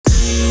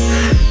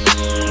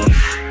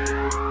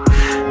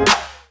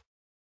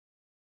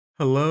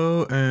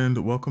Hello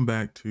and welcome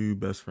back to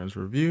Best Friends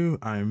Review.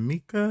 I'm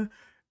Mika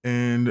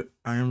and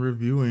I am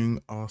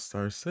reviewing All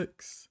Star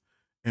 6.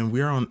 And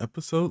we are on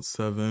episode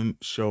 7,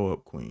 Show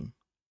Up Queen.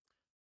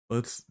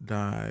 Let's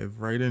dive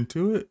right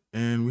into it.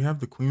 And we have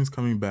the queens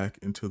coming back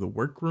into the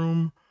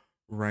workroom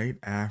right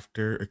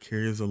after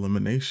Akira's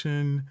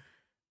elimination.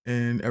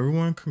 And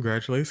everyone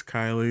congratulates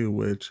Kylie,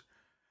 which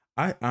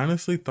I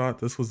honestly thought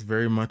this was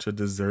very much a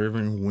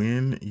deserving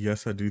win.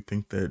 Yes, I do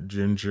think that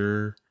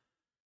Ginger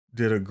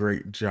did a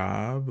great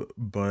job,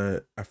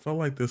 but I felt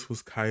like this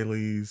was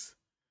Kylie's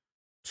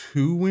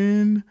to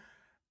win.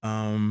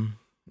 Um,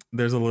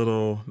 there's a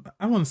little,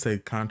 I wouldn't say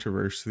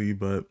controversy,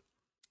 but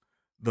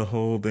the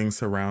whole thing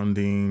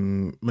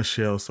surrounding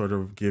Michelle sort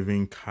of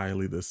giving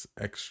Kylie this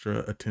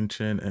extra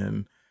attention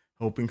and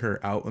helping her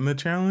out in the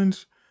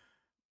challenge.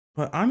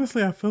 But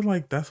honestly, I feel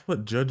like that's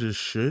what judges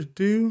should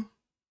do.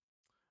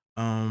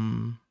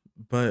 Um,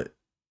 but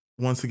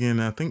once again,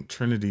 I think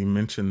Trinity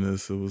mentioned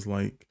this. It was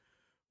like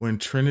when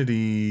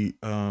Trinity,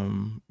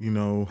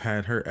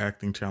 had her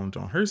acting challenge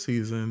on her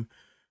season,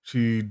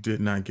 she did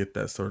not get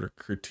that sort of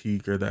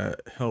critique or that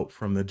help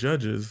from the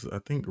judges. I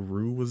think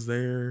Rue was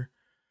there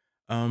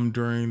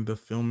during the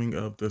filming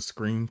of the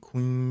Scream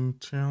Queen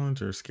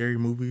challenge or Scary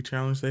Movie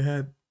challenge they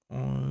had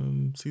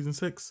on season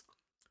 6,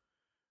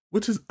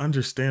 which is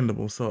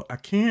understandable. So I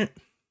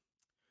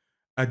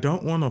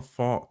don't want to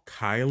fault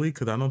Kylie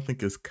because I don't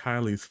think it's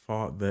Kylie's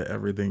fault that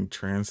everything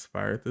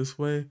transpired this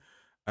way.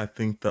 I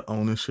think the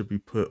onus should be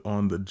put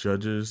on the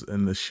judges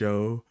and the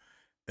show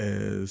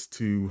as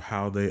to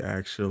how they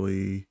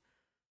actually,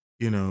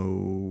 you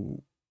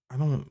know, I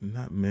don't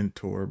not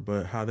mentor,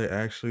 but how they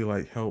actually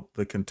like help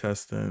the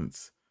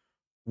contestants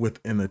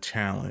within a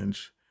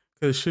challenge.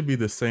 Because it should be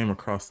the same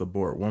across the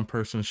board. One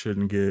person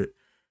shouldn't get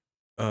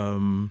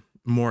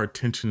more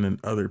attention than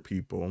other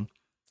people.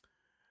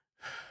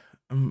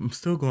 I'm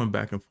still going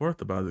back and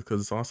forth about it because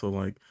it's also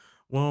like,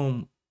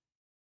 well,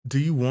 do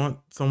you want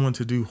someone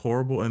to do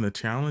horrible in the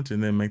challenge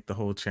and then make the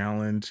whole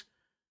challenge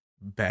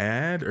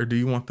bad? Or do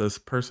you want this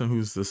person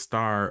who's the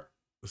star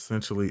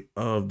essentially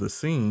of the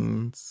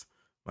scenes,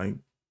 like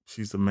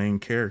she's the main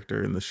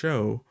character in the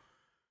show,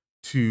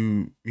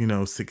 to,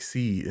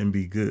 succeed and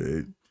be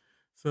good?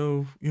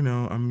 So,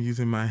 I'm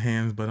using my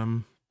hands, but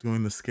I'm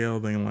doing the scale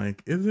thing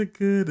like, is it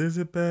good? Is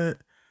it bad?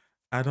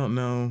 I don't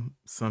know.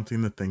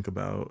 Something to think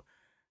about.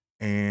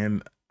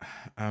 And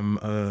I'm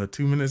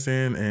 2 minutes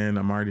in and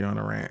I'm already on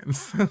a rant.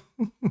 So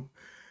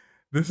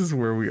this is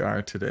where we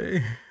are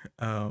today.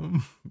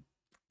 Um,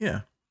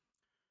 yeah.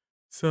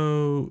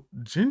 So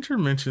Ginger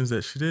mentions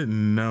that she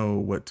didn't know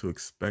what to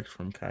expect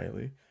from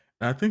Kylie.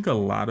 And I think a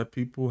lot of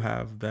people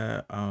have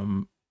that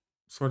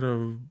sort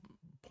of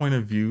point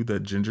of view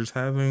that Ginger's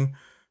having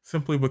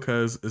simply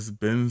because it's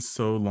been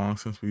so long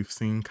since we've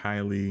seen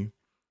Kylie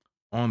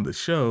on the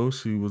show.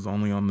 She was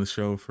only on the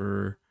show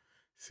for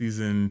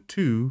season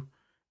 2,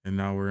 and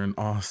now we're in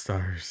All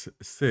Stars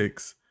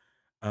 6.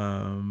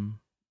 Um,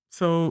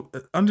 so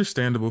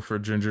understandable for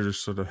Ginger to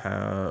sort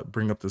of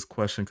bring up this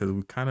question because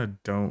we kind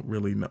of don't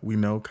really know. We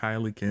know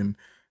Kylie can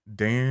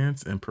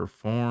dance and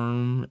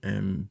perform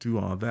and do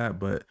all that,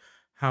 but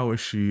how is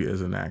she as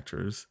an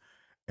actress?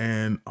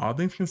 And all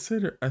things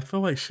considered, I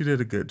feel like she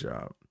did a good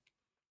job.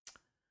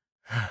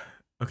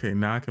 Okay,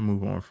 now I can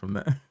move on from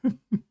that.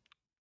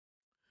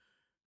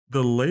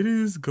 The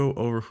ladies go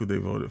over who they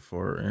voted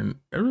for, and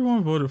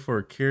everyone voted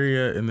for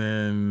Akiria, and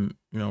then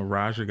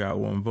Raja got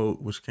one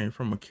vote, which came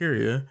from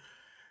Akiria.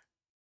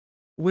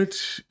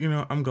 Which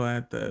I'm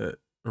glad that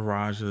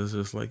Raja is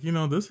just like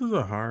this is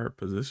a hard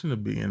position to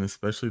be in,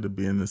 especially to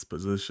be in this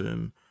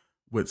position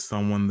with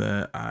someone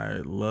that I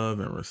love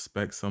and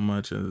respect so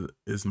much and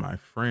is my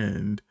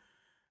friend.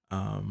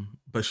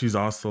 But she's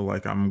also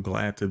like I'm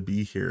glad to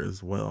be here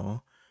as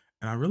well,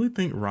 and I really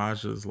think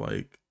Raja's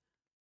like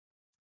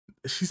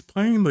she's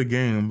playing the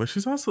game, but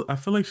she's also I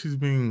feel like she's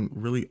being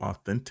really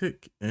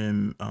authentic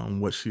in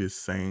what she is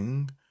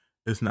saying.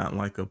 It's not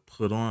like a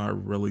put on. I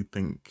really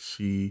think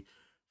she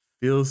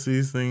feels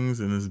these things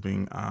and is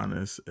being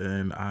honest,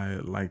 and I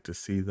like to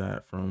see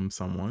that from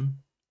someone.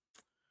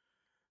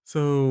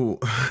 So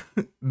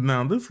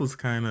now this was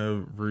kind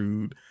of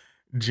rude.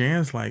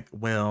 Jan's like,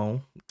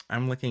 well,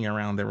 I'm looking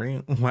around the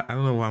room. Well, I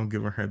don't know why I'm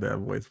giving her that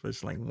voice, but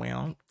she's like,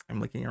 well,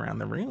 I'm looking around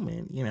the room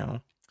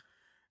and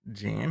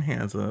Jan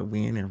has a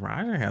win, and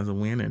Roger has a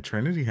win, and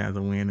Trinity has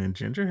a win, and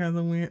Ginger has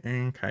a win,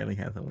 and Kylie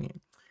has a win.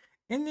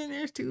 And then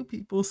there's two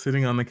people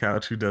sitting on the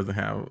couch who doesn't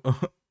have,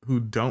 who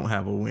don't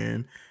have a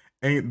win.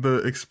 And the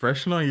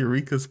expression on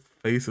Eureka's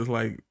face is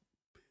like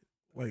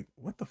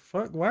what the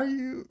fuck? Why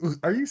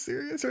are you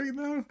serious right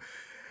now?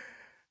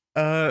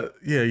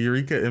 Yeah,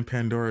 Eureka and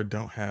Pandora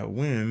don't have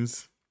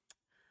wins.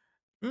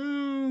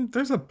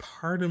 There's a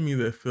part of me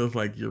that feels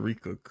like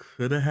Eureka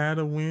could have had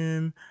a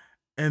win.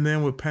 And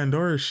then with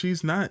Pandora,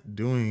 she's not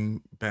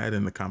doing bad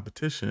in the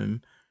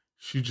competition.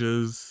 She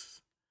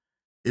just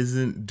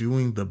isn't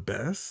doing the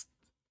best.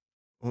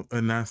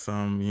 And that's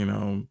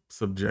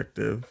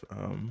subjective.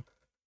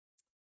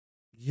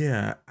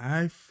 Yeah,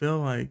 I feel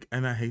like,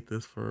 and I hate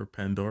this for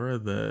Pandora,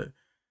 that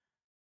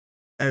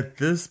at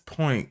this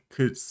point,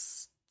 could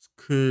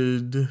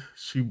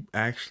she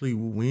actually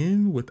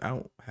win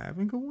without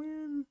having a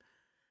win?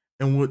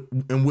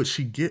 And would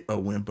she get a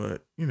win?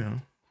 But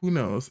who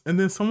knows? And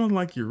then someone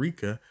like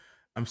Eureka,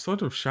 I'm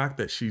sort of shocked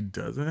that she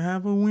doesn't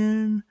have a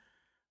win,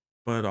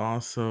 but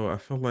also I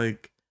feel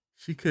like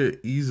she could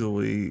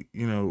easily,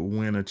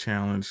 win a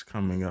challenge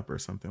coming up or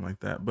something like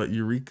that. But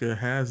Eureka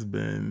has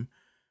been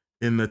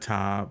in the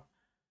top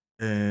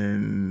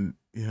and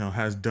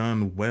has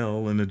done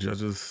well, and the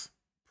judges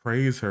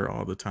praise her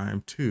all the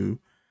time too.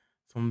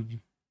 So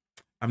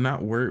I'm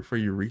not worried for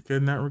Eureka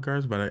in that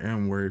regards, but I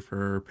am worried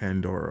for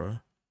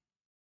Pandora.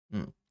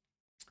 Mm.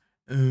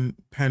 And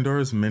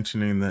Pandora's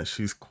mentioning that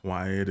she's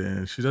quiet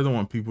and she doesn't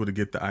want people to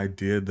get the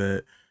idea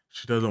that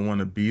she doesn't want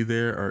to be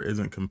there or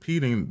isn't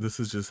competing. This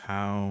is just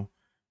how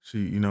she,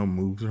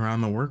 moves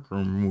around the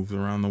workroom, moves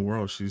around the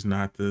world. She's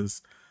not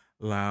this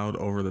loud,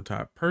 over the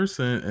top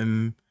person.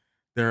 And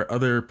there are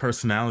other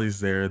personalities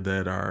there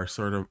that are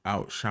sort of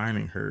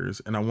outshining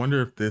hers. And I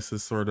wonder if this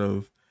is sort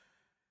of,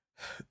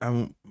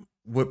 um,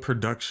 with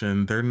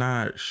production, they're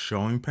not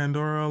showing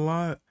Pandora a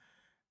lot.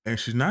 And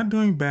she's not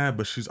doing bad,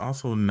 but she's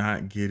also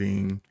not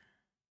getting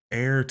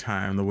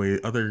airtime the way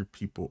other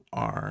people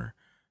are.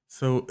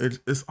 So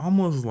it's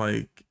almost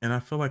like, and I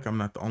feel like I'm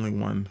not the only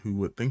one who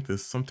would think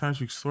this.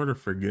 Sometimes you sort of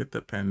forget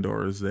that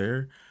Pandora's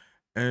there.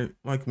 And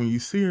like when you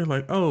see her,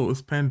 like, oh,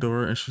 it's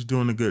Pandora and she's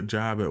doing a good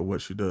job at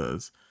what she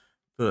does.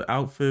 The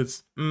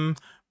outfits,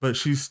 but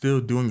she's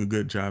still doing a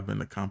good job in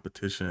the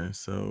competition.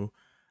 So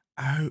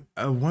I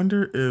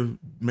wonder if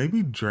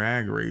maybe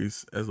Drag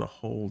Race as a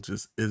whole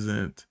just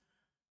isn't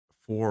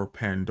for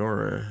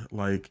Pandora.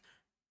 Like,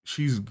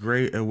 she's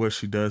great at what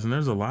she does, and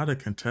there's a lot of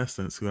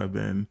contestants who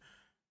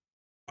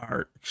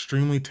are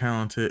extremely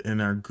talented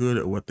and are good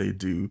at what they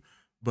do.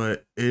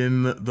 But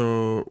in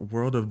the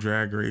world of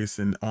Drag Race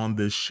and on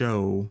this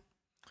show,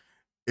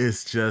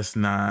 it's just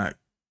not,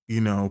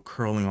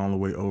 curling all the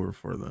way over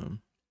for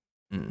them.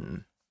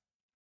 Mm.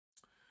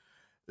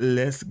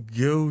 Let's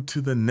go to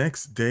the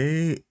next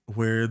day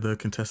where the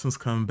contestants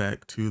come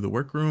back to the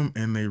workroom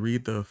and they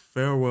read the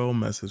farewell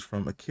message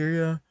from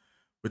Akira,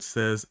 which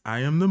says, I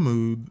am the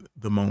mood,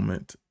 the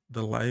moment.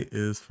 The light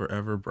is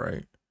forever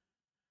bright.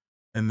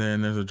 And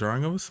then there's a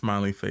drawing of a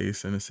smiley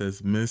face and it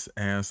says, Miss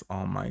Ass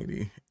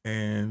Almighty.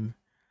 And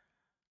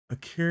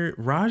Akira,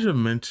 Raja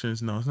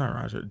mentions, no, it's not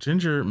Raja.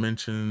 Ginger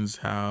mentions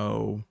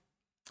how,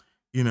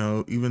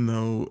 even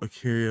though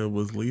Akira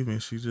was leaving,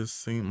 she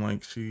just seemed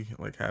like she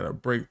like had a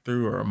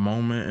breakthrough or a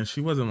moment, and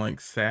she wasn't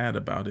like sad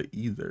about it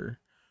either,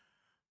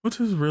 which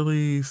is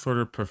really sort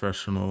of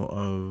professional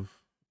of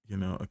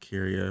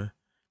Akira.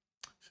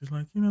 She's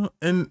like,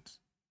 and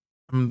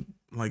I'm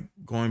like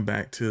going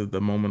back to the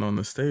moment on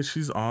the stage.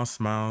 She's all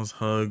smiles,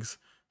 hugs.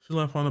 She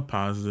left on a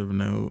positive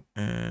note,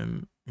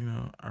 and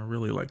I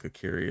really like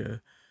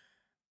Akira.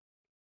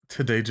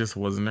 Today just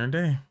wasn't her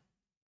day.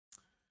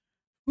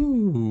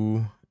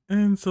 Ooh.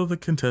 And so the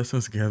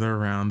contestants gather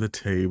around the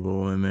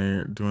table and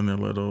they're doing their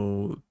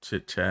little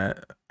chit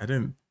chat. I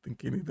didn't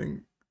think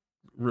anything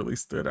really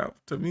stood out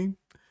to me.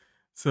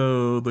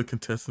 So the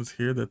contestants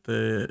hear that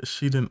the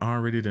she didn't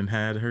already done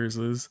had hers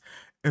is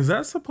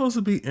that supposed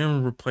to be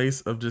in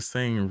replace of just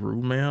saying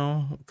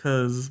Rumel?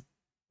 Because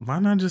why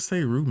not just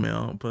say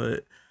Rumel?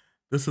 But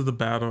this is the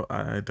battle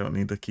I don't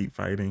need to keep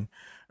fighting.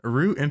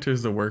 Ru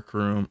enters the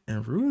workroom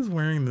and Ru is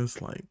wearing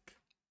this like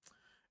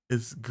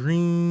it's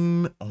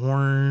green,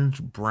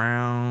 orange,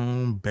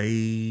 brown,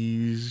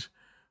 beige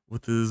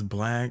with this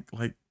black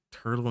like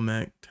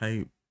turtleneck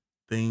type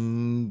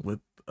thing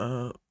with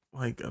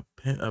like a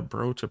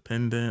brooch, a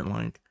pendant.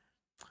 Like,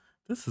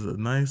 this is a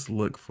nice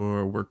look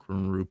for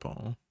workroom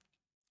RuPaul.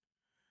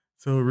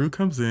 So Ru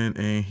comes in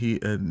and he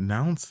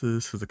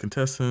announces to the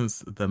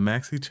contestants the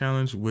Maxi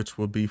Challenge, which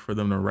will be for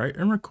them to write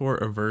and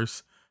record a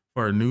verse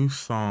for a new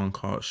song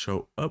called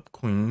Show Up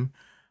Queen.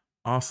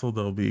 Also,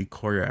 they'll be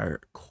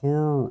words.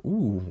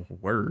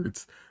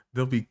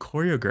 They'll be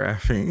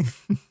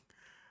choreographing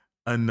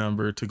a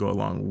number to go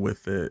along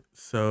with it.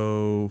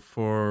 So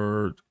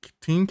for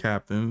team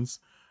captains,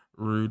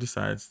 Ru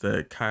decides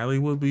that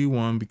Kylie will be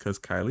one because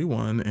Kylie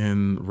won,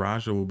 and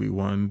Raja will be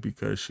one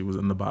because she was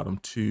in the bottom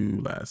two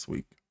last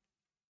week.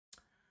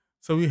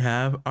 So we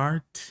have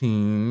our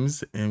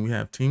teams, and we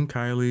have Team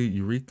Kylie,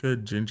 Eureka,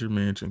 Ginger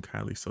Minch, and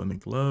Kylie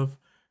Sonic Love.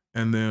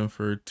 And then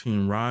for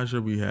Team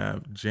Raja, we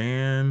have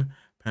Jan,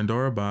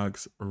 Pandora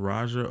Box,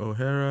 Raja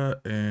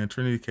O'Hara, and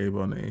Trinity K.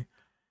 Bonet.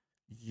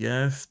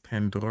 Yes,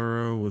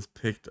 Pandora was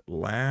picked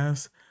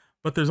last,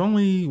 but there's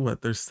only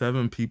there's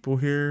 7 people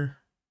here.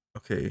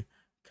 Okay,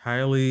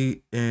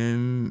 Kylie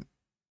and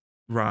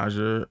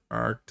Raja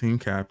are team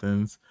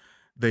captains.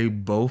 They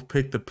both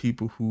pick the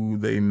people who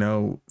they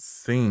know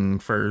sing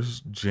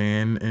first,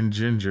 Jan and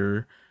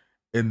Ginger.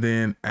 And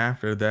then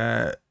after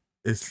that,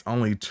 it's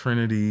only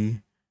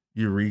Trinity,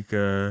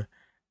 Eureka,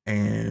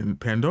 and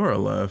Pandora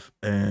left.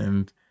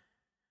 And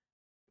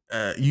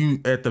you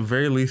at the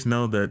very least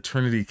know that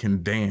Trinity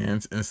can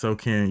dance, and so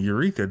can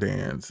Eureka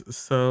dance.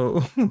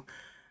 So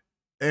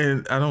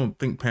And I don't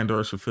think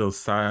Pandora should feel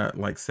sad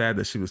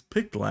that she was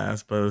picked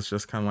last, but it's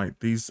just kind of like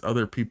these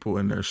other people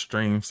and their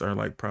strengths are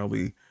like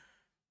probably,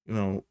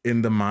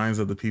 in the minds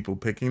of the people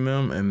picking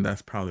them, and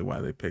that's probably why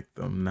they picked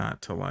them,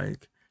 not to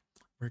like,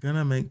 we're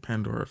gonna make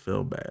Pandora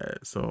feel bad.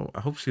 So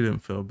I hope she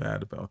didn't feel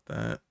bad about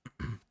that.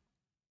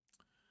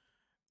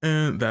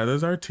 And that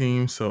is our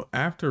team. So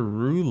after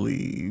Rue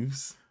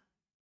leaves,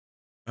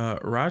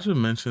 Raja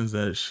mentions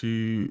that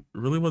she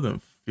really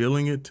wasn't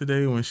feeling it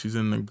today when she's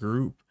in the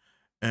group,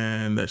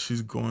 and that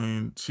she's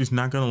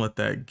not gonna let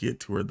that get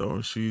to her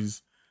though.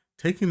 She's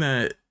taking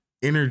that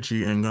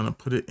energy and gonna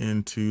put it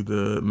into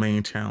the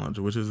main challenge,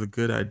 which is a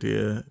good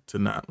idea to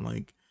not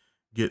like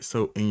get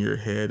so in your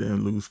head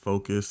and lose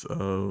focus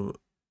of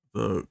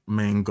the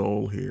main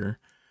goal here.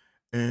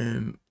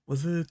 And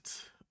was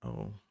it?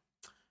 Oh,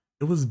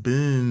 it was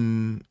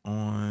Ben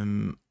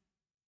on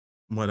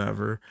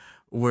whatever,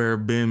 where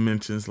Ben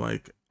mentions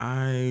like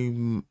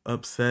I'm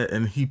upset,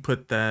 and he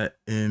put that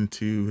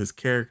into his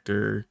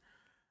character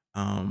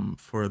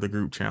for the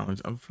group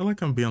challenge. I feel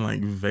like I'm being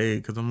like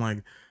vague because I'm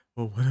like,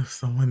 well, what if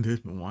someone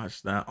didn't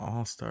watch that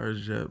All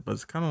Stars yet? But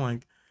it's kind of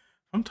like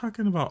I'm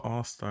talking about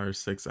All Stars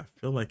 6. I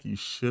feel like you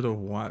should have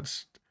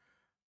watched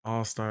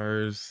All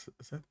Stars.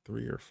 Is that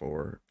 3 or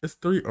 4? It's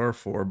 3 or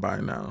 4 by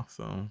now.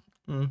 So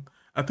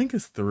I think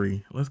it's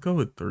 3. Let's go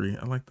with 3.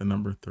 I like the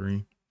number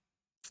 3.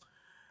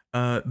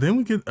 Then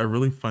we get a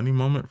really funny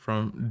moment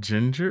from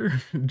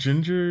Ginger.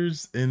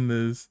 Ginger's in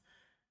this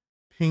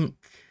pink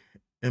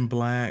and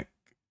black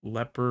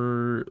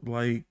leopard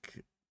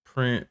like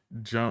print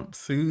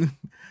jumpsuit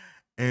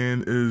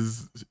and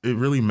is it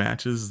really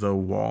matches the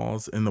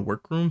walls in the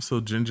workroom. So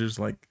Ginger's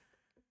like,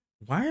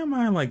 why am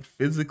I like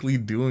physically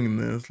doing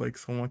this? Like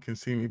someone can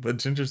see me, but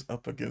Ginger's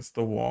up against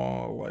the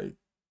wall, like,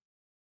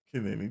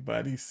 can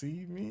anybody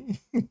see me?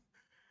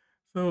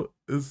 So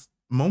it's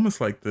moments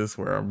like this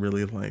where I'm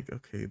really like,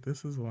 okay,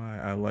 this is why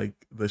I like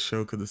the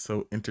show, because it's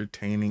so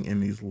entertaining in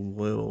these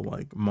little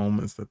like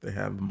moments that they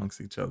have amongst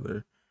each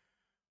other,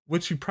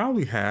 which you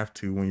probably have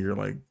to when you're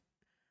like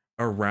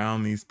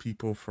around these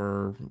people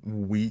for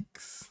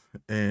weeks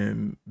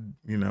and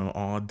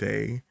all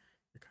day.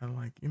 You're kind of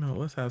like,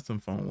 let's have some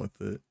fun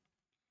with it.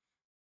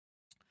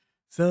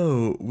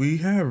 So we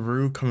have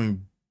Rue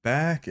coming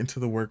back into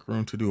the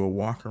workroom to do a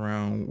walk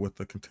around with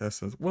the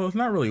contestants. Well, it's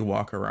not really a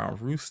walk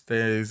around. Rue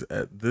stays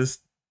at this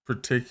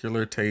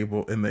particular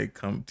table and they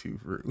come to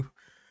Rue.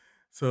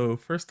 So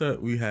first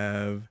up we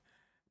have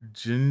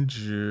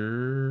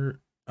Ginger.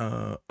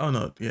 Oh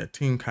no, yeah,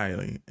 Team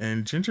Kylie.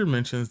 And Ginger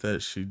mentions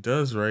that she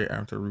does right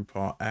after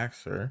RuPaul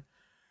asks her.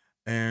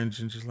 And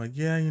Ginger's like,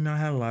 yeah, I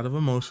had a lot of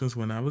emotions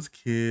when I was a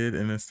kid,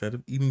 and instead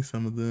of eating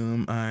some of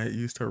them, I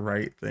used to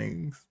write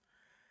things.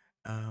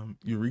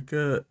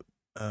 Eureka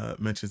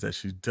mentions that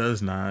she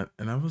does not,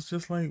 and I was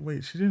just like,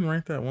 wait, she didn't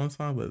write that one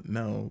song, but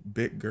no,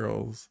 Big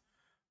Girls.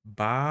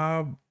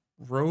 Bob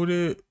wrote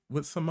it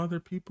with some other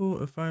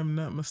people, if I'm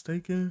not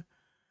mistaken.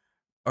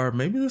 Or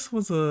maybe this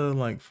was a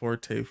like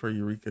forte for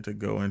Eureka to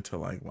go into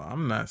like, well,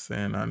 I'm not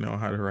saying I know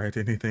how to write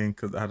anything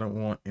because I don't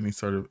want any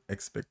sort of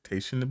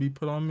expectation to be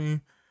put on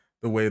me.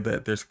 The way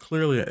that there's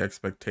clearly an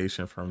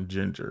expectation from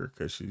Ginger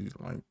because she's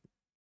like,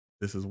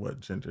 this is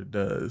what Ginger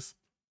does.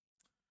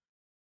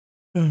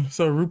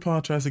 So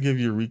RuPaul tries to give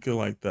Eureka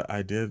like the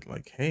idea,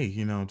 like, hey,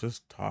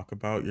 just talk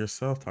about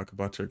yourself, talk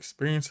about your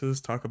experiences,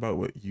 talk about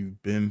what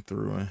you've been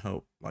through, and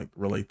help like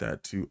relate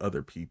that to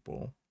other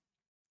people.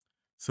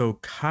 So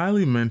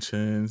Kylie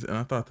mentions, and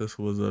I thought this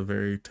was a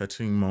very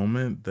touching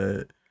moment,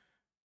 that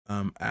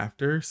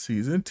after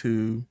season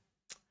 2,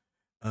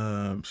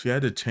 she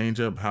had to change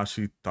up how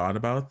she thought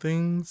about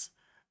things.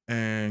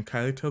 And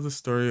Kylie tells the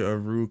story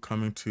of Rue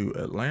coming to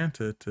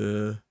Atlanta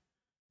to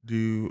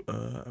do,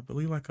 I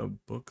believe, like a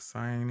book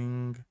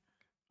signing.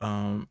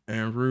 And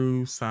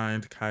Rue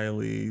signed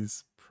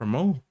Kylie's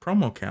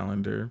promo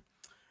calendar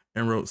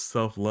and wrote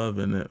self love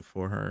in it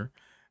for her.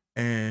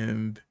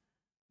 And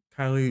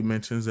Kylie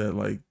mentions that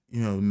like,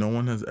 no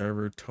one has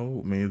ever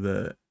told me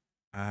that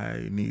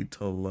I need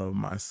to love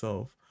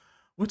myself,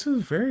 which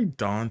is very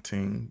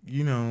daunting.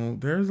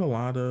 There's a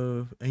lot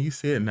of, and you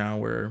see it now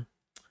where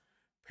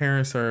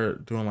parents are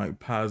doing like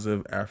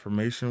positive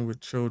affirmation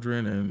with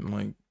children and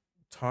like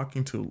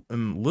talking to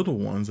and little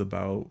ones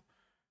about,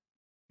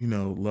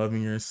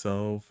 loving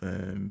yourself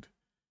and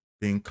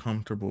being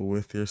comfortable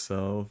with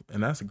yourself.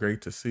 And that's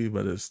great to see,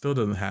 but it still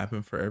doesn't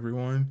happen for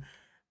everyone.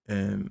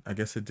 And I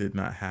guess it did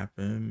not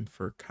happen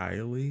for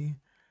Kylie.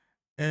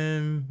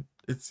 And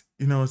it's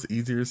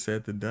easier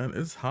said than done.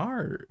 It's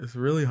hard. It's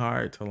really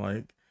hard to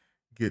like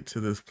get to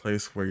this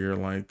place where you're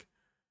like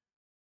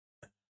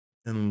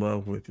in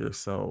love with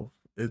yourself.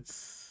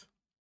 It's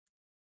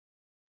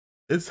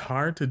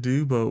hard to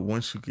do, but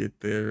once you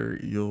get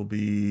there, you'll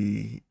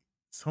be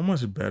so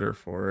much better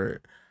for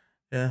it.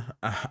 Yeah,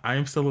 I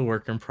am still a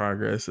work in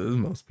progress, as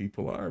most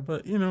people are,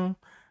 but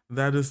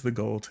that is the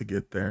goal, to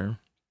get there.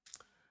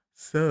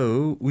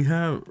 So we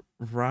have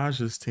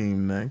Raja's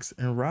team next,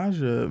 and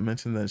Raja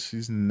mentioned that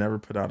she's never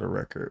put out a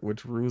record,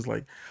 which Ru was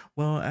like,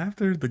 well,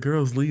 after the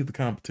girls leave the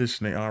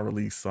competition, they all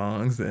release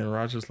songs, and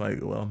Raja's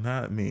like, well,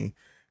 not me.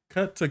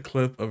 Cut to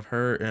clip of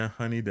her and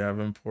Honey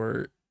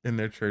Davenport in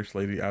their church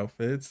lady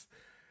outfits,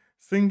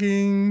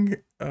 singing,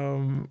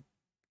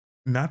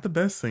 not the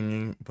best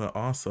singing, but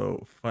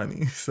also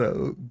funny.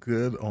 So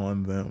good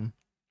on them.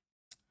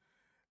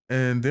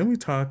 And then we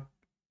talk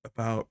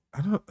about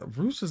I don't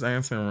Ruth's just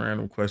answering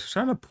random questions,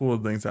 trying to pull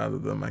things out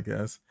of them, I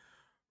guess.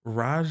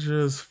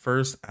 Raja's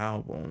first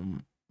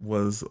album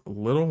was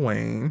Lil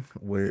Wayne,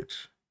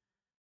 which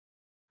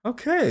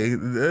okay,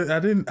 I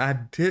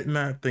did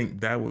not think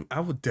that would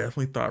I would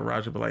definitely thought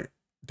Raja would be like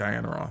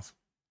Diana Ross.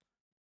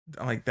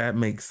 Like that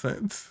makes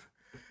sense.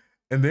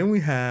 And then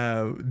we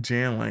have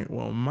Jan Lang.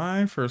 Well,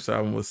 my first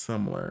album was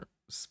similar.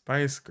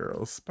 Spice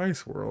Girls,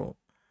 Spice World.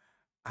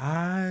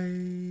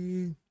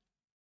 I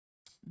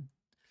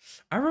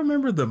I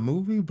remember the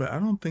movie, but I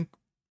don't think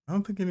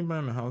anybody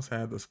in the house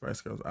had the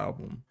Spice Girls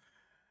album.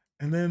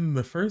 And then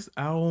the first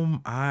album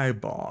I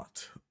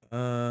bought,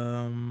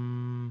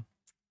 um,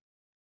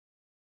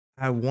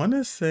 I want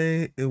to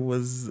say it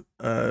was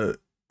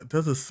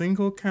does a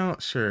single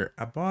count? Sure.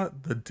 I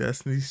bought the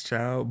Destiny's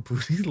Child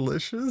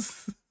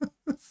Bootylicious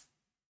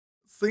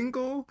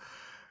single,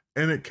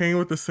 and it came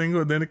with the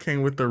single. Then it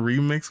came with the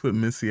remix with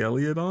Missy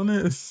Elliott on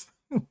it.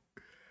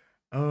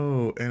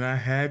 Oh, and I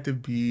had to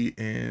be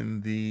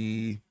in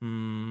the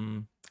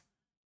I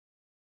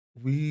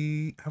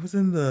was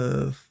in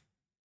the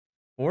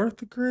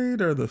fourth grade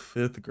or the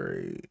fifth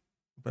grade,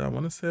 but I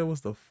want to say it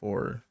was the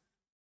fourth.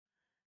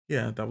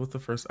 Yeah, that was the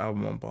first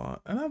album I bought,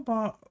 and I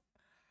bought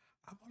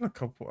a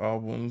couple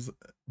albums,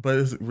 but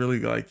it's really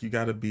like you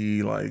got to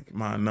be like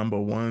my number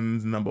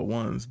ones.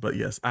 But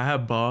yes, I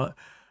have bought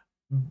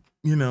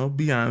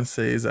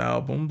Beyonce's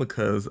album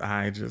because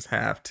I just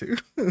have to,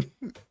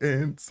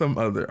 and some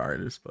other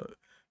artists. But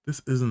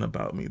this isn't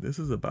about me. This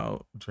is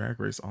about Drag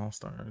Race All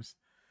Stars.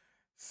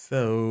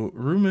 So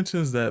Rue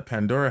mentions that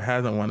Pandora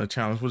hasn't won a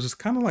challenge, which is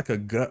kind of like a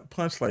gut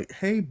punch. Like,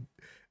 hey,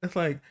 it's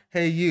like,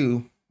 hey,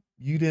 you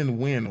didn't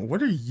win.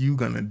 What are you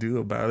gonna do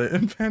about it?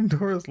 And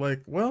Pandora's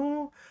like,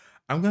 well,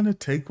 I'm gonna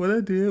take what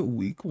I did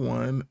week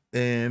one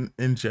and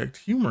inject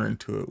humor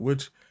into it,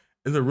 which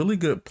is a really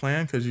good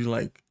plan because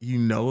you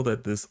know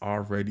that this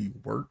already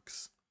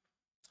works.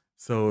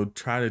 So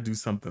try to do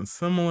something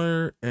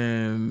similar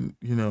and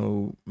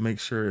make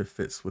sure it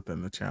fits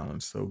within the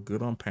challenge. So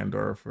good on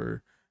Pandora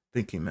for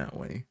thinking that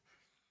way.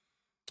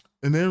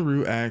 And then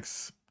Rue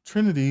asks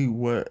Trinity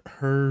what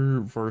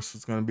her verse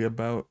is going to be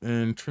about,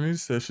 and Trinity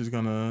says she's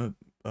going to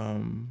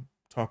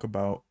talk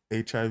about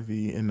HIV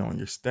and knowing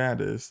your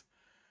status,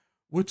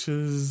 which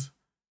is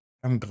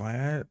I'm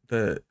glad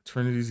that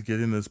Trinity's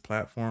getting this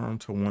platform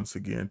to once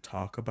again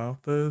talk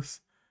about this,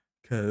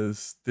 because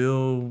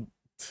still,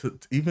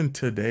 even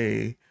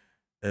today,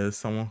 as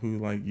someone who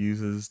like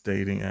uses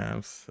dating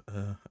apps,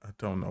 I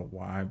don't know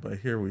why, but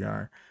here we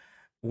are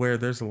where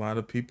there's a lot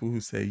of people who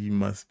say you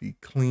must be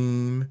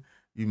clean,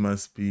 you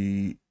must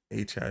be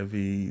HIV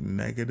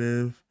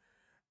negative,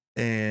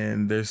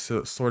 and there's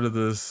sort of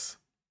this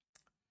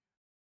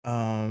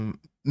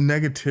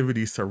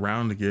negativity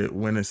surrounding it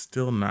when it's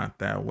still not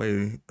that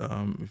way.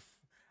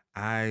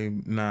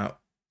 I'm not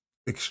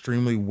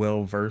extremely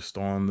well versed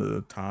on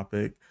the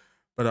topic,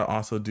 but I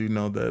also do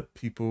know that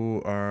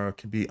people are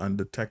can be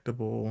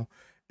undetectable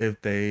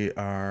if they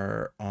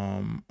are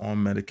on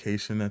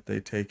medication that they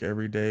take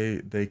every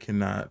day. They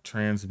cannot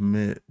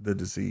transmit the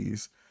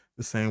disease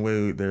the same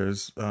way.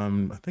 There's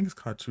I think it's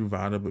called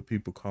Truvada, but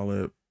people call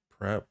it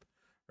Prep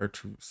or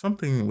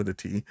something with a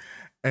T,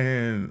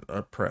 and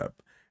a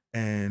Prep.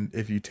 And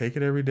if you take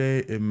it every day,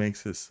 it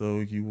makes it so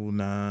you will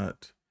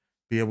not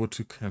be able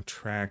to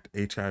contract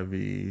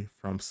HIV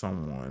from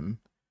someone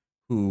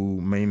who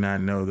may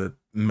not know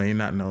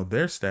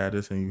their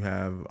status, and you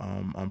have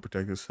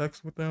unprotected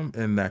sex with them,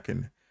 and that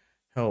can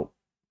help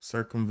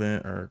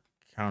circumvent or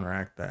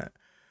counteract that.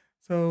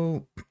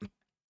 So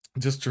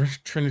just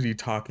Trinity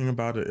talking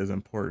about it is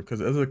important because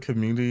as a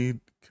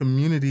community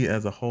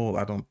as a whole,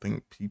 I don't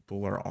think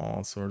people are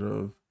all sort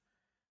of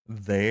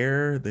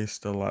there. There's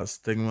still a lot of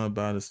stigma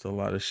about it, still a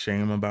lot of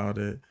shame about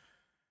it.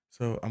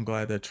 So I'm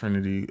glad that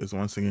Trinity is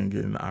once again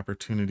getting the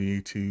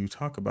opportunity to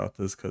talk about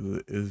this because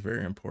it is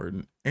very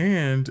important.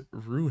 And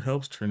Rue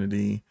helps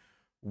Trinity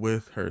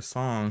with her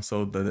song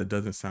so that it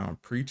doesn't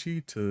sound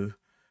preachy, to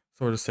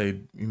sort of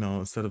say,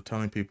 instead of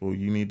telling people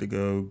you need to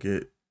go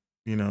get,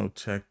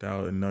 checked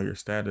out and know your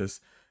status,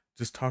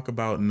 just talk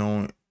about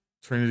knowing.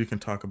 Trinity can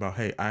talk about,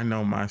 hey, I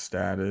know my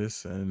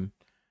status and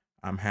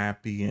I'm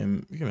happy,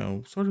 and,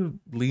 sort of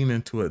lean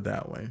into it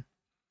that way.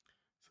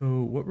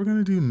 So, what we're going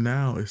to do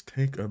now is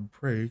take a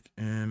break,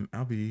 and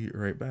I'll be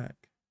right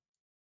back.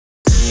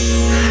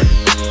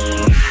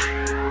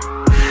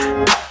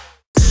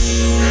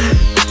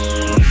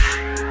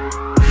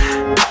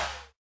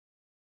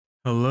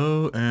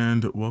 Hello,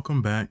 and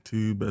welcome back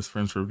to Best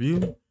Friends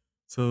Review.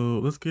 So,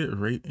 let's get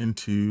right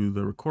into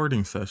the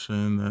recording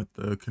session that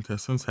the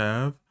contestants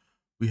have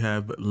we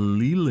have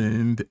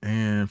Leland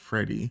and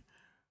Freddie,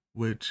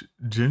 which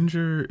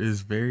Ginger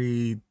is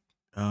very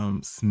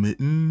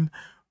smitten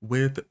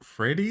with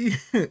Freddie.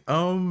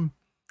 um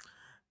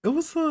it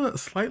was a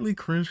slightly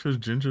cringe because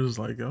Ginger's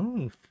like,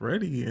 "Oh,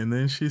 Freddie," and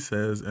then she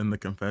says in the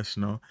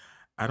confessional,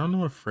 "I don't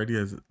know if Freddie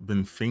has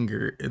been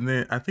fingered." And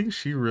then I think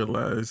she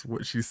realized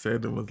what she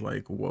said and was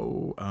like,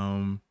 "Whoa,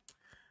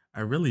 I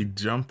really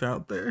jumped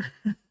out there."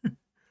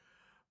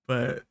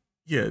 But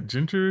yeah,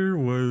 Ginger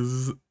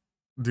was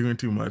doing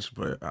too much,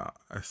 but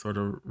I sort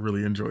of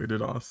really enjoyed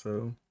it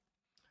also.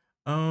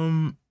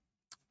 Um,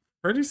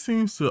 Freddie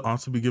seems to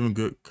also be giving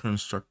good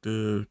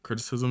constructive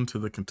criticism to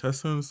the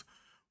contestants,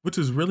 which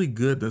is really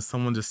good than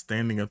someone just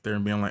standing up there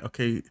and being like,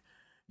 okay,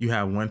 you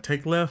have one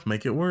take left,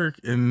 make it work.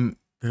 And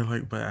they're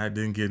like, but I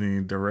didn't get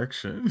any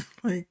direction.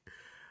 Like,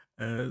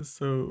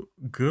 so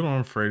good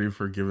on Freddie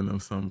for giving them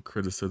some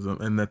criticism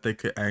and that they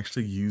could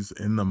actually use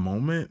in the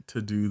moment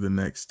to do the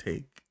next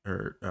take.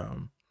 Or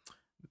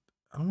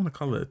I don't want to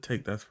call it a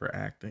take, that's for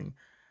acting.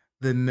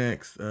 The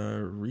next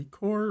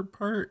record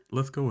part,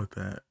 let's go with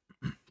that.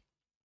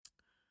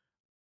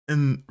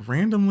 And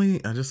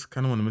randomly, I just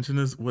kind of want to mention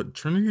this. What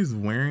Trinity is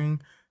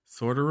wearing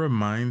sort of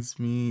reminds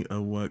me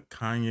of what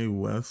Kanye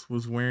West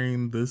was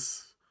wearing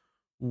this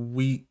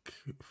week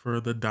for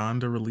the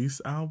Donda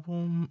release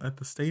album at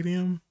the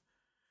stadium.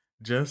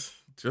 Just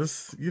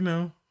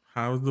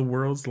how the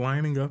world's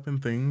lining up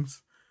and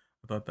things.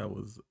 I thought that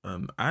was.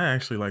 I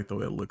actually like the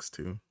way it looks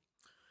too.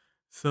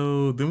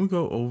 So then we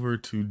go over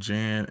to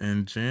Jan,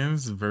 and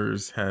Jan's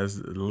verse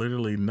has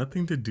literally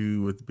nothing to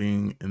do with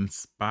being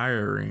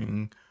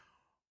inspiring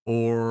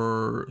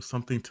or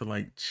something to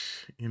like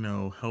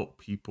help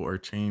people or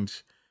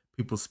change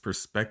people's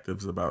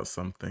perspectives about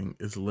something.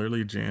 It's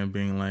literally Jan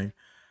being like,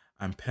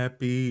 I'm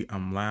peppy,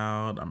 I'm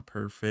loud, I'm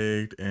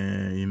perfect,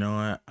 and you know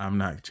what, I'm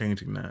not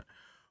changing that,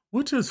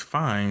 which is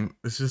fine.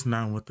 It's just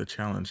not what the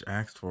challenge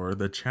asked for.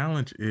 The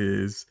challenge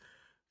is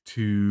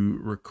to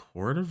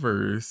record a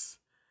verse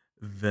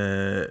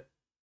that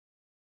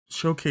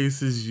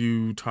showcases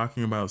you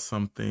talking about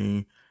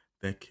something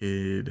that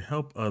could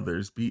help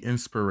others, be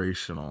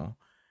inspirational.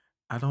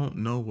 I don't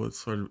know what's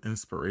sort of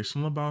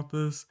inspirational about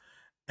this.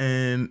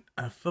 And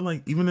I feel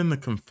like even in the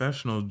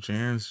confessional,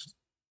 Jan's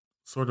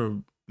sort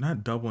of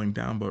not doubling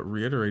down, but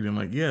reiterating,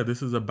 like, yeah,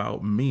 this is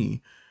about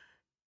me.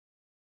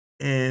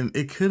 And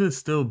it could have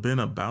still been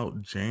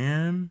about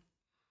Jan,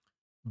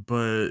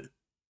 but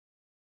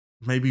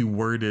maybe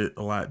worded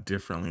a lot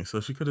differently.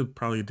 So she could have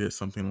probably did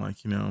something like,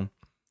 oh,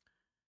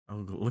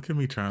 look at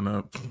me trying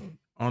to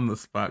on the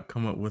spot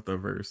come up with a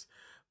verse.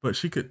 But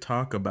she could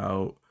talk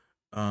about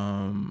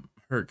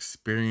her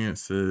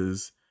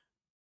experiences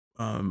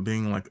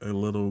being like a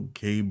little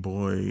gay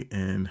boy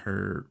and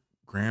her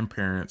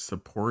grandparents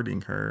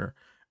supporting her,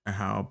 and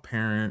how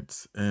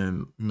parents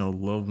and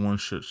loved ones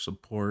should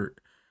support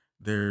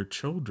their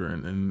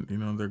children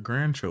and their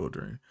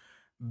grandchildren.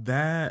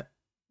 That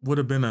would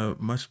have been a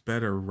much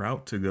better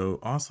route to go,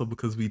 also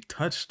because we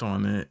touched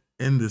on it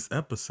in this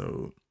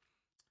episode.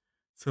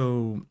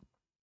 So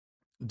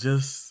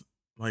just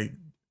like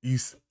you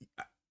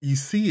you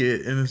see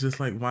it and it's just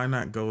like, why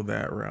not go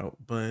that route?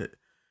 But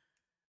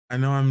I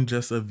know I'm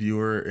just a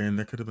viewer, and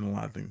there could have been a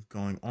lot of things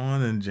going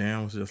on, and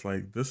Jan was just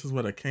like, this is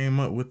what I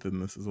came up with,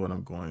 and this is what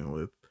I'm going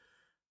with.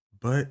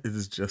 But it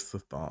is just a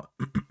thought.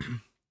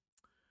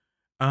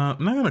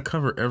 I'm not going to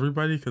cover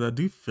everybody because I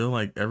do feel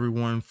like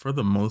everyone, for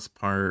the most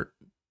part,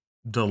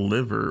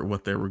 deliver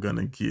what they were going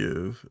to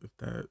give, if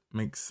that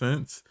makes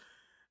sense.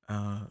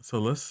 So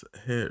let's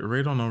head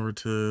right on over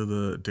to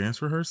the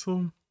dance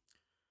rehearsal.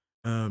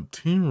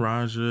 Team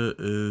Raja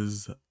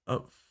is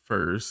up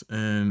first,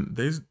 and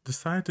they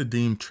decide to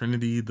deem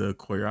Trinity the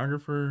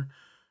choreographer,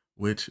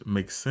 which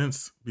makes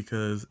sense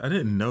because I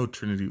didn't know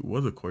Trinity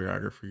was a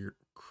choreographer.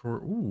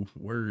 Ooh,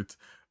 words,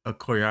 a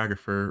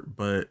choreographer,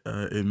 but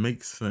it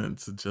makes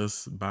sense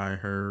just by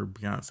her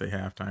Beyonce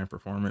halftime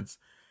performance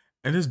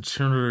and just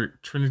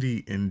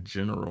Trinity in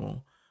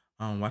general.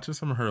 Watching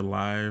some of her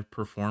live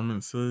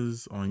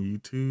performances on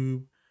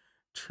YouTube,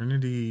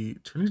 Trinity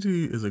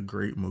is a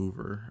great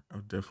mover. I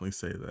would definitely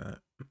say that.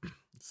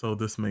 So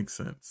this makes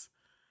sense.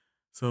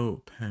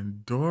 So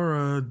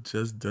Pandora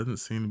just doesn't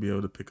seem to be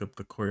able to pick up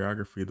the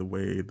choreography the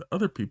way the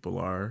other people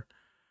are,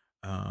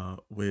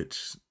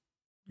 which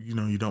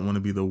you don't want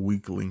to be the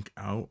weak link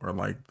out or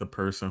like the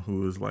person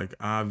who is like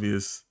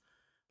obvious,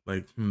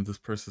 like this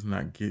person's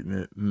not getting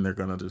it, and they're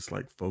gonna just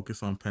like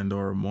focus on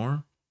Pandora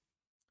more.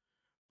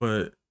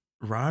 But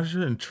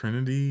Raja and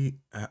Trinity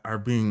are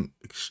being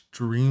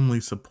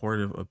extremely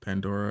supportive of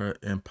Pandora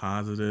and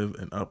positive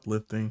and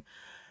uplifting.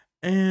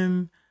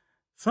 And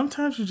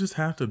sometimes you just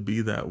have to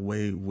be that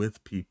way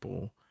with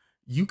people.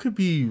 You could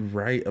be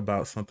right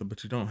about something,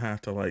 but you don't have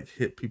to like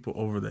hit people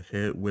over the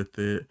head with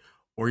it,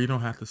 or you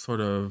don't have to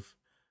sort of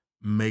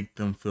make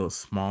them feel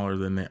smaller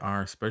than they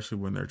are, especially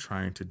when they're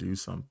trying to do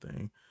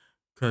something.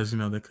 Because,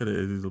 they could have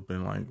easily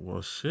been like,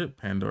 well, shit,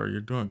 Pandora,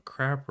 you're doing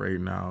crap right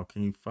now.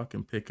 Can you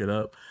fucking pick it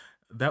up?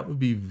 That would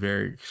be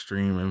very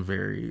extreme and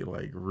very,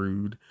 like,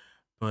 rude.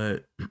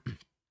 But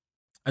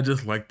I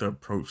just like the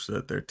approach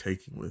that they're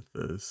taking with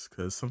this,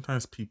 because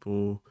sometimes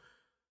people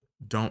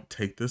don't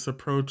take this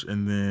approach,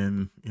 and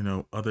then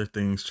other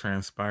things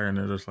transpire and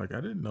they're just like, I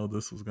didn't know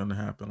this was going to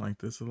happen like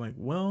this. Is like,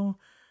 well,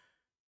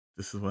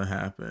 this is what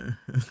happened.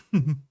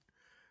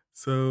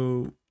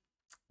 So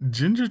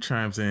Ginger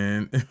chimes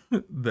in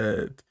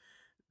that,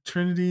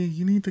 Trinity,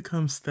 you need to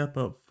come step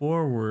up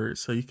forward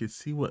so you can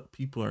see what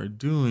people are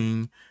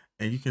doing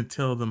and you can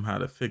tell them how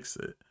to fix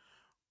it,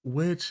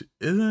 which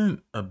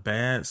isn't a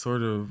bad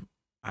sort of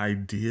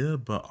idea,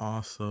 but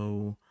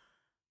also,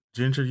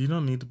 Ginger, you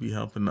don't need to be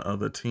helping the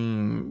other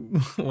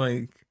team.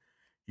 Like,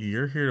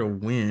 you're here to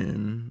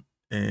win,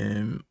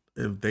 and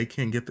if they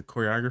can't get the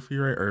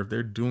choreography right, or if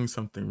they're doing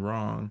something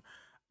wrong,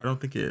 I don't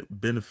think it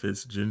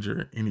benefits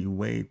Ginger in any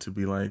way to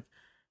be like,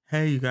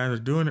 hey, you guys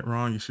are doing it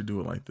wrong, you should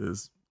do it like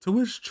this. To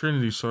which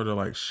Trinity sort of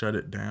like shut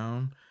it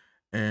down,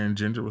 and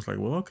Ginger was like,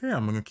 well, okay,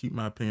 I'm gonna keep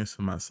my opinions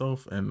to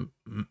myself. And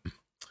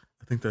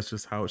I think that's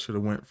just how it should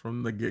have went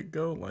from the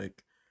get-go.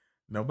 Like,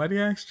 nobody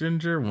asked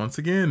Ginger. Once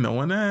again, no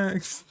one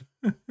asked.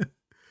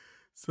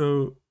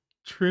 So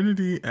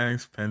Trinity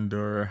asks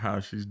Pandora how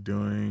she's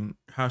doing,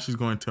 how she's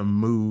going to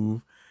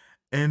move,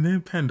 and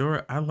then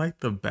Pandora, I like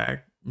the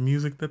back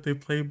music that they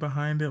played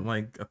behind it.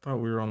 Like, I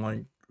thought we were on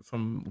like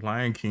some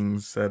Lion King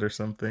set or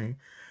something.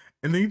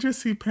 And then you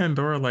just see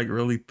Pandora like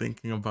really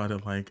thinking about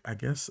it, like, I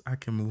guess I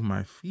can move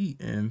my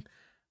feet, and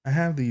I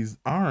have these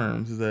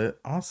arms that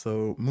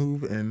also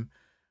move, and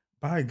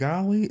by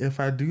golly, if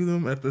I do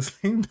them at the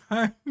same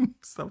time,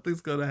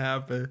 something's gonna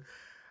happen.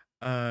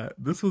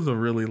 This was a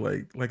really,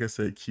 like I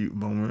said, cute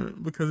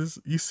moment, because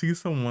you see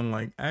someone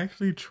like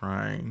actually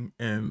trying,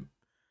 and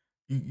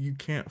you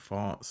can't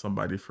fault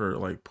somebody for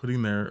like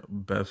putting their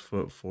best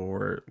foot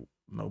forward,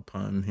 no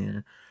pun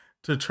here,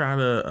 to try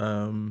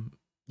to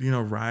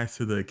rise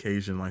to the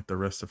occasion like the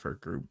rest of her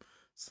group.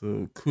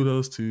 So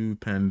kudos to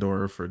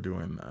Pandora for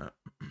doing that.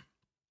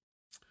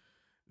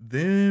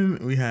 Then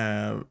we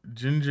have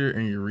Ginger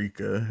and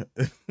Eureka.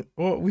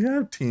 Well, we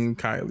have Team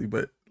Kylie,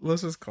 but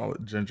let's just call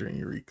it Ginger and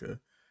Eureka.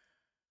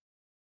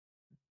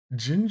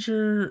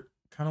 Ginger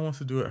kind of wants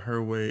to do it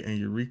her way, and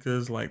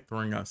Eureka's like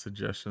throwing out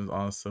suggestions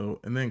also.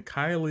 And then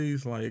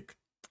Kylie's like,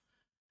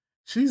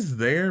 she's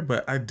there,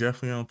 but I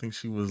definitely don't think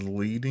she was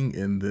leading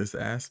in this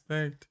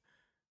aspect,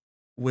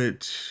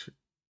 which,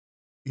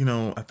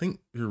 I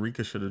think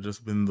Eureka should have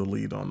just been the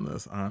lead on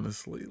this,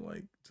 honestly.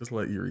 Like, just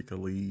let Eureka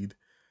lead.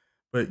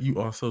 But you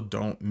also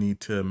don't need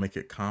to make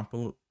it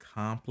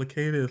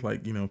complicated.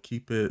 Like,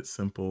 keep it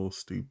simple,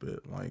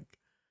 stupid. Like,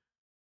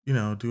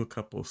 do a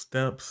couple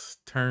steps,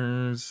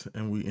 turns,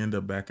 and we end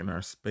up back in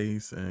our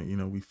space,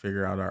 and we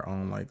figure out our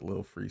own like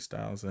little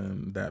freestyles,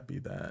 and that be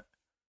that.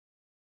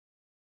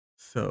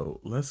 So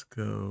let's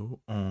go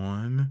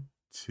on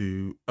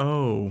to,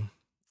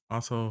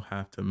 also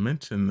have to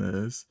mention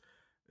this,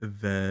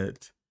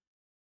 that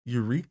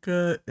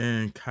Eureka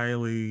and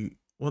Kylie,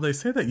 well, they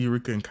say that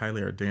Eureka and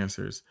Kylie are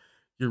dancers.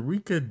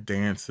 Eureka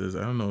dances.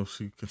 I don't know if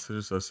she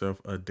considers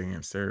herself a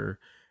dancer.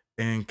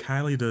 And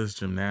Kylie does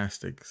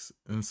gymnastics.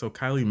 And so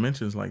Kylie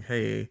mentions, like,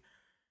 hey,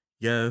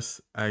 yes,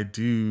 I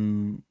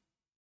do.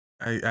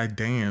 I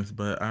dance,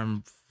 but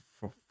I'm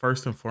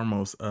first and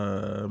foremost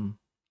a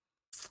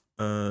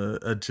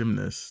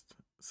gymnast.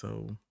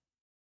 So,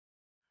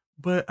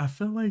 but I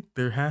feel like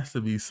there has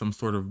to be some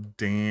sort of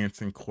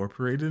dance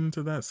incorporated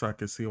into that, so I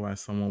could see why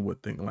someone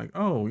would think like,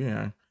 oh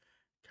yeah,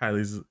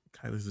 Kylie's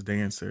a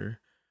dancer,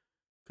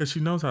 because she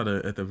knows how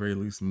to, at the very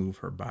least, move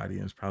her body,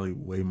 and is probably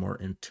way more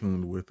in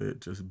tune with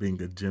it, just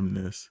being a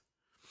gymnast.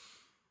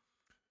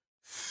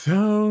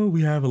 So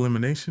we have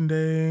Elimination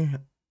Day.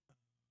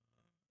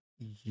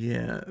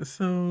 Yeah,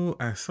 so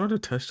I sort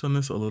of touched on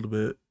this a little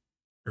bit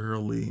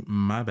early,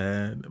 my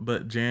bad.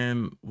 But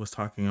Jan was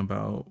talking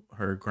about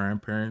her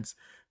grandparents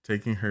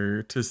taking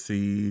her to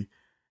see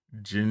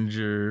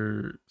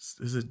Ginger,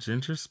 is it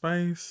Ginger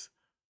Spice?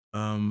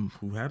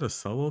 Who had a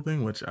solo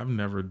thing, which I've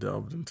never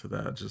delved into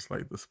that, just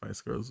like the Spice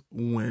Girls,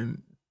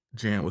 when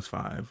Jan was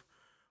 5,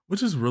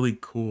 which is really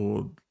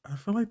cool. I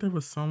feel like there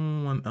was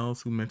someone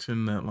else who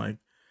mentioned that like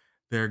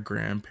their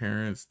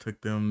grandparents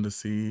took them to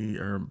see,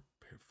 or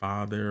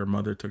father or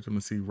mother took them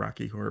to see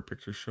Rocky Horror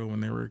Picture Show when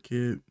they were a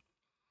kid.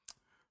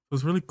 It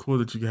was really cool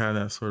that you could have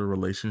that sort of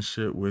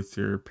relationship with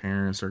your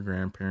parents or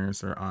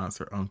grandparents or aunts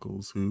or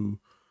uncles who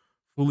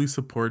fully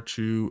support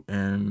you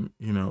and,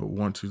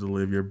 want you to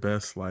live your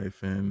best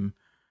life, and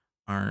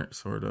aren't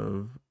sort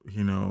of,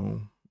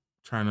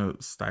 trying to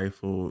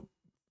stifle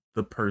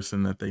the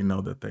person that they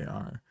know that they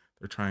are.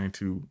 They're trying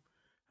to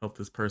help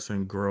this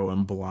person grow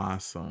and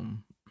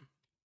blossom.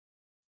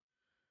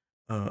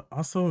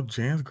 Also,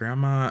 Jan's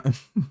grandma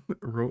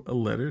wrote a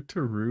letter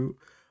to Rue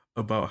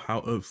about how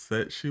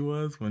upset she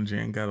was when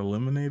Jan got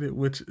eliminated,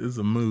 which is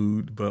a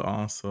mood, but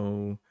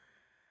also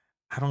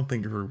I don't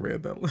think Rue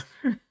read that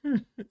letter.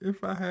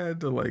 If I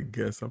had to like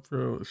guess, I'm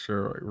pretty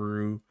sure like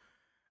Rue.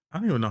 I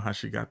don't even know how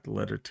she got the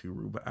letter to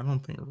Rue, but I don't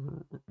think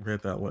Rue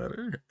read that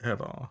letter at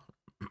all.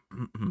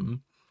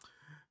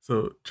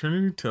 So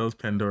Trinity tells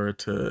Pandora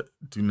to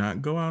do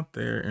not go out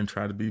there and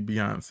try to be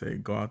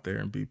Beyonce. Go out there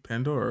and be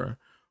Pandora,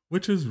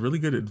 which is really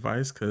good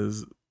advice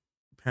because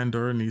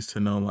Pandora needs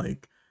to know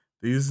like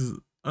these,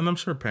 and I'm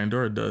sure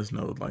Pandora does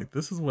know like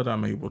this is what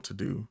I'm able to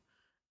do,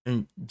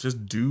 and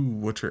just do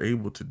what you're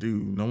able to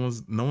do. No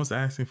one's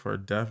asking for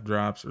death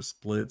drops or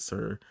splits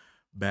or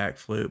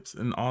backflips,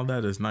 and all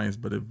that is nice.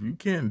 But if you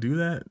can't do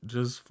that,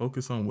 just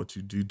focus on what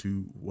you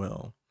do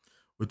well,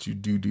 what you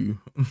do.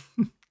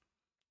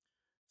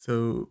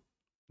 So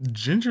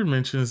Ginger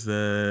mentions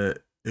that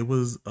it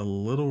was a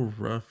little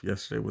rough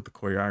yesterday with the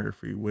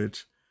choreography,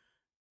 which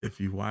if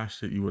you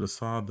watched it, you would have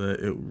saw that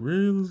it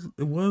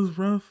was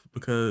rough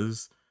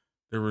because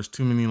there was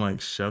too many like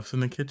chefs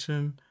in the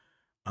kitchen.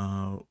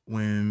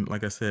 When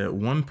like I said,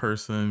 one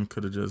person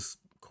could have just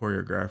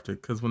choreographed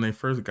it because when they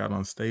first got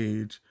on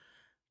stage,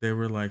 they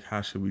were like,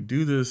 "How should we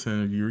do this?"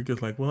 And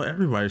Eureka's like, "Well,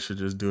 everybody should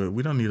just do it.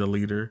 We don't need a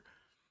leader."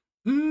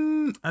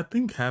 I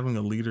think having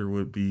a leader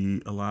would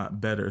be a lot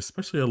better,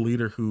 especially a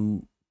leader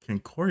who can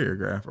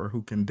choreograph or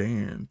who can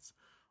dance.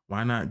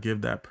 Why not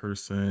give that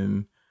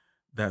person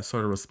that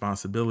sort of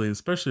responsibility,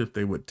 especially if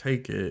they would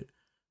take it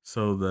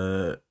so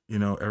that,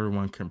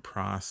 everyone can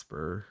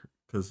prosper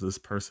because this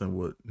person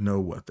would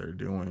know what they're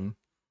doing.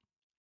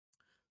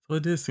 So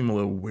it did seem a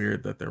little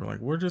weird that they were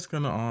like, we're just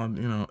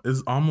gonna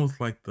it's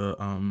almost like the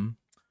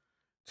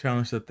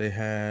challenge that they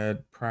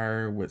had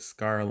prior with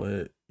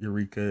Scarlett,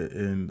 Eureka,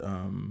 and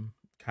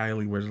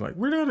Kylie, where it's like,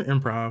 we're doing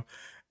improv.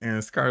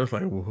 And Scarlett's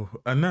like, whoa,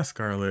 not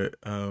Scarlett.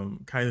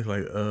 Kylie's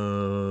like,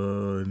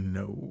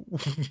 no.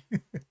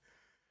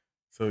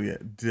 So yeah,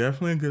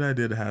 definitely a good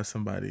idea to have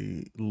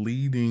somebody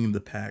leading the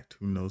pack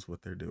who knows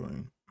what they're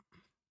doing.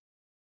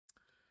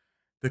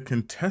 The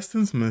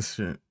contestants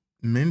mention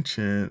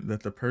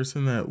that the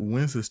person that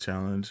wins this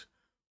challenge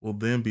will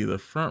then be the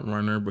front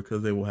runner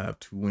because they will have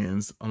two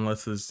wins,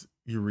 unless it's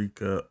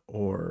Eureka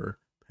or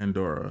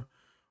Pandora,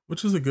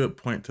 which is a good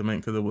point to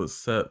make because it would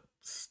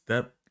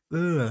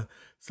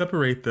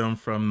separate them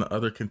from the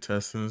other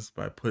contestants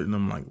by putting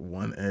them like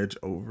one edge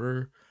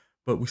over.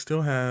 But we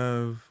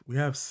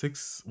have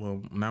six.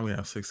 Well, now we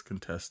have six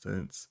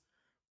contestants.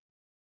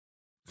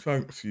 So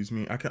excuse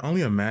me. I can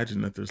only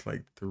imagine that there's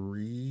like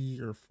 3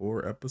 or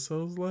 4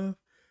 episodes left.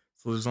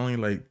 So there's only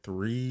like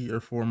 3 or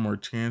 4 more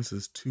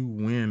chances to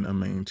win a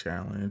main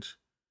challenge.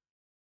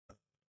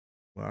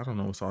 Well, I don't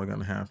know what's all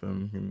gonna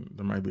happen.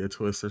 There might be a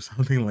twist or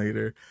something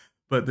later.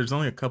 But there's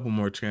only a couple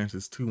more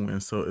chances to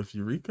win. So if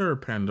Eureka or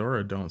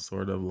Pandora don't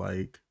sort of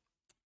like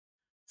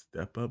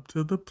step up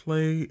to the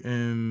plate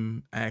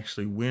and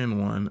actually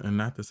win one, and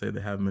not to say they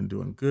haven't been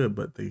doing good,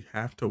 but they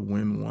have to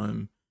win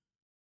one.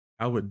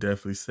 I would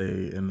definitely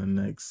say in the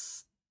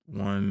next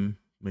one,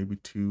 maybe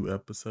 2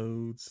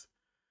 episodes.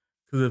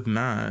 Because if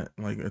not,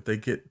 like if they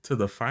get to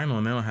the final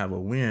and they don't have a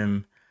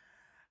win,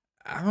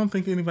 I don't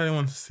think anybody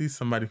wants to see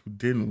somebody who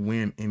didn't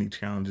win any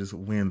challenges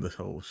win the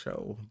whole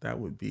show. That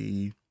would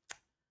be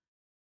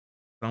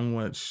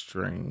somewhat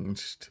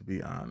strange, to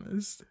be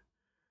honest.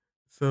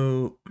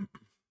 So,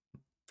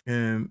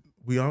 and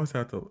we always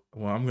have to.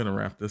 Well, I'm gonna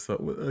wrap this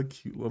up with a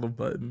cute little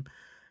button.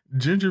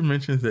 Ginger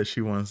mentions that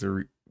she wants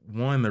to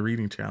won the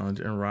reading challenge,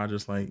 and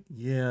Roger's like,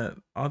 "Yeah,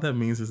 all that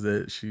means is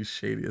that she's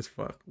shady as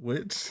fuck."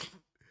 Which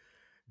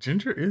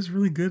Ginger is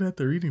really good at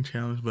the reading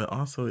challenge, but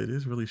also it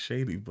is really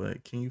shady.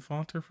 But can you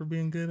fault her for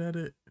being good at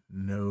it?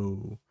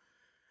 No.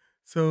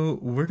 So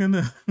we're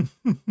gonna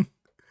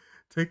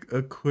take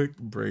a quick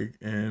break,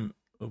 and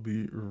we'll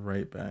be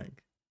right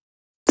back.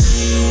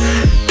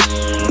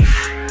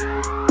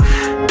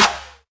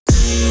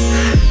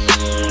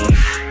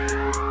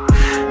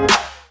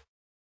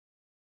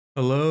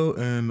 Hello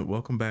and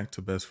welcome back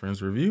to Best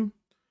Friends Review.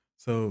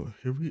 So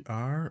here we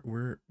are.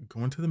 We're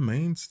going to the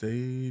main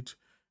stage,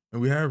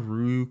 and we have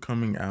Rue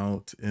coming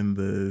out in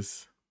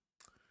this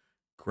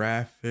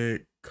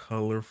graphic,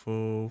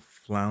 colorful,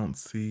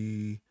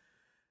 flouncy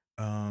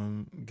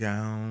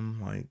gown.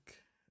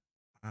 Like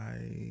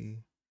I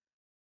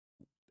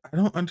I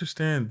don't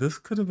understand. This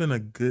could have been a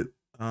good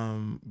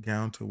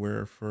gown to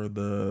wear for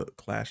the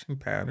clashing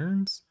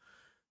patterns.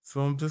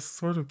 So I'm just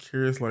sort of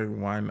curious, like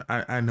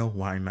I know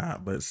why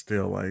not, but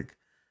still, like,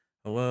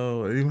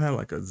 hello. It even had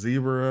like a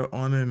zebra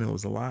on it, and it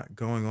was a lot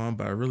going on,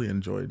 but I really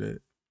enjoyed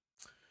it.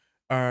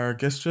 Our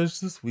guest judge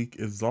this week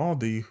is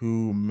Zaldi,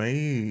 who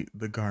made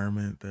the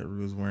garment that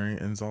Rue is wearing,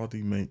 and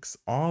Zaldi makes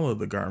all of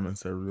the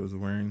garments that Rue is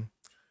wearing.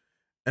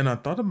 And I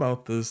thought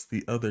about this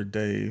the other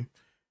day.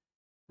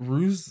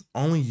 Rue's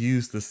only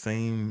used the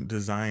same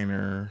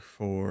designer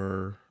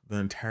for the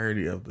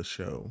entirety of the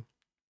show.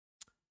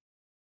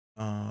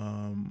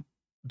 Um,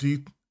 do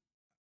you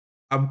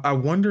I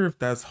wonder if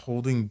that's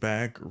holding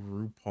back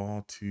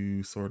RuPaul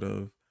to sort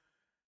of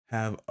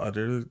have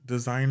other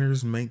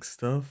designers make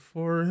stuff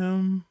for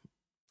him,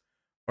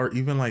 or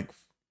even like,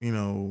 you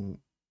know,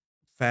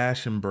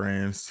 fashion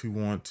brands to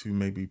want to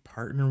maybe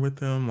partner with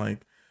him.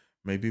 Like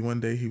maybe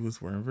one day he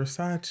was wearing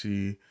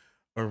Versace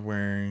or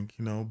wearing,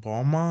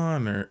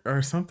 Balmain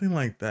or something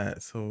like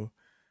that. So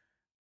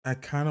I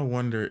kind of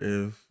wonder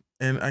if,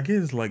 and I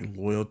guess like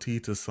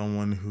loyalty to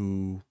someone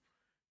who,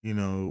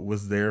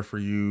 was there for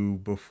you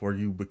before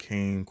you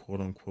became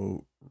quote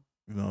unquote,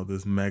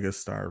 this mega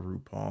star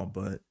RuPaul.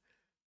 But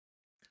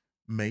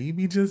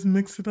maybe just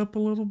mix it up a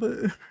little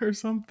bit or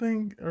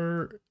something.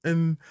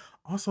 And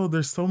also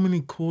there's so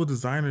many cool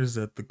designers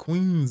that the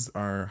queens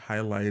are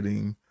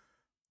highlighting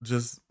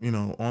just,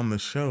 on the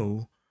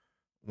show.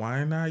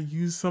 Why not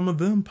use some of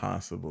them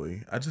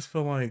possibly? I just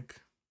feel like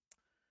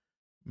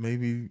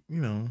maybe,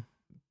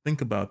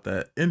 think about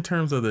that in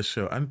terms of the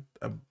show.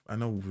 I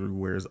know Rue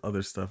wears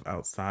other stuff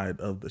outside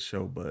of the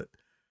show, but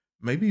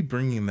maybe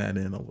bringing that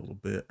in a little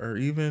bit, or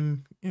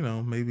even,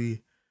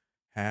 maybe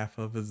half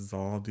of it is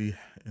Zaldi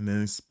and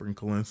then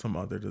sprinkle in some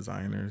other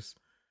designers.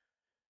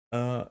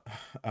 Uh,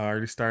 I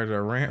already started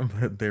a rant,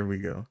 but there we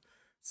go.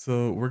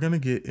 So we're gonna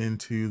get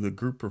into the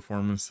group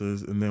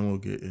performances, and then we'll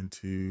get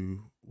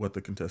into what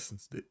the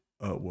contestants did.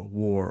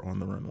 Wore on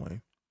the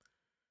runway.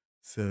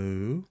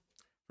 So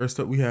first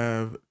up, we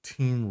have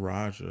Team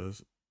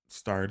Rajas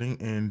starting,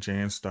 and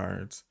Jan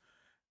starts,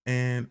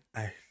 and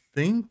I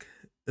think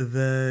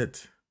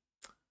that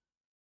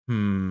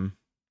hmm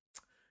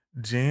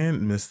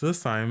Jan missed the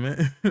assignment,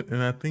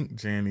 and I think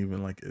Jan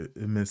even like it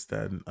missed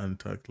that and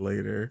untucked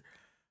later,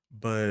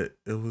 but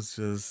it was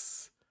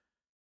just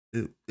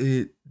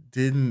it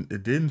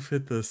didn't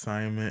fit the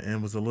assignment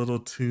and was a little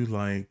too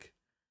like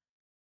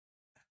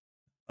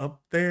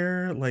up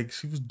there. Like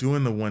she was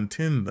doing the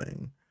 110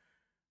 thing,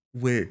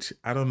 which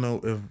I don't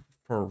know if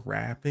for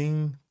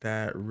rapping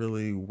that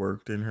really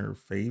worked in her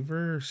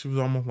favor. She was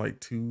almost like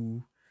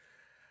too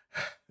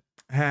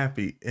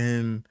happy.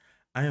 And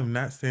I am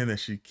not saying that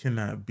she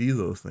cannot be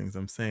those things.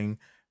 I'm saying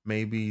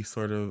maybe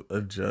sort of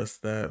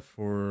adjust that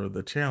for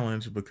the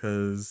challenge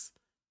because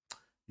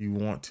you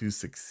want to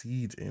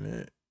succeed in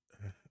it.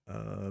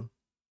 Uh,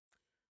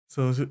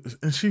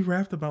 and she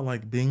rapped about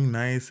like being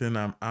nice and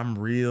I'm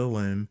real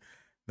and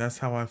that's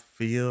how I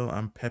feel.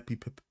 I'm peppy.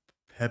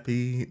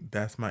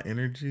 That's my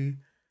energy.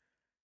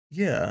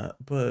 Yeah,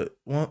 but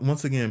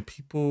once again,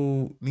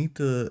 people need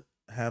to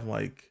have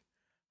like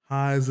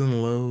highs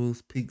and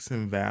lows, peaks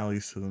and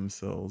valleys to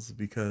themselves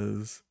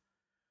because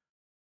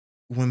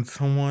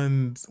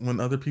when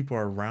other people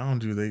are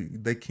around you,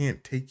 they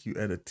can't take you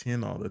at a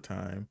 10 all the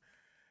time.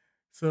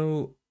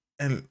 So,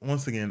 and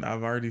once again,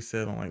 I've already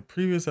said on like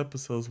previous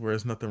episodes where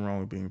there's nothing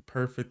wrong with being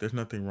perfect. There's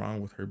nothing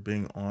wrong with her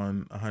being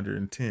on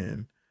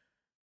 110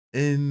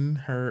 in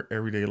her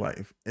everyday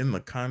life. In the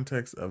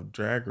context of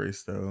Drag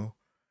Race, though,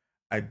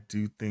 I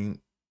do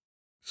think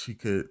she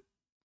could,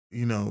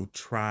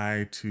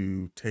 try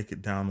to take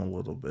it down a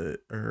little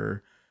bit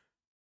or,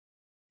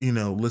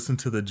 listen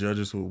to the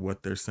judges with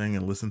what they're saying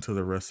and listen to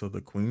the rest of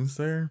the queens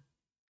there.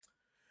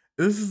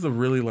 This is a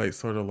really like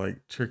sort of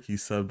like tricky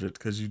subject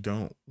because you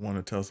don't want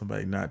to tell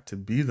somebody not to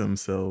be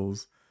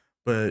themselves,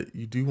 but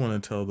you do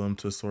want to tell them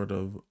to sort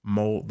of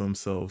mold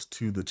themselves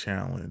to the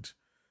challenge.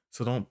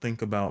 So don't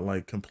think about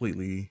like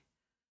completely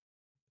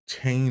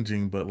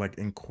changing, but like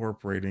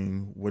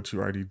incorporating what you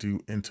already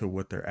do into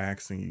what they're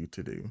asking you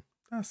to do.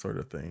 That sort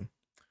of thing.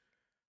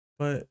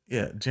 But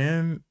yeah,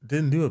 Jan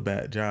didn't do a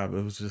bad job.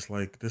 It was just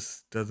like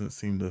this doesn't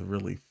seem to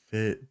really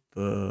fit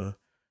the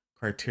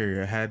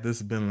criteria. Had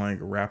this been like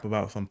rap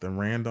about something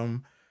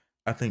random,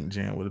 I think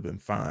Jan would have been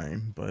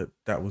fine, but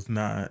that was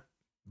not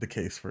the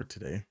case for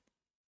today.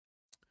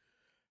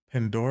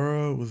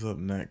 Pandora was up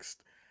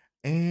next.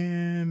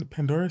 And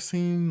Pandora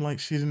seemed like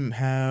she didn't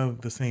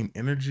have the same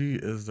energy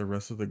as the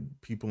rest of the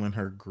people in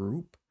her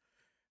group.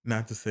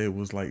 Not to say it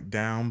was like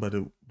down, but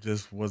it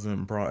just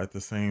wasn't brought at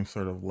the same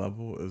sort of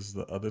level as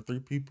the other three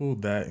people,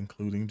 that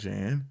including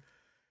Jan.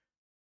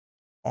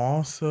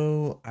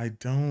 Also, I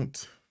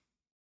don't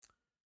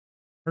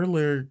her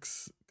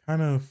lyrics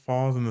kind of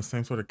falls in the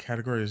same sort of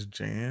category as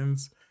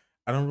Jan's.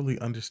 I don't really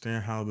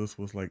understand how this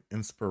was like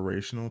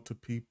inspirational to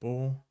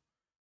people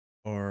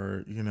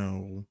or,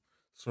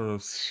 sort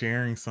of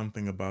sharing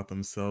something about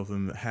themselves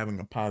and having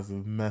a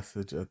positive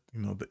message at,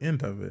 the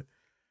end of it.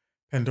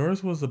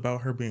 Pandora's was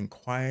about her being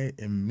quiet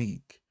and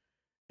meek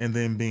and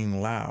then being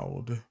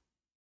loud,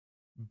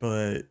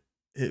 but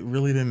it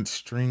really didn't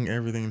string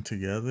everything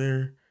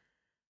together.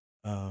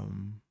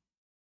 Um,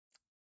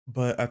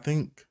 but I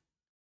think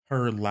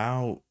her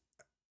loud,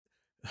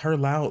 her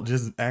loud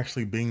just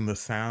actually being the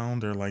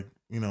sound or like,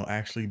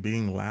 actually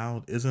being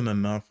loud isn't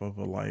enough of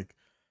a like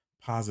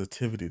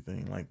positivity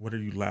thing. Like, what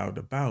are you loud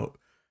about?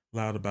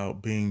 Loud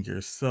about being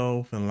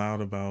yourself and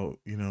loud about,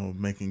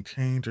 making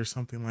change or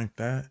something like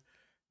that.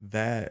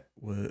 That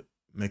would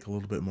make a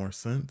little bit more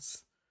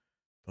sense.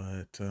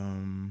 But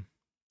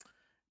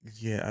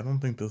yeah, I don't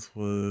think this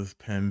was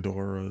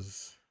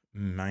Pandora's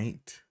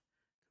night.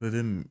 It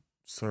didn't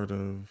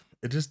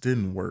it just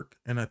didn't work.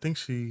 And I think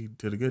she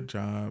did a good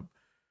job.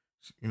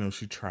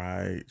 She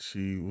tried.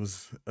 She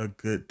was a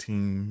good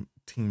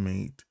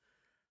teammate,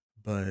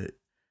 but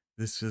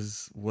this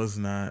just was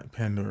not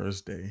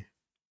Pandora's day.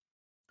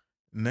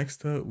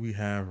 Next up, we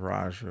have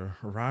Raja.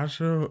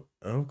 Raja,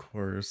 of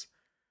course,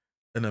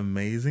 an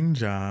amazing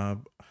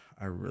job.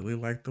 I really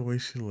like the way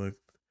she looked.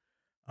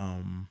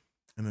 Um,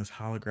 in this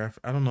holograph.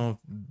 I don't know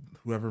if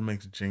whoever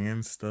makes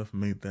Jan stuff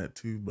made that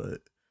too,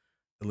 but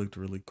it looked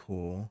really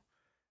cool.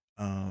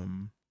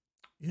 Um,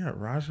 yeah,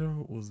 Raja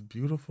was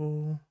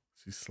beautiful.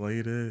 She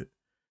slayed it.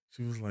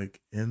 She was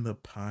like in the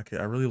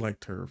pocket. I really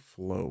liked her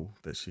flow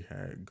that she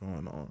had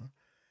going on.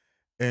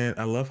 And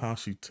I love how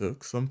she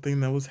took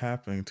something that was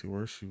happening to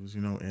her. She was,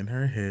 in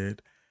her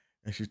head,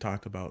 and she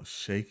talked about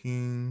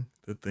shaking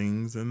the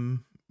things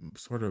and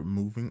sort of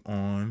moving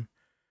on,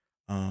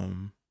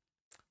 um,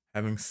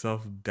 having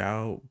self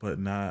doubt, but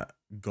not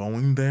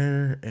going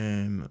there,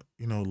 and,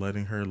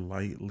 letting her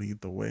light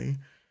lead the way.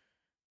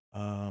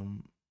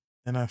 Um,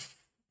 and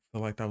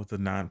feel like that was a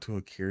nod to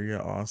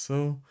Akira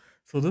also.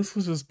 So this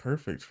was just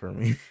perfect for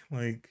me.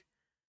 Like,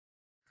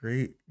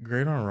 great,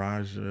 great on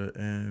Raja.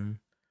 And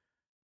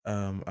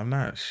I'm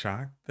not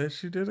shocked that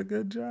she did a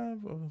good job.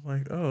 I was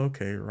like, oh,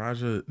 okay,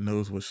 Raja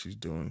knows what she's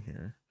doing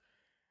here.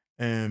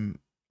 And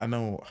I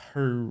know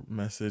her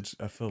message,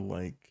 I feel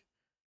like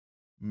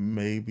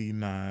maybe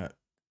not.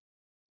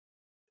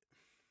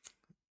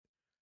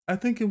 I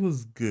think it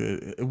was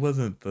good. It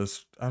wasn't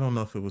I don't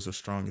know if it was the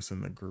strongest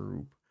in the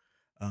group,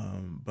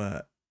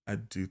 but I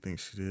do think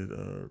she did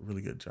a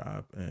really good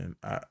job, and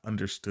I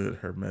understood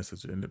her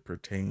message and it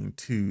pertained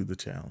to the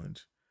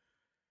challenge.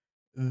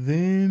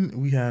 Then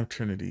we have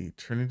Trinity.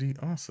 Trinity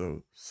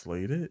also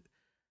slayed it.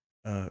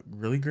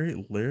 Really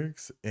great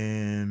lyrics,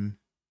 and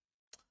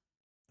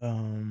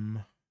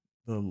um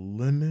the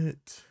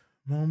limit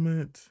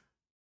moment.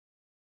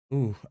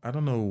 Ooh, I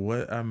don't know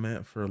what I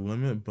meant for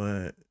limit,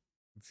 but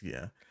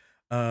yeah.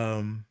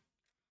 Um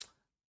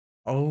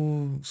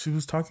oh, she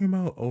was talking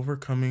about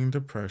overcoming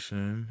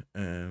depression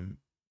and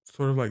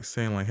sort of like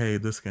saying like, hey,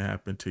 this can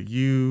happen to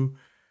you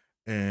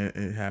and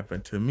it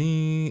happened to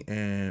me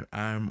and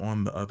I'm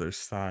on the other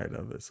side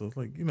of it. So it's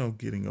like,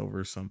 getting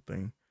over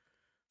something.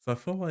 So I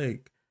feel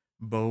like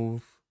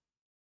both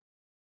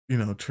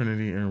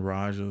Trinity and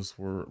Rajas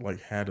were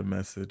like had a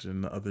message,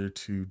 and the other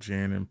two,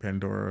 Jan and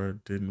Pandora,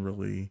 didn't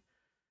really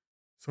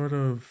sort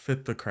of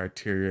fit the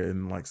criteria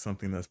in like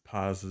something that's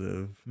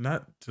positive,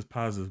 not just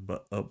positive,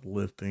 but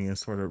uplifting and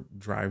sort of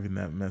driving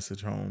that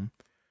message home.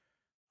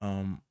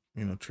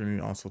 Trinity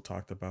also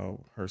talked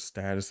about her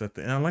status at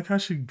the end. I like how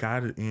she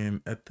got it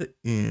in at the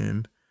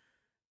end,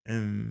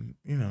 and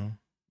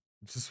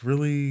just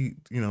really,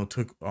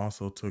 took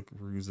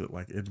Rue's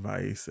like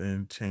advice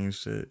and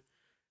changed it.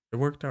 It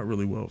worked out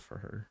really well for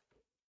her.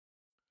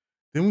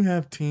 Then we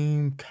have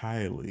Team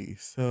Kylie.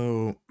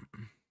 So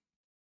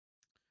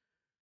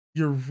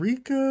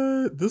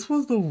Eureka, this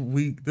was the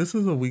week. This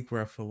is a week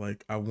where I feel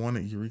like I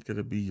wanted Eureka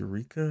to be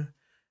Eureka.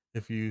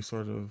 If you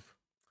sort of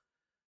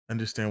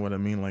understand what I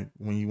mean, like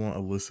when you want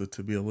Alyssa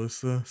to be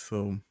Alyssa.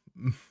 So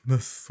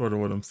that's sort of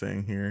what I'm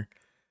saying here.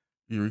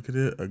 Eureka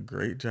did a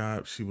great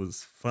job. She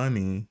was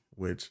funny,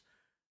 which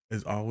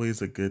is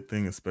always a good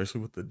thing,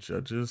 especially with the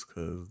judges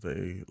because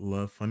they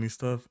love funny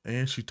stuff.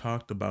 And she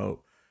talked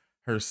about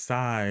her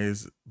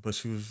size, but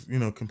she was,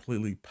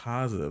 completely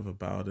positive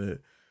about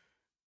it.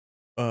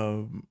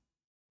 Um,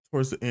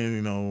 Towards the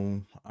end,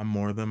 I'm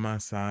more than my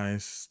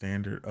size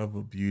standard of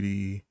a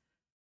beauty,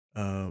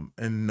 and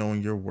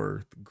knowing your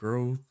worth,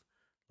 growth,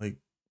 like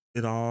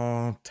it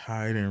all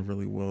tied in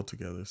really well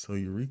together. So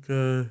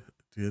Eureka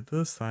did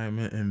the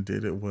assignment and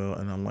did it well,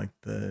 and I like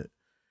that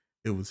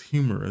it was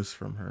humorous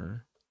from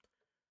her.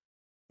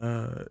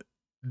 Uh,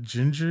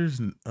 Ginger's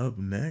up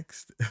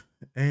next,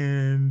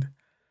 and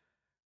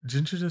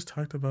Ginger just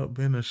talked about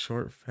being a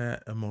short,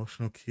 fat,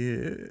 emotional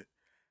kid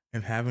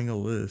and having a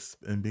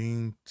lisp and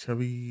being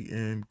chubby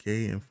and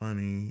gay and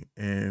funny,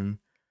 and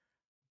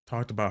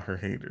talked about her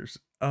haters.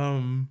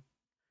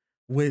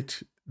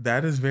 Which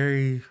that is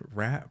very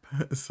rap.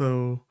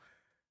 So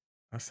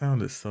I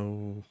sounded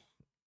so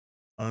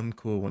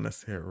uncool when I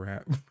said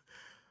rap.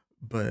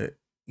 But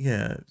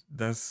yeah,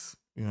 that's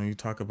you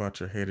talk about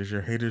your haters.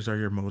 Your haters are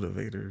your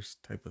motivators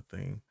type of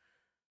thing.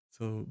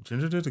 So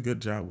Ginger did a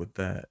good job with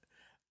that.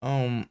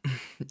 Um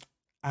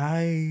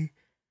I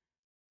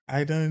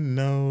I don't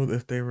know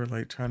if they were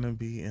like trying to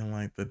be in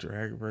like the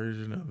drag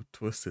version of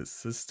Twisted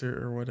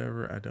Sister or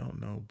whatever. I don't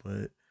know,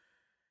 but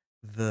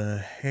the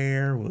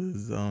hair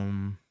was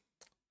it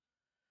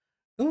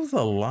was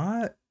a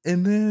lot.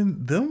 And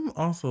then them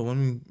also, let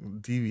me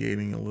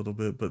deviating a little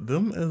bit, but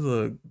them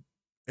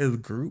as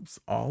groups,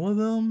 all of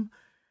them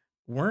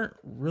weren't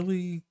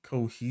really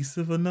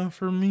cohesive enough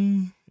for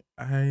me.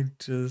 I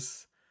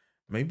just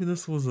maybe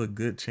this was a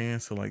good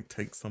chance to like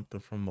take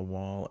something from the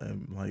wall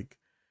and like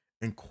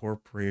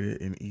incorporate it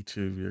in each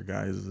of your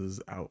guys'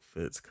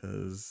 outfits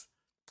because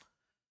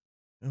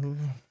I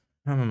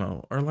don't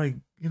know. Or like,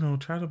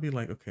 try to be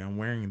like, okay, I'm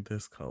wearing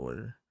this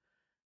color.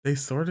 They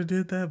sort of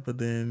did that, but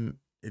then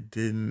it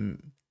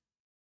didn't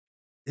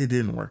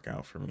work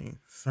out for me.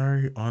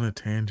 Sorry, on a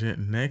tangent.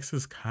 Next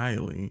is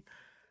Kylie.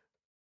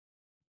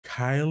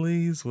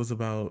 Kylie's was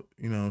about,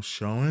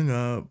 showing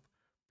up,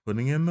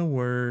 putting in the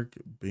work,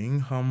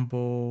 being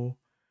humble,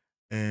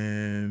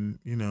 and,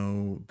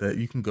 that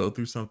you can go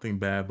through something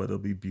bad, but it'll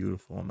be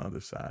beautiful on the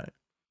other side.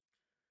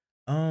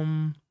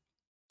 Um,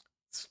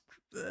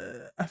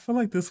 I feel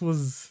like this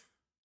was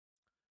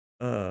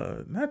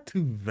not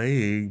too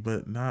vague,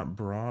 but not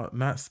broad,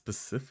 not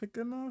specific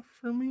enough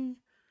for me.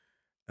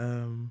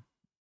 Um,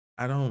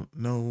 I don't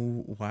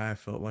know why I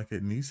felt like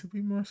it needs to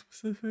be more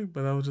specific,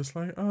 but I was just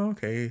like, oh,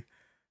 okay.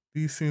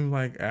 These seem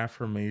like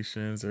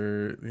affirmations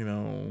or,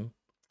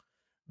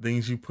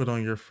 things you put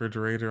on your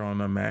refrigerator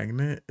on a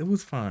magnet. It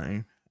was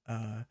fine.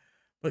 Uh,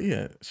 but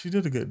yeah, she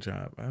did a good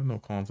job. I have no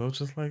qualms. I was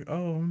just like,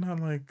 oh, I'm not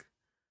like,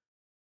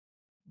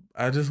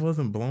 I just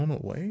wasn't blown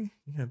away.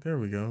 Yeah, there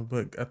we go.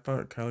 But I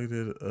thought Kylie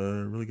did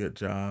a really good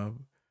job.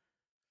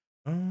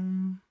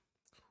 Um,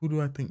 who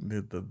do I think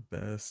did the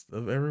best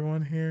of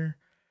everyone here?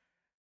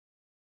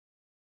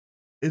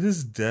 It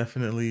is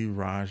definitely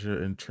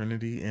Raja and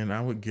Trinity, and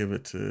I would give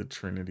it to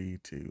Trinity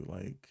too.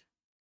 Like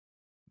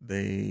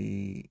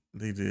they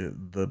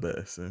did the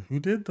best. And who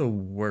did the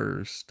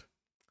worst?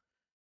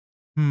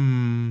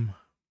 Hmm.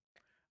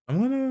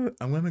 I'm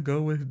gonna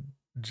go with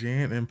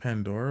Jan and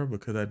Pandora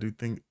because I do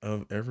think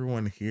of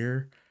everyone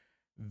here,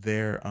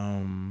 their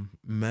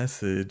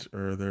message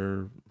or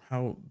their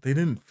how they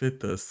didn't fit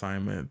the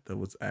assignment that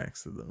was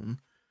asked of them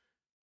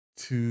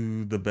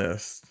to the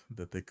best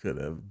that they could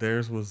have.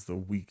 Theirs was the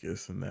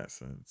weakest in that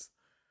sense.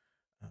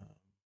 Um,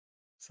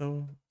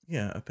 so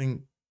yeah, I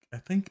think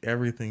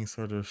everything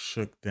sort of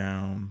shook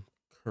down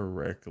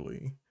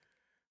correctly.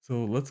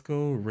 So let's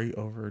go right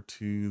over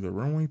to the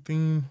runway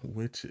theme,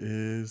 which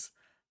is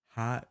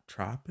hot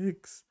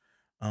tropics.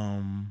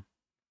 Um,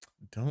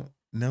 don't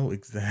know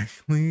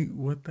exactly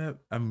what that.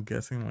 I'm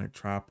guessing like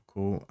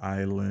tropical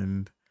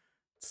island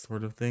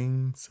sort of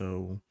thing.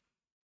 So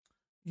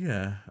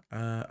yeah,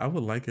 I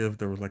would like it if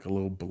there was like a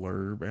little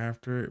blurb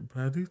after it,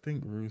 but I do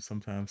think Rue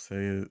sometimes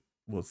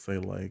will say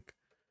like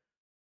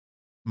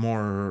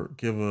more,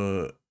 give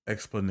a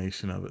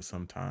explanation of it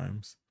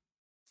sometimes.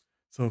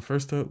 So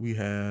first up we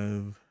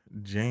have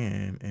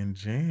Jan, and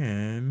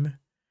Jan.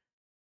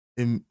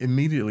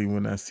 Immediately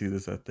when I see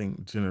this, I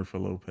think Jennifer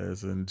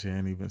Lopez, and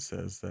Jan even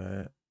says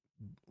that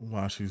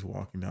while she's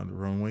walking down the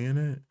runway in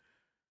it.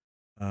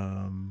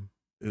 Um,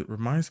 it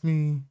reminds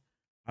me,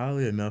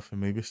 oddly enough,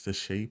 and maybe it's the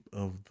shape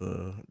of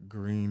the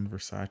green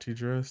Versace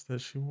dress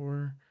that she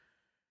wore.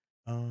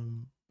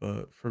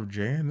 But for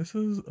Jan, this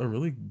is a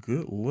really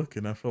good look,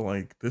 and I feel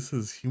like this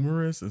is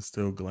humorous and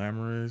still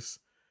glamorous.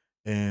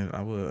 And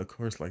I would, of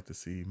course, like to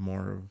see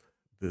more of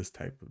this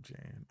type of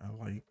Jan. I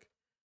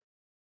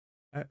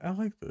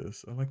like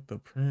this. I like the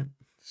print.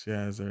 She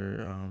has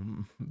her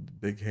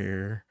big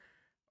hair,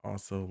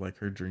 also like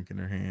her drink in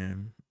her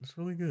hand. It's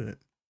really good.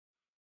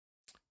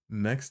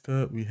 Next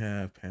up, we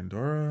have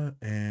Pandora,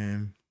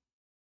 and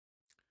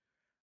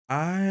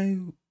I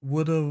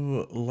would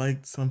have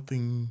liked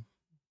something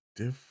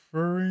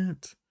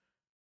different.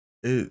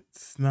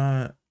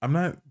 I'm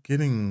not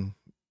getting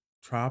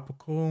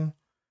tropical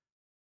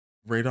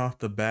right off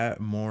the bat,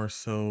 more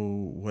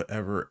so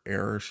whatever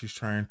era she's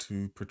trying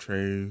to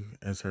portray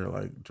as her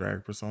like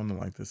drag persona.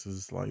 Like, this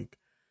is like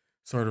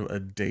sort of a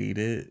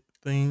dated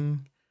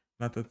thing.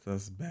 Not that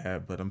that's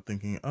bad, but I'm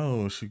thinking,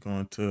 oh, she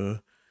going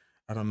to,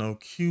 I don't know,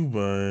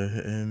 Cuba,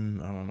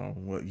 and I don't know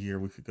what year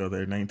we could go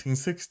there,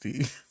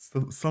 1960,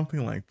 so,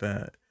 something like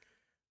that.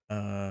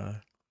 Uh,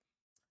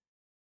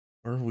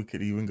 or we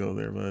could even go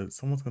there, but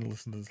someone's gonna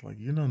listen to this like,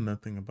 you know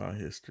nothing about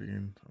history,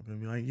 and I'm gonna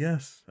be like,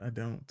 yes, I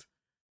don't.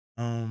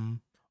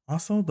 Um,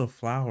 Also the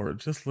flower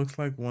just looks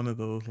like one of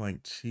those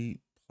like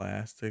cheap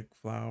plastic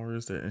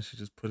flowers that, and she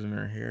just put in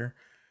her hair.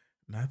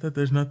 Not that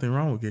there's nothing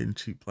wrong with getting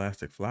cheap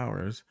plastic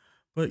flowers,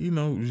 but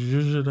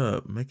zhuzh it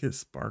up, make it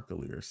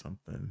sparkly or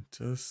something,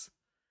 just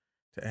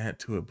to add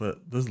to it.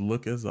 But this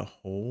look as a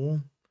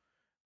whole,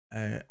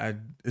 I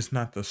it's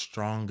not the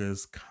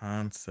strongest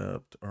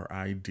concept or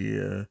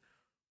idea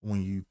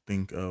when you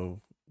think of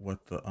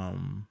what the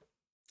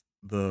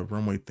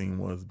runway thing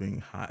was,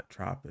 being hot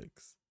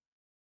tropics.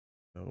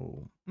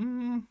 So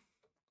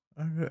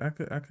I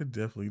could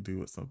definitely do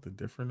with something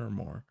different or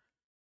more.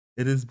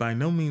 It is by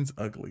no means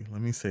ugly.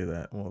 Let me say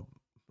that. Well,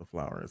 the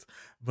flowers,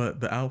 but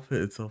the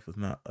outfit itself is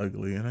not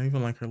ugly, and I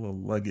even like her little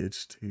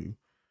luggage too.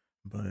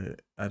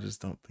 But I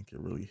just don't think it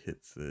really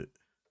hits it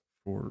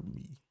for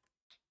me.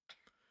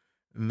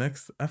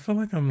 Next, I feel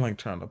like I'm like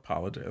trying to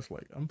apologize.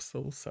 Like, I'm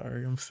so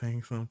sorry. I'm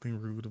saying something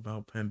rude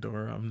about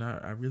Pandora. I'm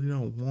not. I really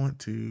don't want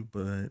to,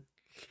 but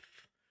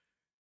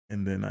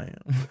and then I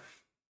am.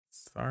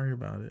 Sorry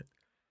about it.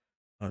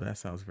 Oh, that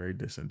sounds very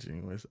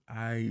disingenuous.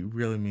 I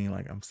really mean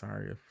like I'm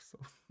sorry if so.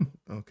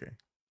 Okay.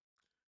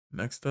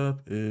 Next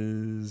up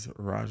is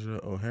Raja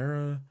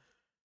O'Hara.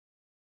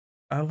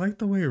 I like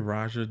the way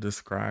Raja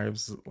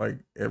describes like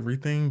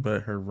everything,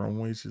 but her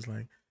runway, she's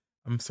like,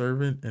 I'm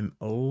serving an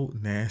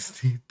old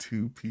nasty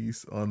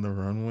two-piece on the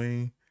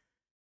runway.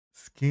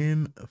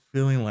 Skin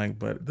feeling like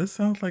butter. This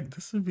sounds like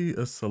this would be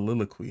a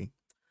soliloquy.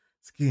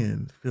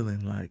 Skin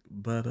feeling like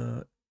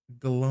butter,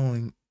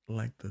 glowing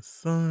like the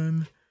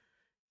sun.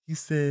 You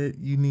said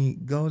you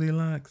need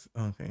Goldilocks.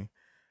 Okay.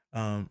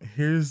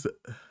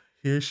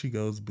 Here she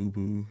goes, boo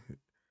boo.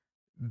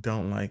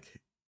 Don't like.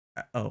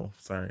 Oh,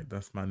 sorry.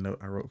 That's my note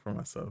I wrote for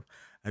myself.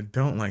 I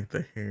don't like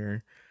the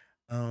hair.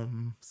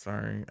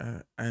 Sorry.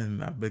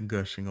 And I've been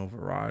gushing over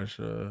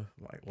Raja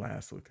like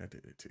last week. I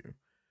did it too.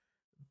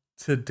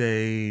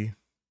 Today,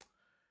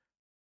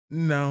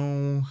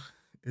 no.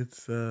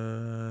 it's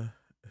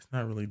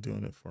not really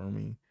doing it for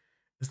me.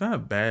 It's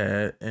not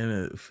bad and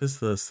it fits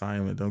the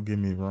assignment, don't get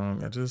me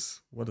wrong. I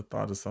just would have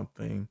thought of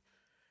something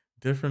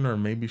different, or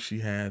maybe she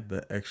had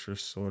the extra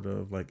sort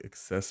of like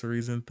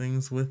accessories and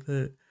things with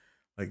it.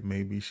 Like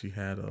maybe she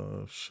had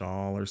a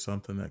shawl or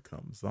something that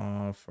comes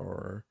off,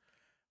 or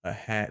a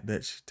hat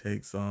that she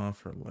takes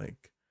off, or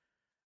like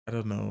I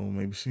don't know,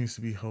 maybe she needs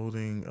to be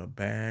holding a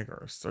bag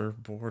or a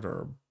surfboard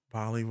or a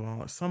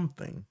volleyball or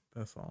something.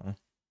 That's all.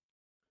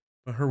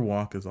 But her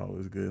walk is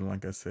always good. And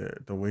like I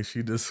said, the way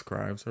she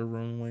describes her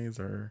runways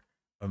are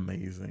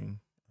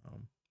amazing.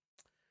 Um,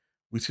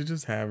 we should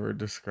just have her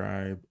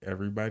describe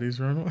everybody's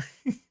runway.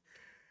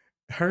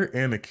 Her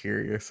and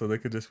Akira, so they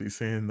could just be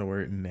saying the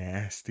word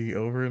nasty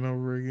over and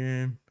over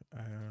again.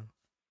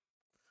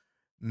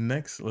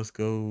 Next, let's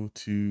go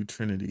to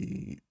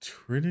Trinity.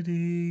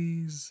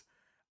 Trinity's,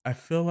 I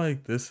feel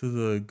like this is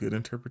a good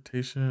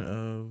interpretation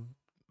of,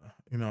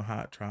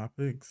 hot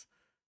tropics.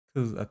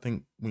 Because I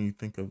think when you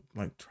think of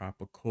like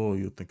tropical,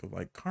 you'll think of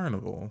like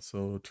carnival.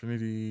 So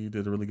Trinity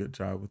did a really good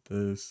job with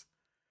this.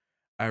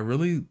 I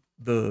really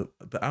the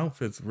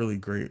outfit's really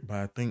great, but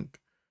I think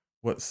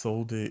what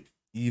sold it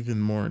even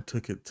more and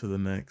took it to the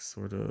next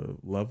sort of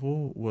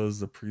level was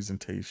the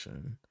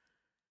presentation.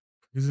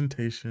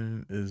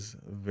 Presentation is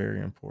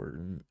very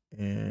important,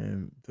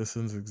 and this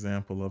is an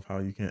example of how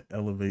you can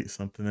elevate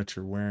something that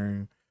you're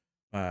wearing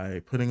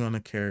by putting on a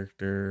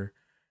character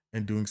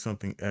and doing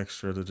something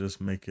extra to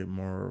just make it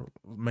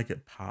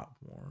pop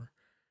more.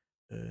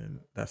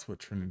 And that's what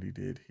Trinity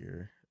did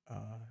here.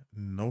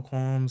 No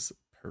qualms,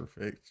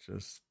 perfect,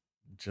 just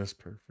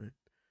perfect.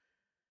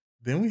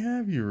 Then we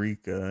have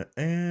Eureka,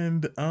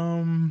 and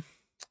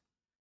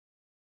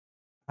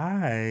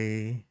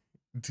I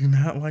do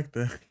not like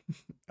the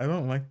I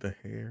don't like the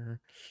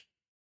hair.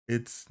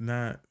 It's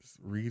not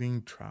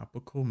reading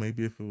tropical.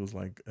 Maybe if it was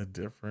like a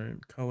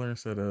different color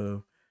instead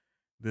of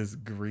this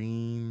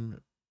green,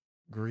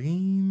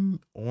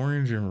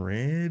 orange, and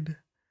red.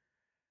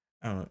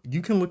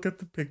 You can look at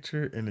the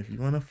picture, and if you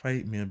want to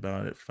fight me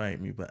about it,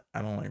 fight me. But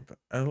I don't like the.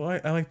 I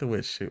like the way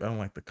it's shaped. I don't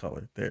like the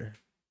color. There.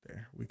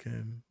 We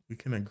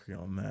can agree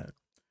on that.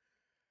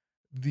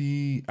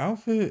 The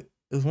outfit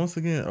is once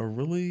again a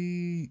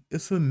really.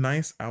 It's a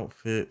nice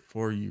outfit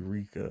for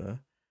Eureka.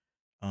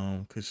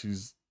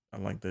 Cause I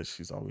like that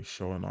she's always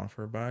showing off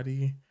her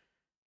body.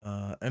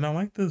 And I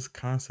like this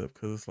concept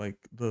because it's like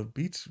the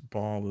beach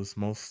ball is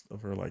most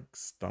of her like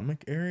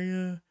stomach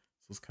area,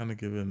 so it's kind of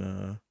giving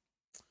a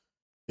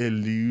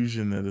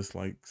illusion that it's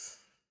like,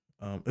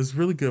 it's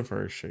really good for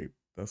her shape.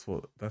 That's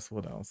what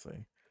I'll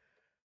say.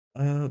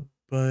 Uh,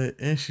 but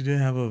and she did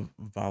have a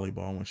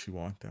volleyball when she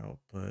walked out.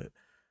 But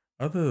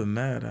other than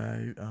that,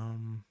 I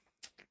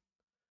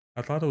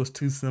thought it was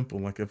too simple.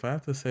 Like if I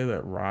have to say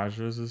that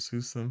Raja's is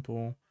too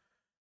simple,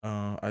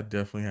 I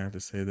definitely have to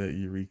say that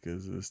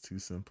Eureka's is too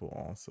simple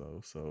also.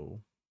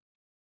 So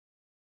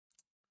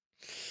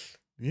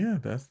yeah,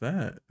 that's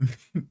that.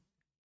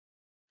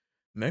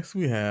 next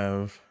we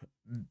have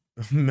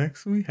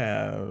next we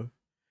have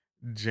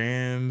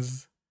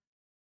Jan's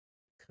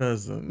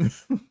cousin,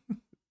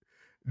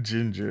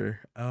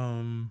 Ginger.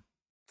 I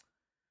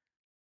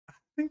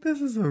think this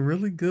is a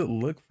really good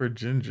look for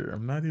Ginger.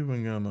 I'm not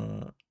even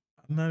gonna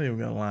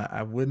lie.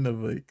 I wouldn't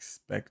have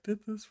expected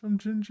this from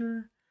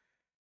Ginger.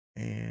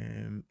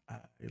 And I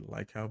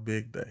like how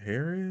big the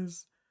hair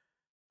is.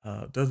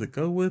 Does it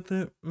go with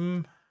it?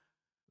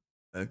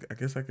 I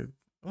guess I could.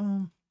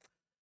 Um,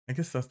 I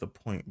guess that's the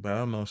point. But I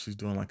don't know if she's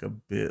doing like a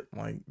bit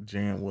like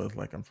Jan was.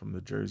 Like I'm from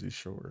the Jersey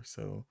Shore,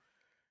 so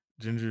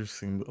Ginger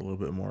seemed a little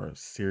bit more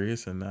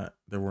serious, and that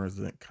there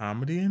wasn't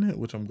comedy in it,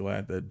 which I'm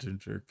glad that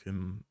Ginger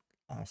can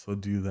also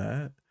do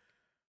that.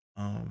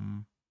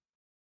 Um,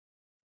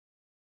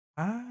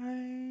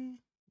 I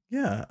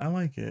yeah, I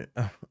like it.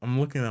 I'm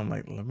looking. I'm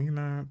like, let me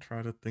not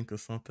try to think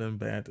of something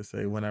bad to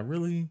say when I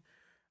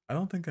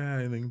don't think I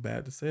had anything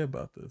bad to say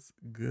about this.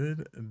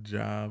 Good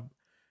job,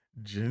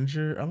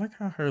 Ginger. I like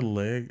how her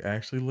leg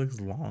actually looks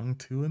long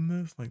too in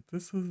this. Like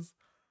this is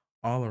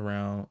all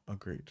around a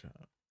great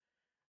job.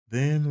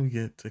 Then we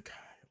get to Kylie.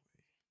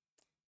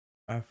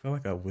 I feel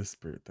like I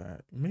whispered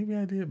that. Maybe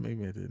I did,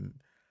 maybe I didn't.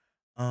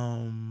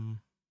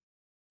 Um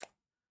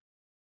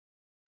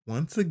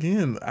Once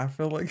again, I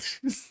feel like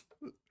she's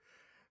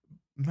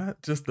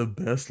not just the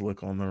best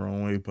look on the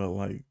runway, but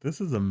like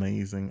this is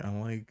amazing. I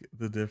like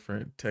the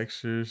different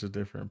textures, the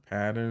different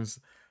patterns.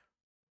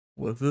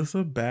 Was this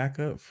a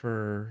backup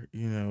for,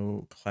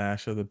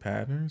 Clash of the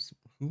Patterns?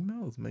 Who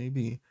knows?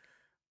 Maybe.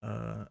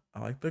 I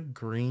like the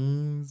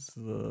greens,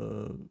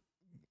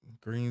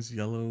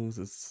 yellows.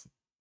 It's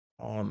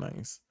all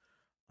nice.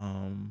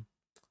 Um,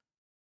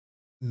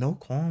 no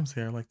qualms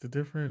here. Like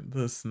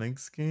the snake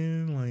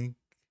skin. Like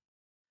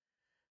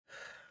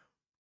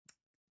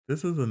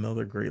this is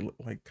another great look.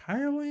 Like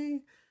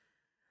Kylie's.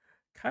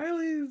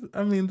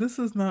 I mean, this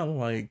is not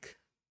like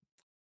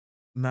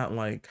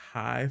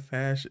high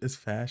fashion. It's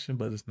fashion,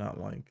 but it's not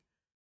like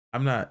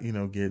I'm not,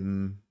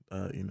 getting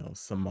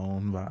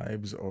Simone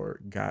vibes or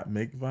Got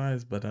Mick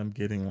vibes, but I'm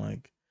getting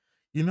like,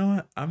 You know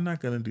what? I'm not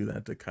gonna do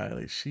that to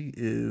Kylie. She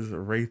is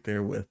right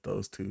there with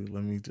those two.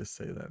 Let me just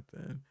say that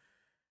then.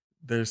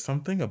 There's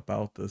something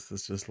about this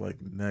that's just like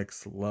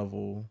next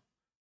level.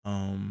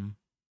 Um,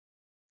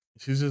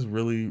 she's just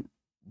really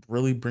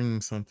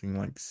bringing something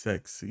like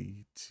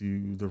sexy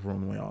to the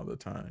runway all the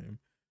time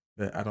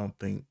that I don't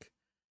think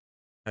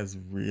has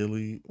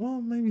really, well,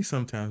 maybe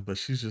sometimes, but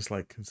she's just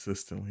like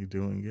consistently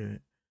doing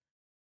it.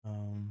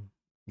 Um,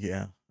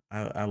 yeah,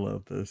 I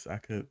love this. I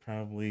could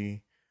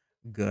probably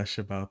gush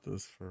about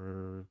this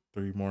for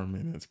 3 more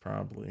minutes,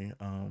 probably.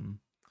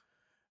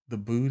 The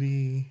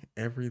booty,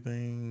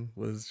 everything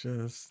was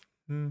just.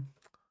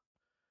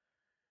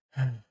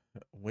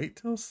 Wait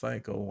till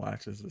Psycho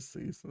watches the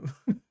season.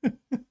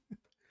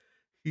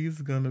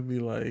 He's gonna be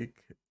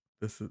like,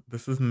 this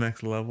is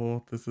next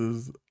level. This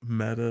is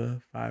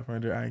meta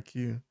 500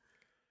 IQ.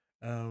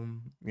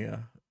 Yeah,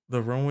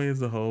 the runway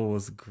as a whole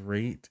was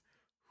great.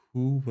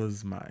 Who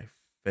was my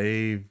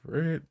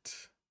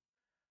favorite?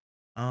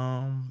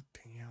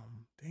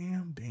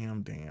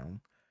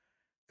 Damn.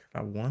 'Cause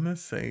I want to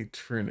say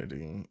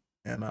Trinity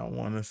and I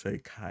want to say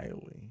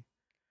Kylie.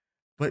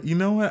 But you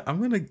know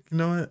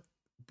what?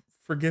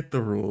 Forget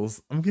the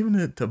rules. I'm giving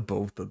it to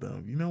both of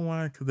them. You know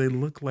why? Because they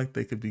look like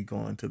they could be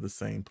going to the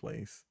same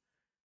place.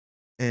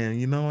 And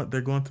you know what?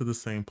 They're going to the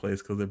same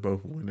place because they're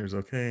both winners,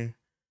 okay?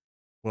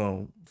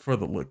 Well, for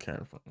the look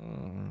character,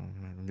 I'm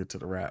not gonna get to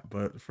the rap,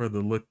 but for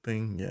the look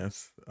thing,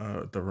 yes,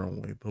 the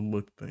runway, the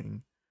look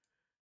thing,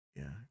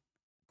 yeah,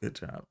 good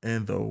job.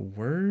 And the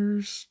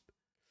worst,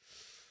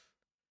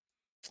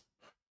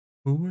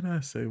 who would I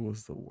say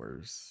was the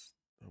worst?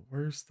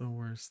 The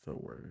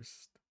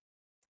worst.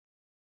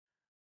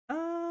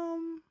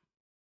 Um,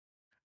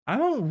 I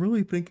don't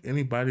really think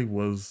anybody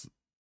was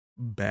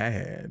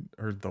bad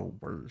or the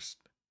worst.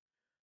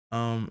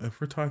 If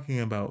we're talking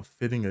about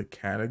fitting a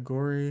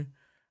category,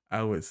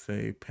 I would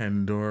say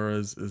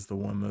Pandora's is the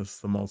one that's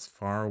the most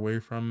far away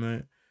from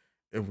it.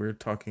 If we're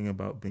talking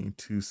about being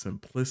too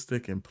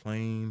simplistic and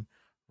plain,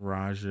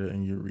 Raja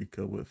and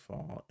Eureka would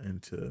fall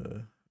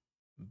into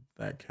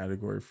that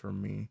category for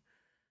me.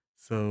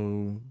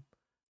 So,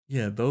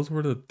 yeah, those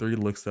were the three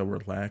looks that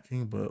were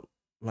lacking, but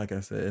like I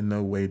said, in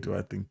no way do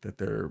I think that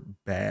they're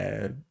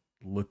bad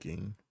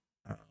looking.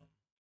 Um,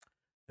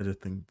 I just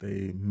think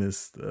they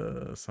missed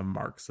some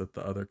marks that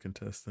the other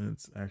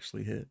contestants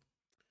actually hit.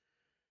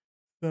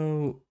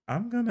 So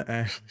I'm gonna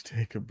actually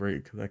take a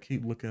break because I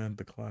keep looking at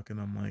the clock and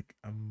I'm like,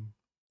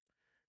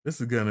 this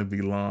is gonna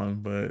be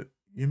long, but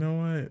you know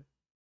what?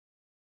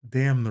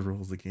 Damn the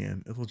rules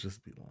again. It'll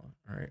just be long.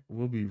 All right,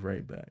 we'll be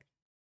right back.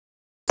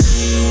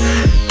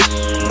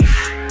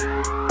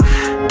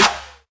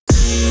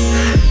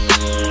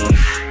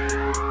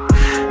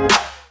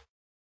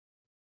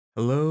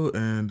 Hello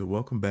and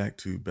welcome back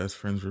to Best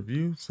Friends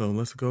Review. So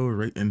let's go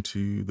right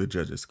into the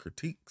judges'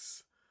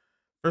 critiques.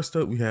 First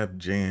up, we have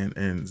Jan,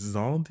 and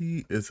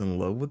Zaldi is in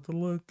love with the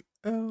look.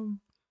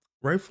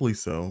 Rightfully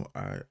so.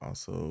 I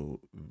also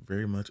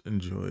very much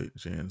enjoyed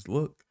Jan's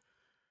look.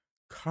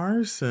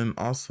 Carson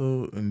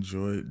also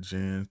enjoyed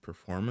Jan's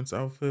performance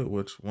outfit,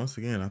 which once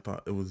again I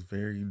thought it was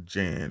very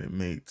Jan. It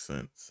made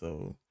sense.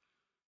 So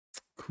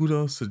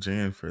kudos to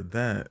Jan for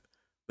that.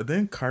 But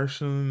then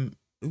Carson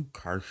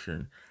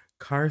and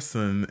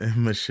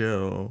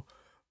Michelle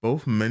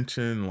both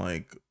mentioned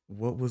like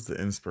what was the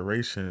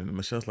inspiration.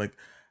 Michelle's like,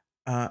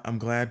 I'm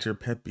glad you're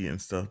peppy and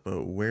stuff,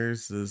 but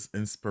where's this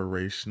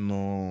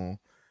inspirational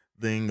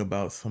thing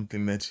about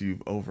something that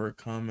you've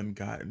overcome and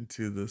gotten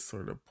to this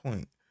sort of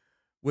point?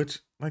 Which,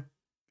 like,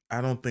 I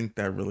don't think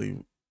that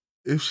really,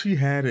 if she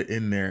had it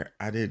in there,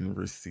 I didn't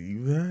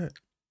receive that.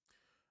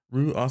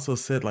 Rue also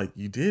said, like,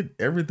 you did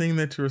everything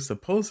that you were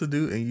supposed to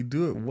do and you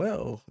do it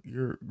well.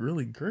 You're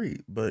really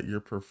great, but your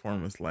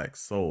performance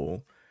lacks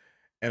soul.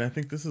 And I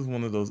think this is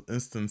one of those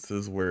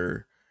instances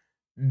where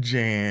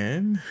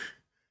Jan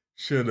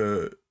should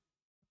have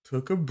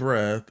took a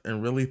breath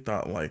and really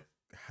thought like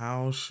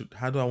how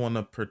do I want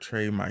to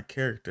portray my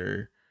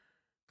character?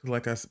 Because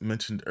like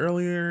mentioned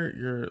earlier,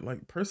 your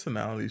like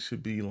personality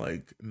should be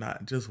like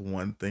not just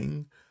one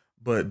thing,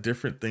 but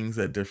different things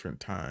at different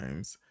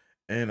times.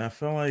 And I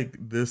feel like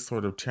this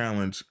sort of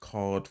challenge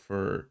called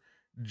for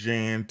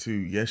Jan to,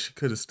 yes, she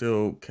could have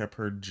still kept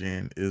her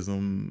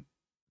Janism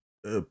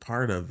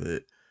part of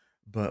it,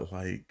 but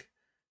like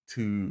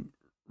to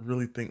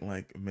really think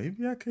like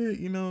maybe I could,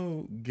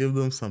 give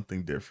them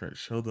something different,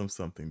 show them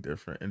something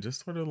different, and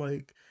just sort of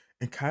like.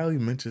 And Kylie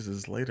mentions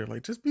this later,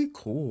 like just be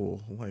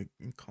cool, like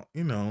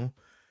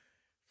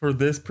for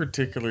this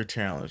particular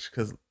challenge,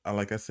 because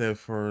like I said,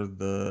 for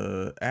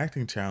the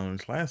acting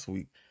challenge last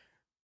week,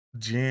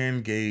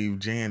 Jan gave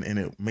Jan, and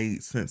it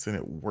made sense and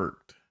it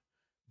worked.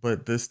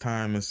 But this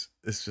time, it's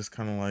just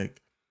kind of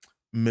like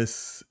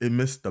missed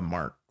the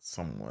mark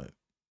somewhat.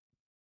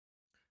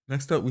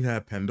 Next up, we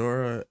have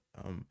Pandora.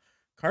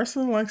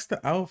 Carson likes the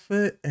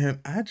outfit,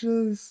 and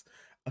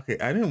okay.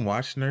 I didn't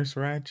watch Nurse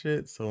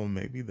Ratchet, so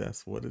maybe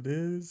that's what it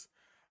is.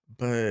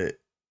 But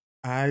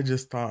I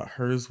just thought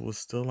hers was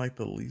still like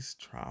the least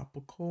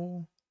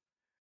tropical.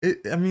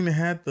 I mean, it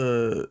had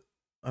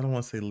I don't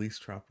want to say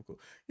least tropical.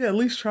 Yeah,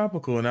 least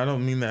tropical, and I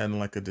don't mean that in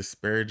like a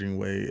disparaging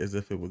way, as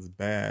if it was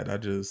bad.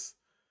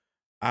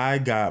 I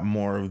got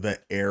more of the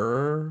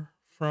error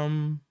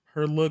from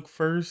her look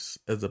first,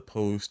 as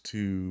opposed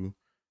to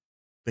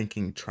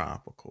thinking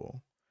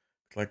tropical.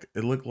 Like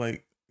it looked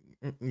like,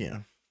 yeah.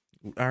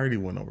 I already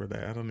went over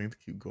that. I don't need to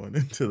keep going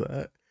into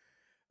that.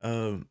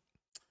 Um,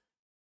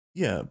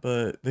 yeah,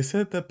 but they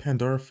said that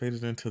Pandora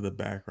faded into the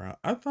background.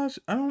 I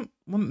don't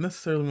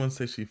necessarily want to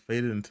say she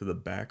faded into the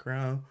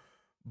background,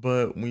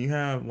 but when you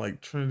have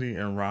like Trinity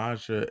and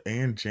Raja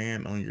and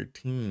Jan on your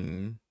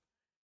team,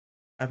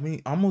 I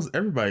mean, almost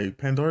everybody,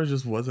 Pandora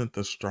just wasn't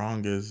the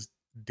strongest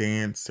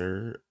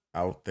dancer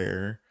out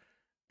there.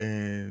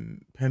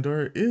 And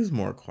Pandora is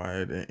more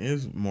quiet and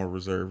is more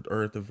reserved,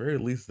 or at the very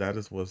least, that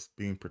is what's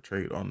being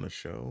portrayed on the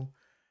show.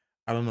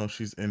 I don't know if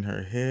she's in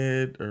her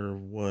head or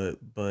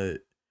what,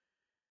 but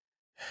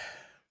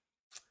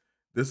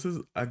this is,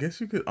 I guess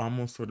you could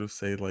almost sort of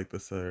say like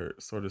this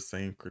sort of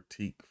same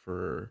critique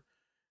for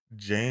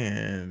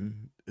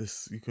Jan.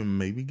 Is you can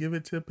maybe give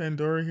it to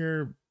Pandora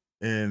here.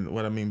 And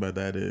what I mean by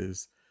that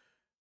is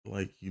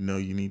like, you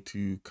need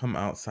to come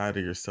outside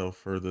of yourself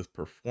for this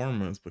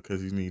performance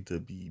because you need to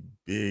be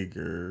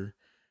bigger.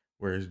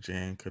 Whereas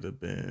Jan could have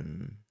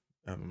been,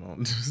 I don't know,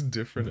 just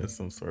different in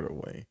some sort of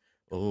way,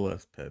 a little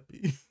less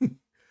peppy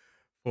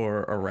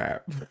for a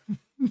rap.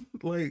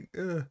 like,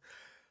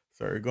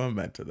 sorry, going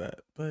back to that.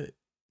 But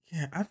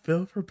yeah, I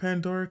feel for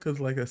Pandora because,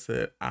 like I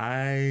said,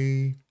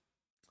 I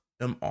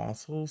am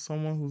also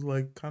someone who's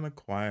like kind of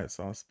quiet,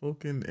 soft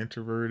spoken,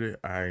 introverted.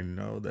 I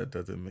know that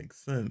doesn't make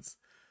sense.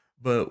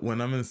 But when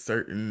I'm in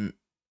certain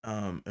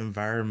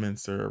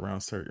environments or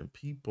around certain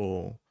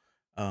people,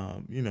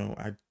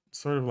 I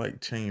sort of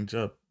like change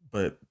up.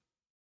 But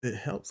it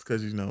helps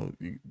because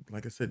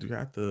like I said, you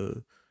have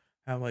to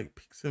have like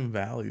peaks and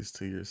valleys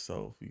to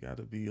yourself. You got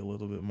to be a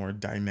little bit more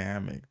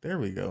dynamic. There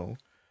we go.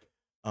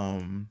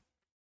 Um,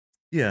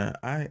 yeah,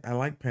 I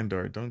like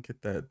Pandora. Don't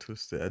get that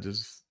twisted. I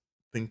just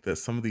think that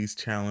some of these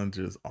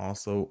challenges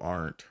also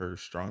aren't her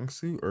strong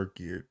suit or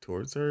geared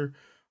towards her,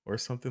 or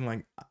something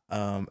like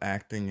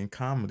acting and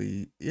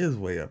comedy is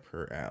way up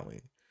her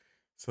alley.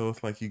 So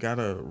it's like you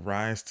gotta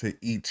rise to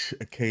each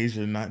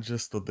occasion, not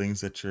just the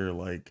things that you're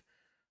like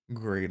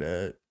great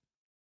at,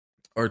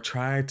 or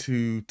try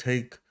to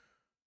take,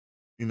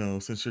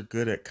 since you're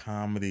good at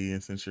comedy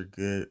and since you're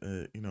good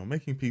at,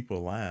 making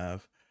people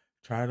laugh,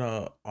 try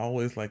to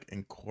always like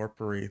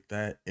incorporate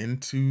that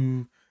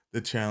into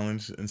the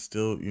challenge and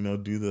still,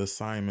 do the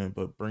assignment,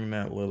 but bring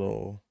that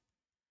little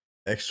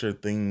extra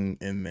thing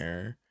in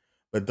there.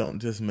 But don't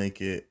just make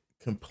it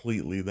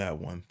completely that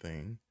one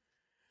thing.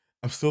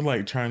 I'm still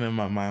like trying in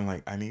my mind,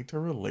 like, I need to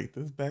relate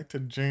this back to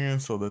Jan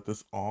so that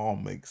this all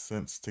makes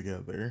sense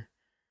together.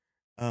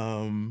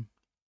 Um,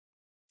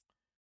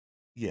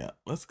 Yeah,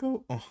 let's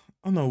go. Oh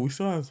no, we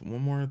still have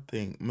one more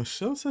thing.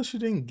 Michelle says she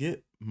didn't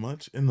get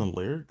much in the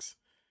lyrics,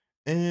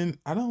 and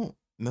I don't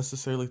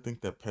necessarily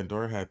think that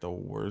Pandora had the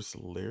worst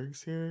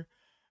lyrics here,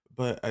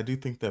 but I do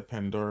think that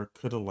Pandora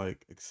could have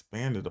like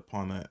expanded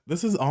upon that.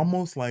 This is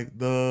almost like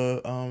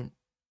the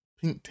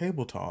Pink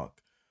Table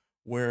Talk,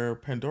 where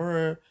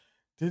Pandora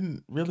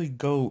didn't really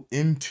go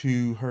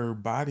into her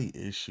body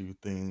issue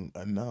thing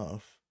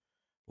enough.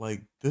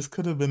 Like this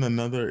could have been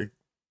another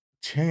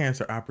chance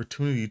or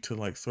opportunity to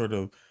like sort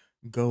of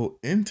go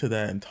into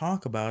that and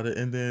talk about it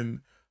and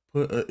then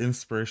put an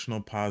inspirational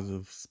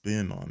positive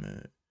spin on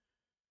it.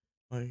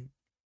 Like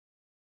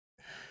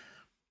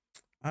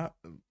I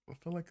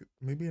feel like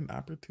maybe an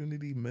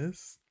opportunity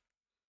missed.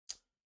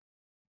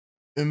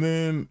 And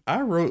then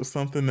I wrote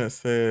something that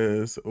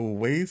says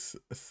waste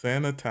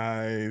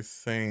sanitize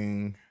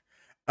saying,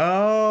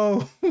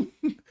 oh,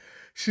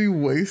 she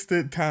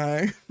wasted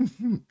time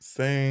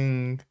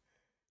saying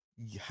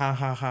ha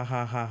ha ha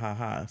ha ha ha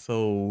ha.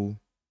 So,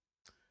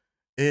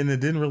 and it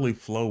didn't really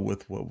flow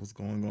with what was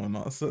going on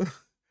also.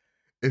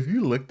 If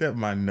you looked at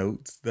my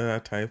notes that I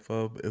type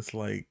up, it's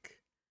like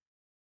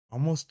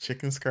almost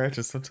chicken scratch.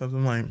 And sometimes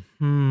I'm like,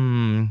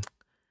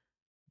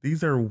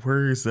 these are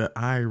words that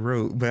I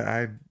wrote, but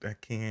I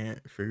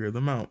can't figure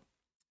them out.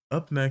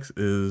 Up next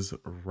is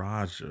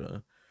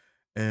Raja.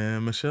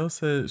 And Michelle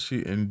said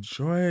she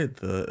enjoyed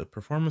the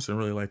performance and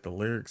really liked the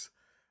lyrics.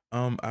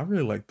 I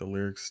really like the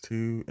lyrics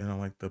too, and I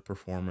like the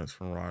performance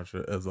from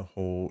Raja as a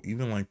whole,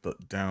 even like the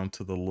down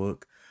to the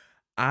look.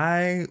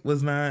 I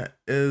was not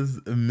as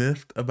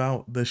miffed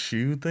about the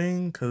shoe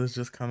thing because it's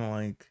just kind of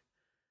like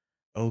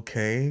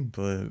okay,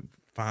 but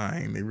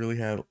fine. They really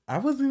had. I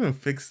wasn't even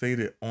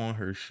fixated on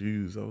her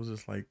shoes. I was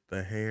just like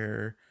the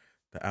hair,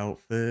 the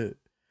outfit.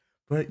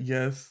 But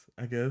yes,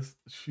 I guess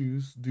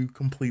shoes do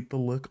complete the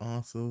look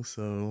also.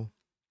 So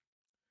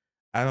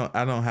I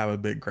don't have a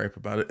big gripe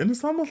about it. And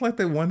it's almost like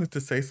they wanted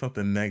to say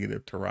something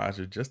negative to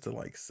Raja just to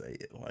like say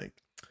it.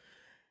 Like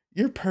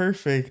you're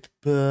perfect,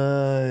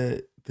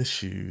 but the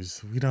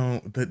shoes. We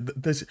don't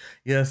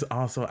yes,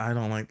 also I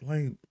don't like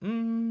eh.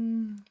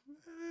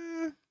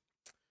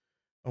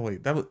 Oh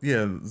wait, that was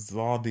yeah,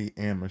 Zaldi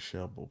and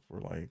Michelle both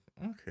were like,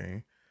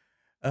 okay.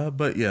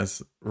 But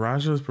yes,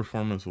 Raja's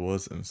performance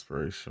was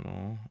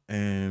inspirational,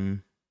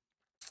 and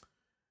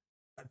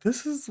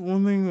this is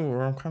one thing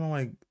where I'm kind of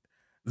like,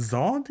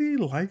 Zaldi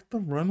liked the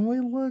runway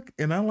look,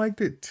 and I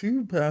liked it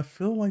too. But I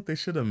feel like they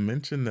should have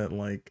mentioned that,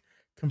 like,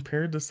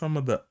 compared to some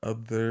of the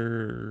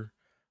other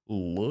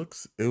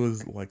looks, it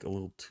was like a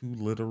little too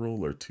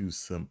literal or too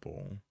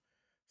simple.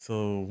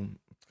 So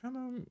it's kind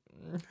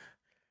of,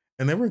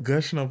 and they were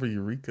gushing over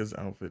Eureka's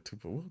outfit too.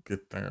 But we'll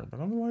get there. But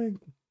I'm like,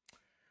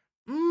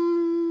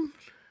 mm,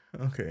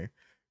 okay.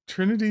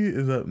 Trinity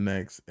is up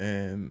next,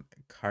 and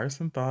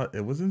Carson thought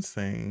it was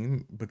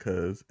insane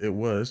because it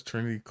was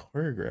Trinity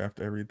choreographed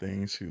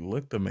everything. She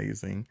looked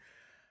amazing.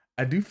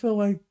 I do feel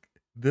like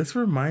this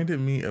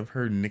reminded me of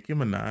her Nicki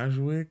Minaj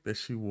wig that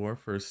she wore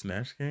for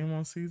Snatch Game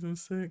on season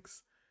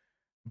 6,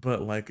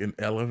 but like an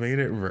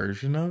elevated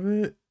version of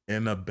it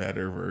and a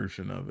better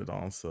version of it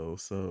also.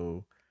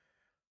 So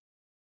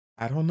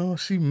I don't know if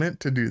she meant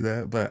to do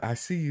that, but I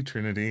see you,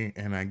 Trinity,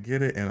 and I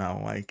get it, and I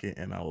like it,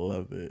 and I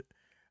love it.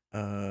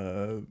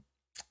 Uh,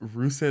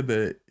 Rue said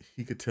that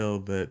he could tell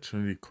that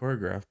Trinity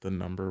choreographed the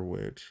number,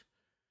 which,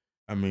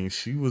 I mean,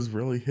 she was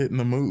really hitting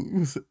the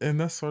moves, and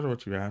that's sort of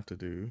what you have to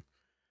do.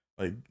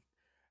 Like,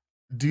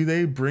 do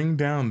they bring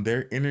down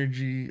their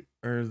energy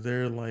or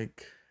their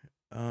like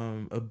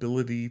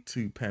ability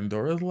to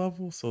Pandora's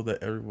level so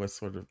that everyone's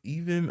sort of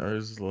even, or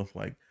is it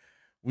like,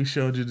 we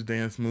showed you the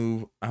dance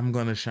move, I'm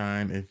gonna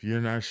shine. If you're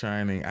not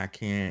shining, I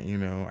can't,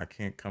 I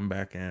can't come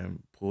back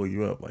and pull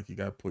you up. Like, you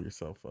gotta pull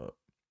yourself up.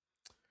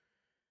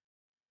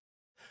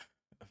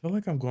 I feel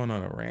like I'm going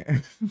on a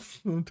rant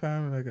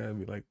sometimes. I gotta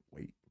be like,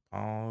 wait,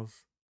 pause,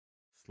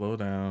 slow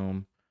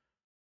down,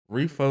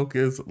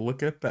 refocus,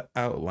 look at the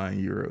outline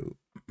you wrote.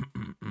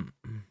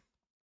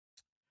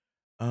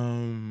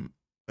 um,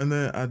 and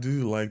then I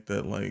do like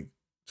that, like,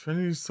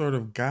 Trinity sort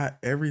of got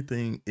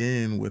everything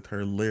in with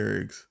her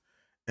lyrics,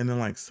 and in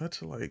like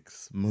such a like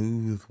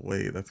smooth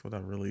way. That's what I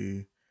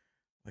really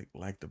like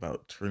liked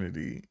about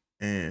Trinity.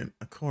 And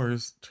of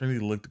course, Trinity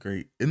looked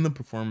great in the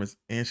performance,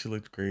 and she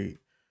looked great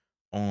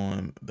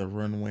on the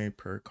runway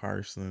per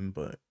Carson.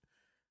 But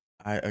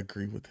I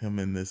agree with him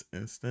in this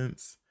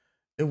instance.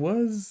 It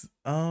was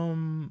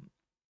Carnival,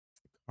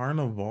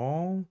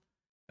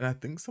 and I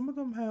think some of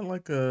them had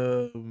like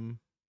a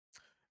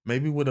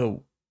maybe would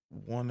have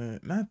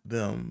wanted, not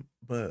them,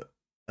 but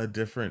a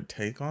different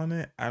take on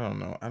it. I don't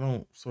know. I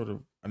don't sort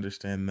of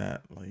understand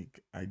that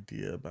like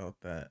idea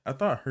about that. I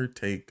thought her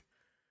take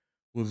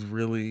was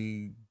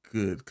really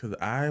good because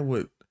I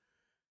would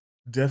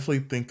definitely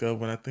think of,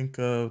 when I think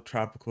of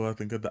tropical, I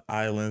think of the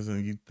islands,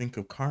 and you think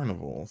of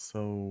carnival.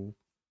 So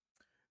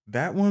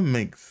that one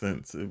makes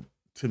sense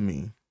to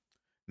me.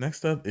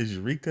 Next up is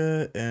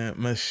Eureka, and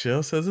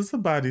Michelle says it's a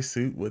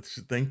bodysuit, which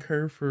thank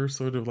her for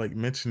sort of like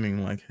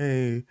mentioning, like,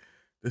 hey,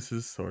 this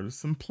is sort of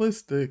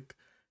simplistic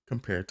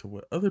compared to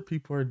what other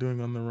people are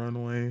doing on the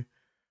runway.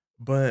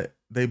 But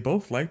they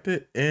both liked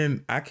it,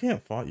 and I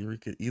can't fault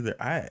Eureka either.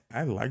 I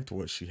liked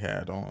what she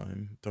had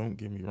on. Don't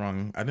get me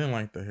wrong. I didn't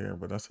like the hair,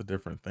 but that's a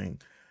different thing.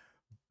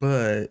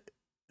 But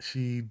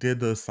she did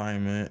the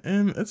assignment,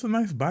 and it's a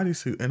nice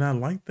bodysuit, and I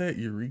like that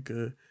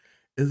Eureka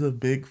is a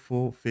big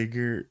full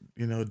figure,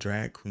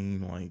 drag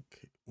queen,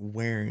 like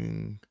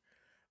wearing,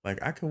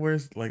 like, I could wear,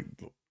 like,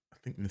 I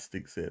think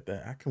Mystique said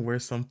that I can wear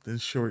something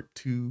short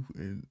too,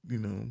 and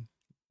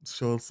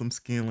show some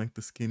skin like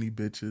the skinny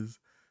bitches.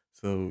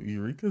 So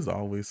Eureka's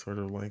always sort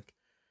of like,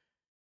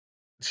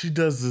 she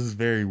does this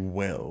very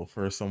well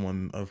for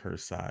someone of her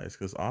size,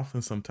 because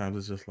often sometimes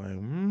it's just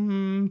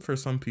like for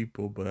some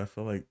people, but I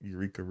feel like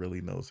Eureka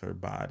really knows her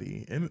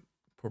body. And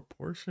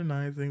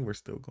proportionizing, we're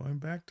still going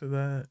back to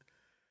that.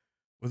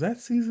 Was that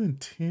season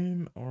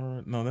 10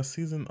 or no, that's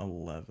season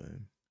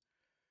 11.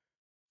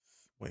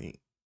 Wait.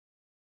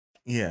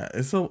 Yeah,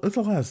 it's a lot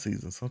of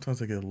seasons.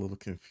 Sometimes I get a little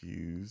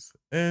confused.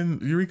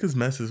 And Eureka's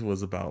message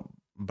was about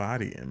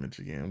body image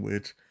again,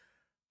 which,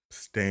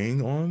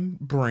 staying on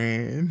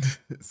brand.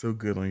 So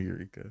good on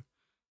Eureka.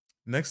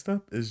 Next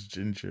up is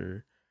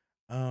Ginger.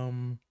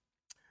 Um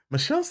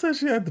Michelle said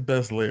she had the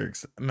best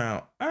lyrics.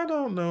 Now, I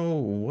don't know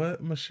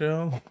what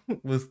Michelle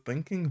was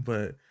thinking,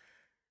 but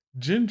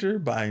Ginger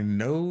by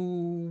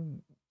no,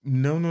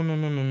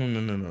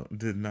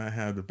 did not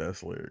have the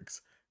best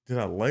lyrics. Did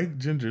I like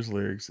Ginger's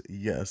lyrics?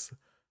 Yes.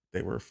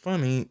 They were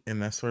funny,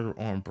 and that's sort of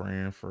on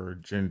brand for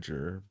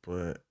Ginger,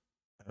 but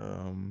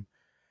um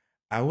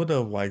I would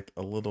have liked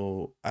a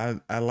little,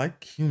 I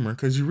like humor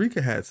because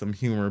Eureka had some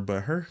humor,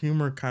 but her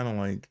humor kind of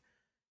like,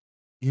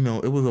 it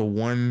was a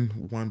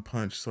one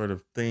punch sort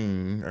of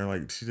thing, or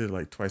like she did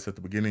like twice at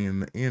the beginning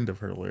and the end of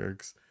her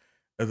lyrics,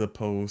 as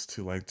opposed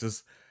to like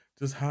just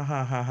ha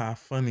ha ha ha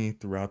funny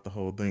throughout the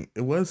whole thing.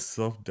 It was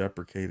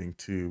self-deprecating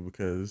too,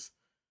 because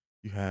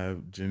you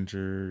have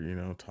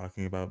Ginger,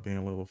 talking about being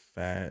a little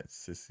fat,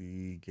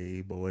 sissy, gay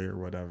boy or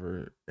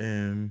whatever.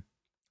 And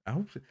I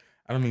hope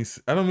I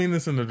don't mean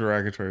this in a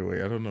derogatory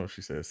way. I don't know if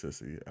she said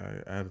sissy.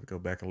 I had to go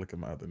back and look at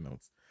my other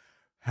notes.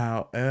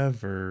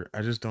 However,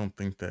 I just don't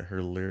think that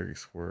her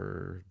lyrics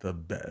were the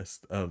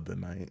best of the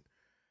night.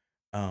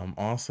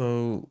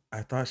 Also,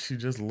 I thought she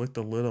just looked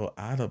a little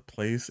out of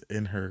place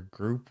in her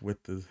group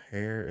with the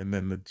hair and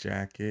then the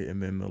jacket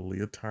and then the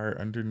leotard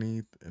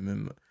underneath and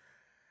then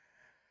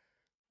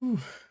whew,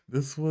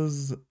 this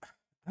was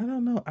I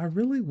don't know. I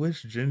really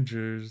wish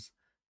Ginger's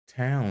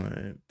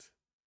talent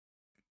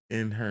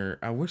in her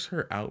I wish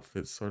her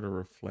outfit sort of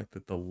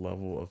reflected the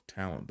level of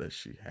talent that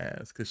she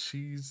has cuz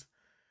she's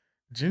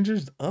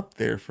Ginger's up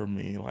there for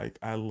me. Like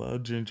I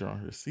love Ginger on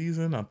her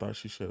season. I thought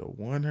she should have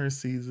won her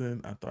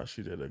season. I thought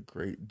she did a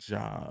great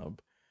job.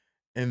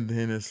 And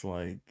then it's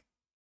like,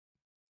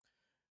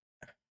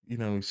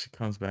 she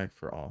comes back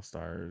for All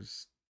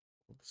Stars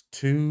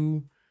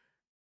 2.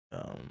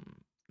 Um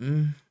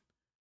mm,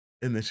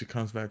 and then she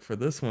comes back for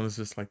this one. It's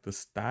just like the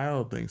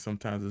style thing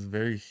sometimes is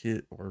very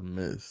hit or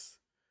miss.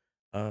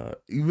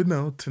 Even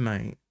though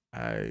tonight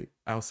I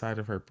outside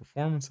of her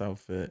performance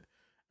outfit,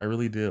 I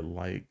really did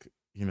like,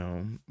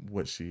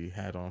 what she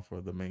had on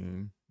for the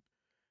main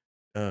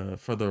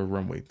for the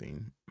runway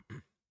theme.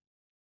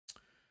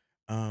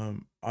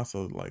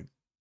 Also like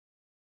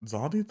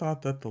Zaldi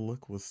thought that the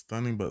look was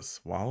stunning but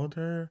swallowed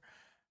her.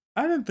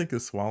 I didn't think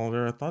it swallowed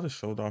her. I thought it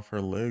showed off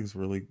her legs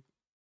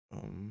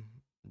um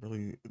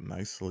really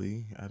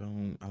nicely. I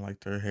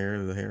liked her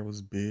hair. The hair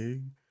was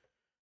big.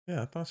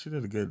 Yeah, I thought she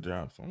did a good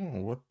job. So I don't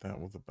know what that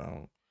was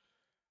about.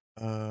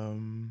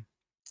 Um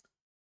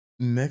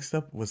Next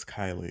up was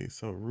Kylie.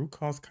 So Ru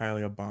calls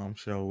Kylie a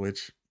bombshell,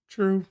 which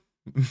true.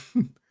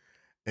 And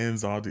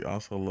Zaldi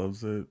also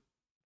loves it.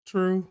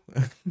 True.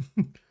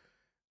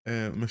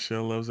 And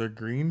Michelle loves her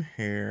green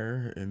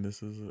hair, and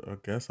this is, I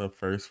guess, a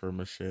first for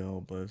Michelle.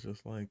 But it's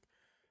just like,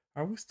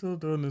 are we still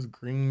doing this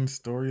green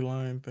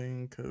storyline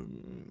thing? Because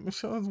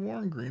Michelle has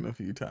worn green a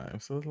few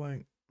times, so it's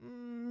like,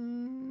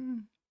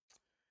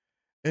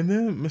 And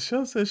then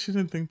Michelle said she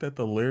didn't think that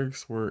the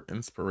lyrics were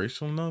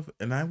inspirational enough,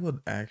 and I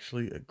would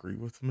actually agree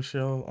with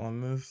Michelle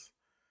on this.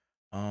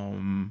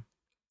 Um,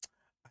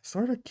 I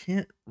sort of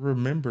can't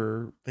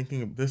remember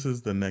thinking of this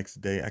is the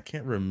next day. I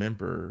can't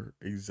remember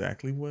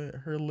exactly what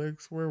her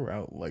lyrics were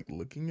without like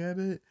looking at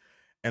it.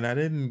 And I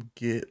didn't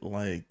get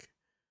like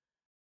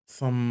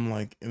some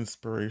like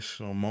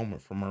inspirational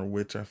moment from her,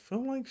 which I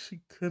feel like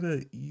she could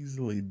have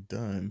easily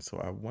done. So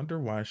I wonder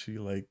why she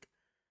like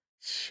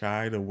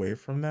shied away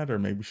from that, or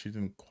maybe she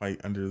didn't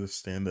quite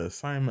understand the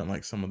assignment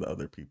like some of the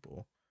other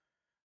people.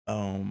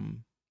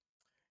 Um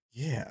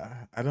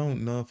yeah, I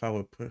don't know if I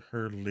would put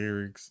her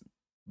lyrics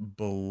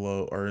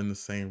below or in the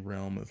same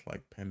realm as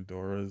like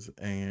Pandora's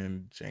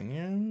and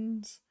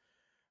Jan's,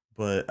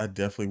 but I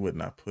definitely would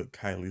not put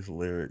Kylie's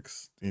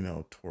lyrics,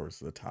 towards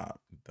the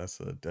top. That's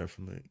a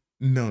definitely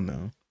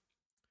no.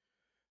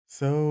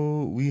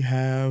 So we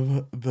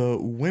have the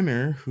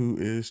winner who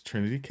is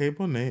Trinity K.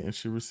 Bonet, and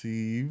she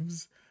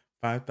receives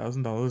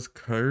 $5,000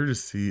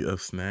 courtesy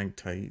of Snag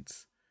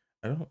Tights.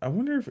 I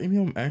wonder if any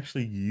of them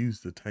actually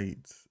use the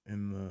tights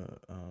in the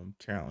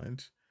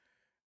challenge.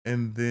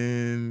 And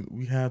then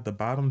we have the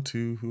bottom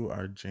two who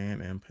are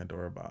Jan and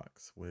Pandora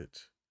Box,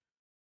 which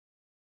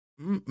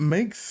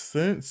makes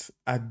sense.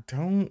 I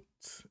don't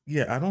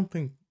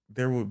think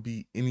there would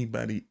be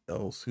anybody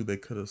else who they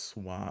could have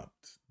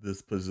swapped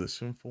this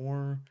position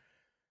for.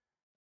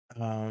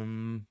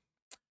 Um,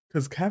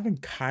 because having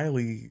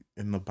Kylie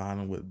in the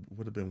bottom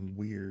would have been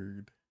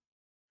weird.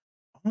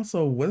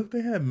 Also, what if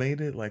they had made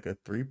it like a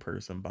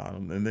three-person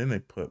bottom and then they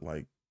put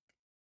like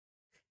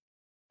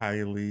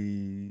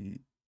Kylie,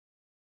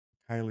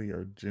 Kylie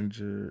or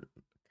Ginger,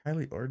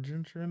 Kylie or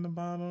Ginger in the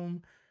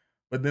bottom?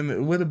 But then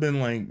it would have been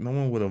like no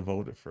one would have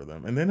voted for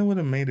them, and then it would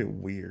have made it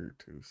weird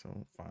too.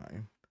 So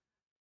fine.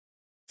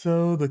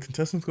 So the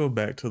contestants go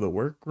back to the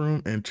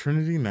workroom, and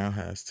Trinity now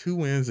has 2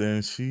 wins,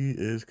 and she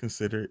is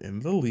considered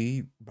in the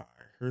lead by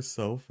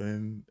herself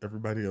and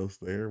everybody else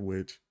there.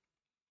 Which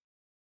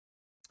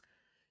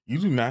you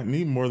do not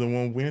need more than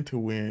one win to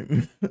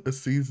win a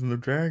season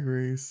of Drag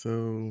Race.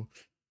 So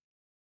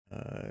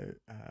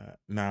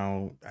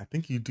now I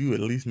think you do at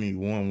least need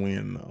one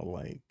win though.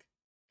 Like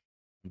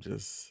I'm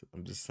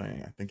just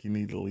saying. I think you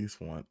need at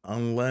least one,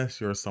 unless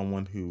you're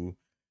someone who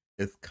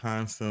is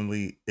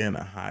constantly in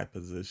a high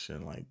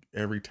position. Like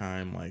every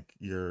time, like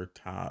you're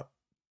top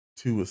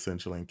two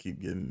essentially, and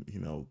keep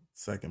getting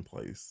second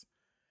place.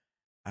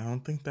 I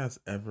don't think that's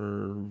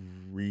ever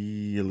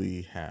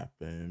really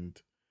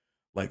happened.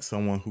 Like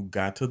someone who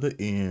got to the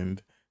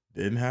end,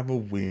 didn't have a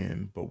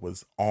win, but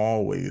was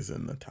always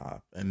in the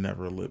top and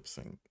never lip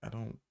sync. I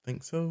don't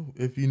think so.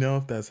 If you know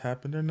if that's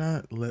happened or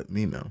not, let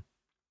me know.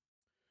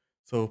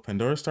 So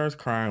Pandora starts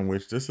crying,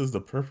 which this is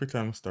the perfect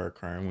time to start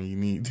crying when you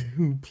need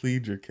to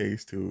plead your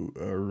case to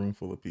a room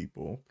full of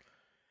people.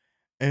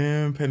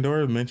 And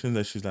Pandora mentions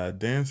that she's not a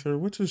dancer,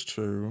 which is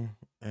true.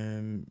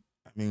 And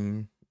I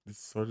mean, it's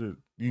sort of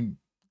you.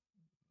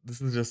 This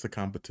is just a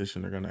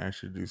competition. They're gonna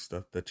actually do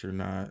stuff that you're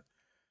not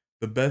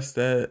the best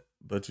at,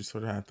 but you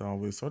sort of have to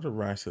always sort of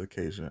rise to the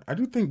occasion. I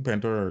do think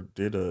Pandora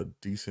did a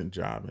decent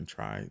job and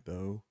tried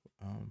though.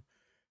 Um,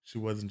 she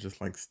wasn't just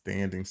like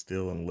standing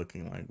still and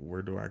looking like,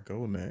 where do I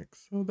go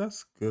next? So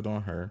that's good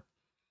on her.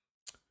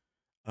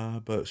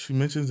 But she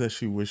mentions that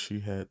she wished she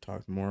had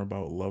talked more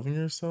about loving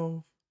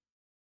yourself.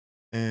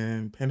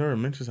 And Pandora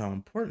mentions how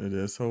important it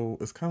is. So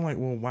it's kind of like,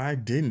 well, why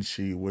didn't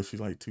she? Was she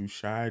like too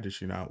shy? Did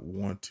she not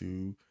want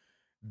to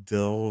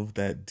delve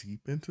that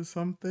deep into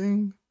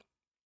something?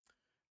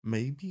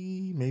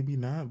 Maybe, maybe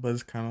not. But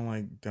it's kind of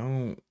like,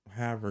 don't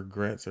have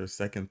regrets or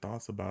second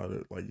thoughts about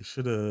it. Like, you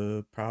should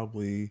have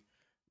probably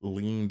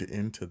leaned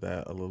into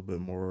that a little bit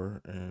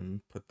more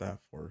and put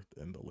that forth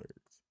in the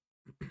lyrics.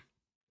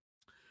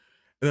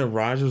 And then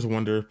Rogers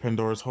wonder if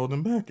Pandora's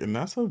holding back, and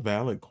that's a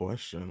valid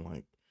question.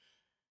 Like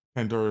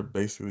Pandora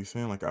basically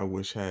saying, like, I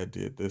wish I had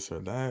did this or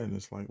that, and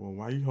it's like, well,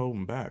 why are you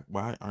holding back?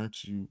 Why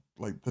aren't you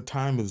like the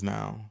time is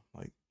now?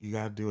 Like you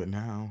gotta do it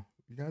now.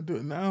 You gotta do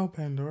it now,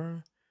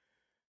 Pandora.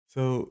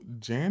 So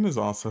Jan is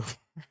also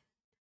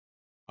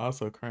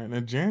also crying,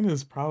 and Jan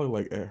is probably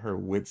like at her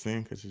wits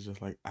end because she's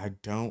just like, I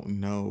don't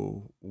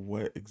know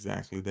what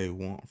exactly they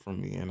want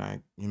from me, and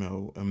I,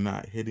 am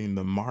not hitting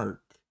the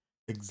mark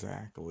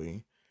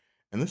exactly.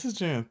 And this is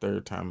Jan's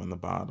third time in the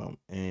bottom.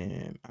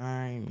 And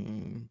I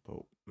mean,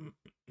 but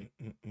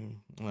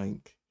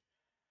like,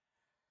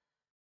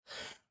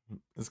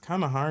 it's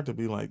kind of hard to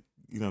be like,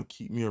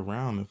 keep me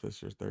around if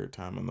it's your third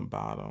time in the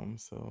bottom.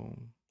 So,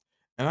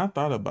 and I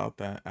thought about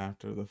that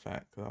after the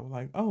fact because I was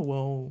like, oh,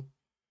 well,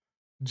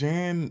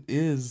 Jan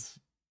is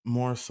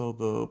more so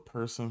the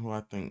person who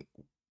I think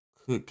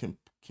could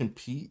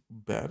compete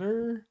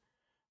better.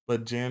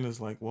 But Jan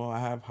is like, well, I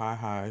have high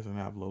highs and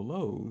I have low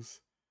lows.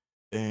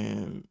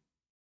 And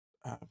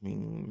I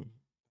mean,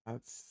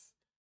 that's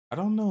I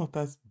don't know if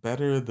that's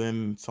better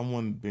than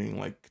someone being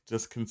like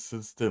just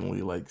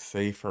consistently like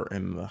safer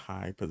in the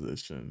high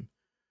position.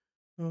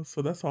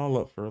 So that's all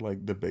up for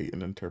like debate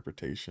and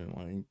interpretation.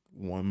 Like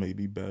one may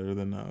be better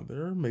than the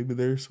other. Maybe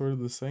they're sort of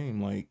the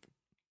same. Like,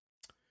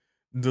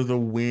 does a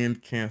win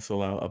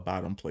cancel out a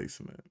bottom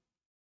placement?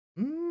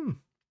 Mm.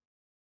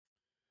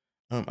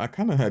 I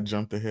kind of had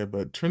jumped ahead,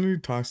 but Trinity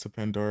talks to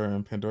Pandora,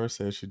 and Pandora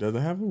says she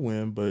doesn't have a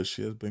win, but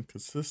she has been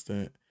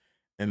consistent,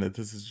 and that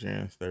this is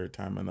Jan's third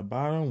time in the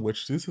bottom,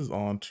 which this is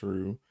all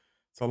true.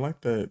 So I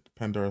like that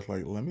Pandora's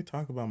like, let me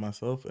talk about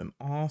myself and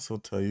also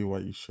tell you why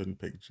you shouldn't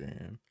pick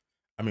Jan.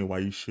 I mean, why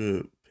you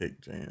should pick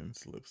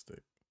Jan's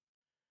lipstick.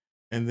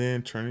 And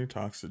then Trinity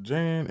talks to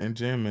Jan, and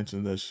Jan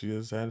mentions that she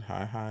has had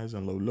high highs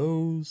and low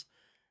lows,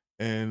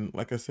 and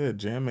like I said,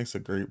 Jan makes a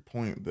great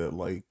point that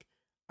like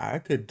I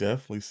could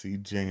definitely see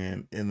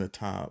Jan in the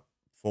top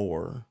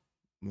four,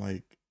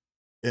 like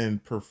in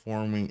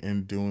performing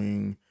and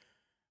doing,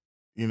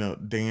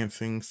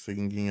 dancing,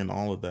 singing, and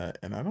all of that.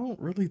 And I don't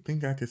really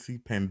think I could see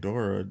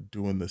Pandora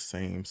doing the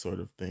same sort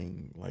of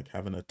thing, like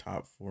having a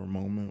top four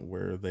moment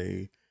where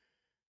they,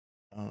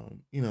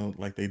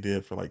 like they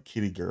did for like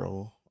Kitty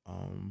Girl,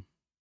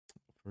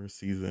 for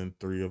season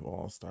three of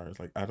All Stars.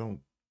 Like I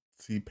don't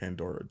see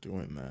Pandora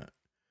doing that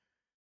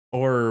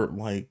or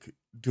like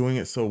doing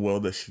it so well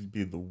that she'd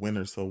be the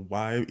winner. So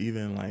why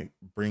even like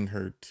bring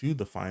her to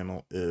the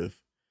final if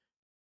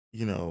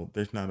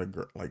there's not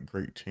a like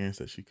great chance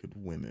that she could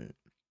win it?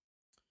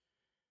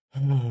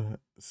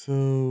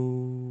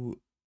 So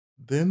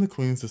then the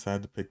queens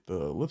decide to pick the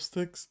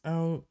lipsticks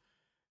out,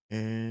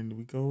 and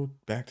we go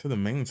back to the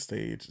main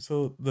stage.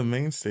 So the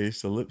main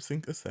stage, the lip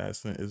sync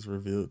assassin is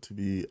revealed to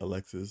be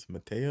Alexis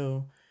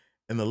Mateo,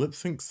 and the lip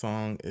sync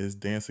song is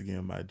 "Dance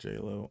Again" by J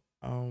Lo.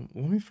 Let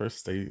me first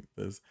state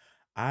this: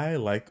 I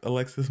like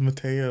Alexis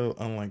Mateo,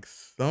 unlike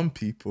some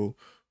people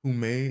who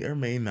may or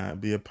may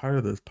not be a part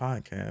of this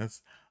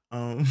podcast.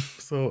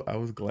 So I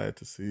was glad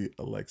to see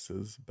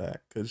Alexis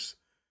back because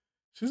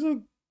she's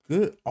a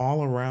good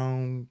all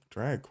around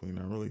drag queen.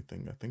 I really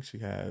think. I think she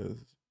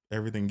has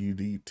everything you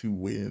need to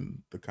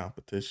win the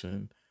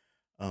competition.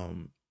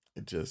 Um,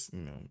 it just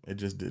it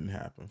just didn't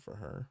happen for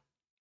her.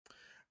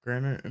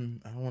 Granted,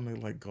 and I don't want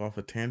to like go off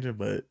a tangent,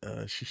 but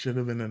she should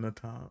have been in the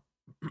top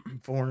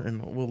four,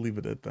 and we'll leave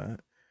it at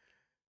that.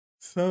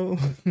 So,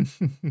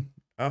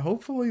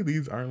 hopefully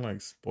these aren't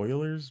like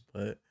spoilers,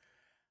 but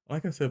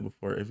like I said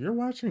before, if you're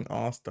watching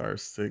All Star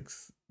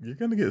 6, you're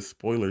gonna get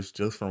spoilers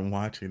just from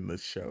watching the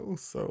show.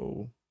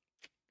 So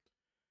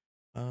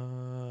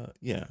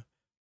yeah.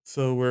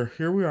 So we're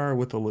here. We are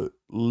with a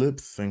lip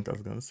sync. I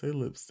was gonna say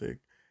lipstick,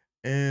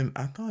 and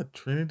I thought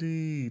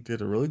Trinity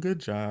did a really good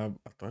job.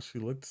 I thought she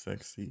looked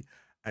sexy.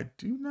 I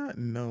do not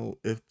know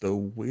if the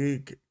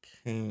wig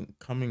came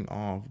coming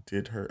off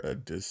did her a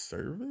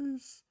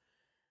disservice.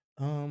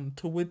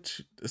 To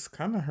which it's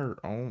kind of her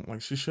own.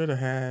 Like she should have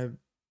had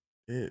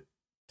it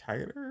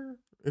tighter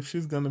if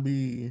she's gonna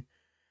be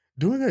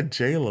doing a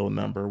J Lo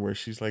number where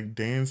she's like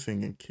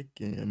dancing and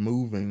kicking and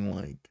moving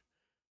like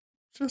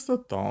just a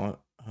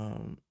thought.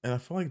 And I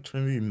feel like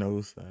Trinity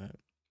knows that.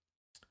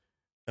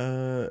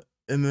 Uh,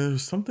 and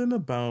there's something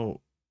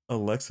about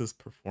Alexa's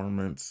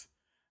performance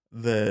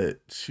that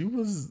she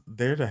was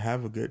there to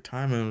have a good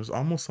time, and it was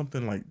almost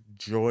something like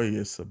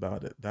joyous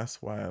about it.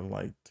 That's why I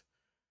liked.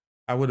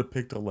 I would have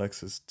picked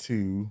Alexis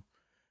too,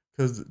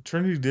 because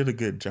Trinity did a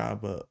good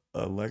job. But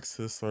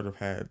Alexis sort of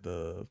had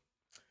the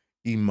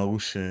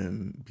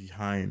emotion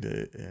behind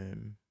it,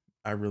 and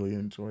I really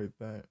enjoyed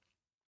that.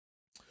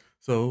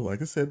 So,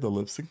 like I said, the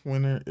lip sync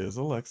winner is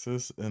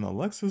Alexis, and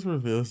Alexis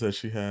reveals that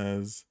she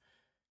has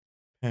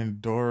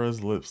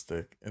Pandora's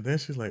lipstick. And then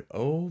she's like,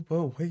 oh,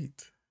 but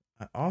wait,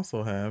 I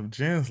also have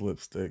Jan's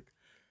lipstick.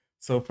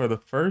 So, for the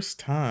first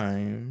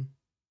time,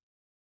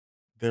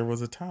 there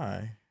was a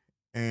tie.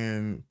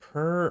 And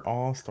per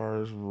All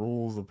Stars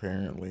rules,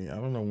 apparently, I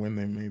don't know when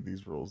they made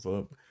these rules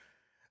up,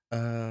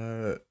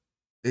 uh,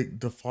 it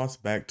defaults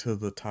back to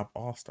the top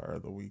All Star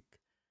of the week.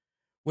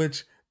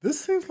 Which this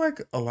seems like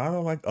a lot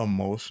of like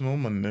emotional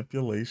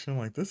manipulation.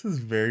 Like this is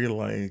very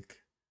like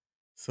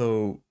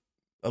so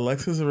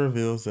Alexis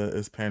reveals that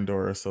it's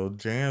Pandora. So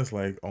Jan's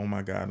like, oh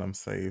my god, I'm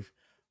safe.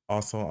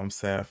 Also, I'm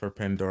sad for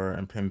Pandora,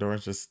 and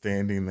Pandora's just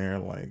standing there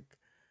like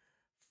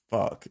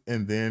fuck.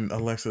 And then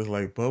Alexis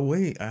like, but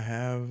wait, I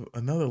have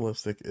another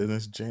lipstick and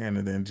it's Jan,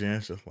 and then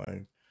Jan's just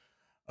like,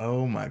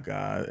 oh my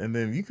god. And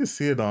then you can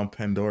see it on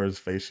Pandora's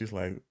face. She's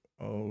like,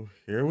 oh,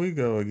 here we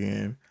go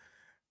again.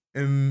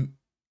 And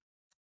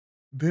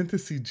then to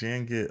see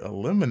Jan get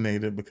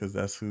eliminated because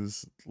that's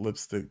whose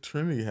lipstick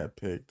Trinity had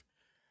picked,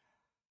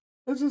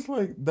 it's just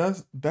like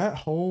that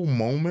whole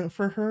moment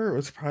for her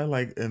was probably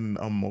like an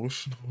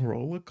emotional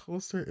roller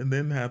coaster, and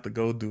then have to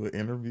go do an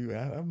interview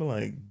at. I'm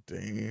like,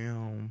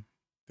 damn,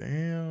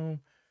 damn.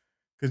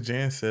 Because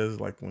Jan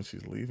says like when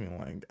she's leaving,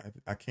 like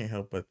I can't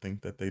help but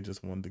think that they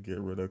just wanted to get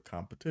rid of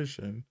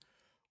competition,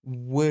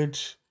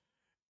 which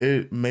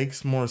it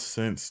makes more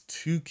sense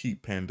to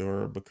keep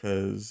Pandora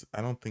because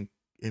I don't think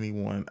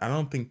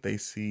they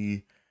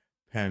see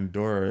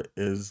Pandora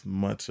as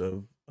much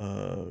of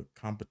a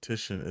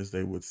competition as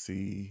they would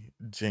see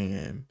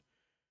Jan.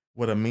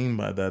 What I mean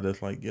by that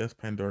is like, yes,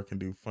 Pandora can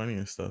do funny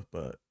and stuff,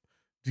 but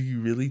do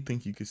you really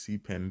think you could see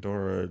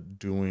Pandora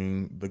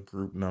doing the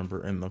group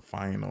number in the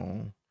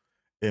final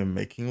and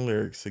making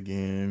lyrics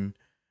again?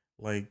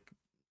 Like,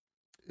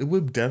 it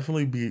would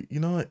definitely be, you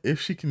know what, if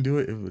she can do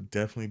it, it would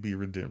definitely be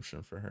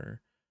redemption for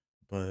her.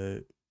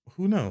 But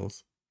who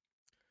knows?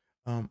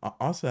 I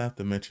also have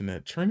to mention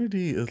that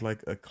Trinity is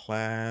like a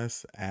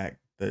class act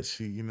that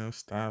she,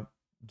 stopped.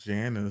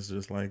 Jan is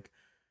just like,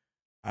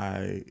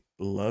 I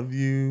love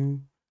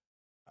you.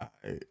 I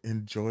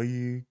enjoy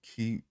you.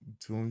 Keep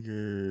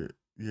doing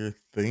your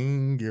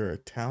thing. You're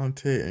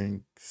talented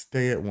and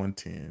stay at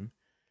 110.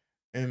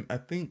 And I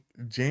think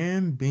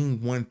Jan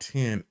being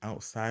 110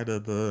 outside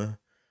of the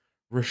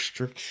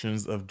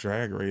restrictions of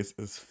Drag Race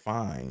is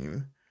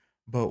fine.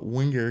 But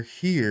when you're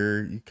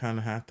here, you kind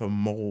of have to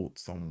mold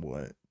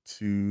somewhat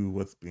to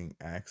what's being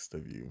asked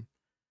of you.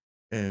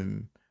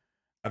 And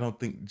I don't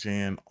think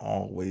Jan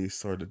always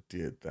sort of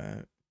did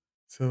that.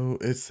 So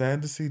it's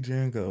sad to see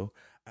Jan go.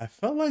 I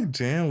felt like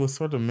Jan was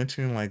sort of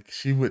mentioning like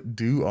she would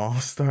do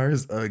All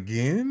Stars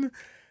again.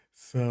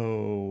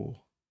 So,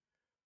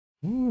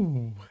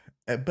 ooh.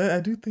 But I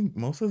do think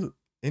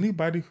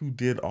anybody who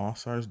did All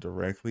Stars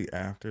directly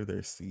after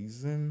their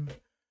season,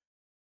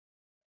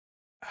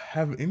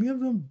 have any of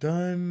them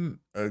done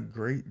a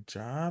great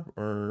job?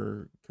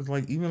 Or because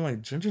like even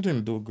like Ginger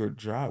didn't do a good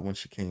job when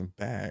she came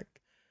back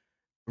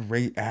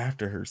right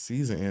after her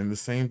season. And the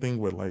same thing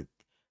with like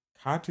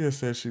Katya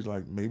said she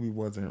like maybe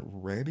wasn't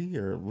ready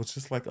or it was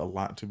just like a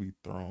lot to be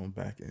thrown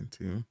back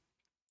into.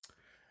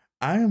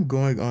 I am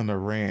going on a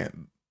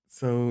rant.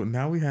 So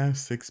now we have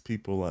 6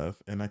 people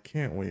left, and I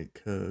can't wait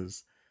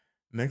because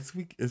next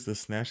week is the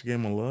Snatch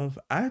Game of Love.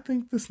 I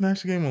think the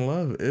Snatch Game of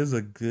Love is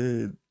a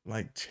good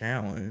like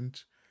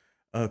challenge.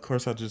 Of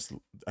course,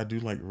 I do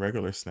like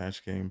regular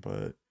Snatch Game,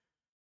 but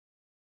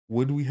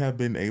would we have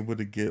been able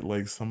to get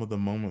like some of the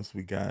moments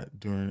we got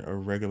during a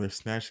regular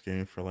Snatch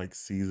Game for like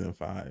season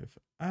 5?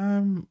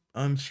 I'm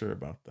unsure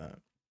about that.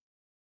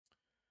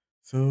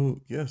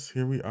 So yes,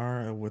 here we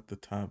are with the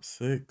top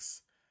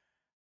 6.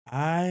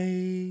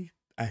 I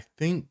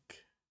think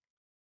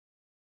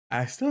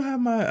I still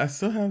have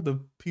the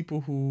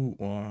people who,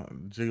 well,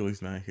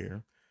 Jiggly's not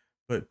here,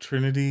 but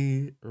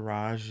Trinity,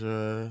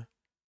 Raja,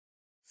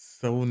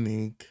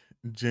 Sonique,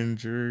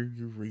 Ginger,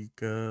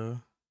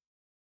 Eureka,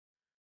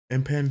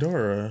 and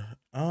Pandora.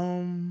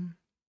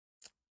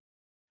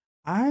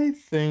 I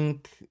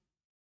think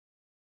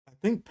I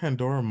think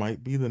Pandora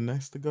might be the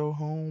next to go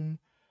home,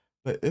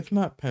 but if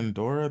not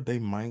Pandora,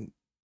 it might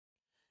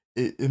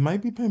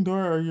be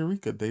Pandora or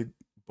Eureka. They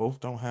both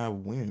don't have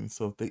wins,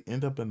 so if they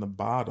end up in the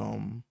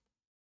bottom,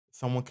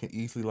 someone can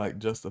easily like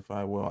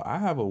justify, well, I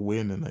have a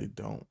win and they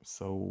don't,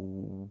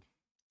 so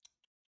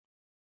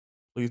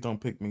please don't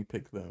pick me,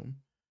 pick them.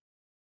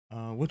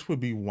 Which would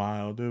be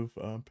wild if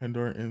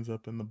Pandora ends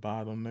up in the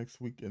bottom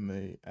next week and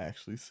they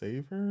actually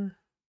save her.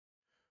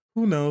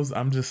 Who knows?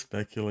 I'm just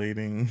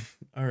speculating.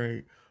 All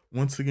right.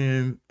 Once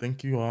again,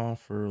 thank you all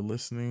for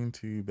listening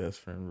to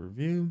Best Friend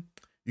Review.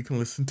 You can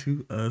listen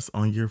to us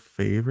on your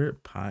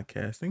favorite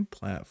podcasting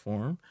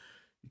platform.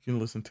 You can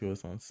listen to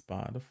us on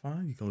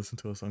Spotify. You can listen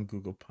to us on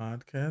Google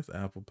Podcasts,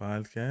 Apple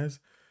Podcasts.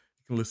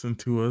 You can listen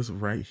to us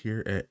right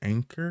here at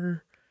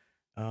Anchor.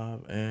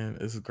 And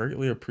it's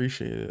greatly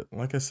appreciated.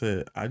 Like I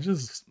said, I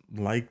just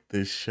like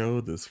this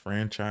show, this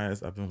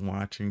franchise. I've been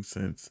watching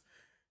since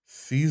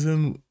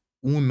season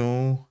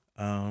uno.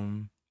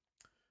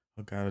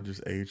 I gotta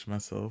just age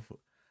myself.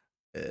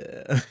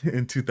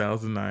 In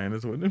 2009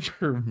 is when it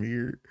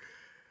premiered.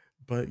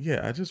 But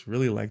yeah, I just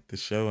really like the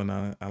show, and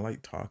I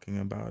like talking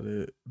about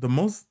it. The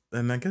most,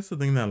 and I guess the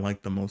thing that I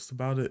like the most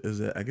about it is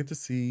that I get to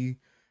see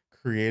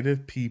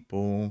creative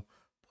people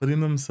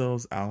putting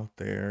themselves out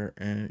there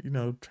and,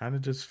 trying to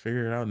just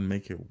figure it out and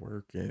make it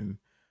work. And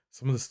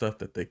some of the stuff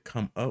that they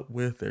come up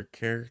with, their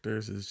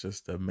characters, is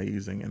just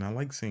amazing. And I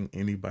like seeing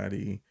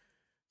anybody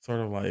sort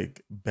of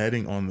like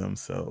betting on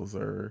themselves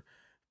or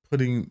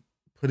putting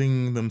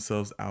putting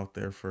themselves out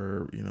there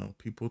for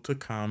people to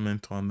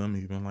comment on them,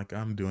 even like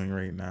I'm doing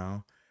right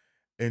now,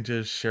 and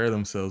just share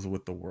themselves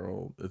with the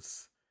world.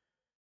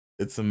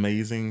 It's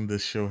amazing.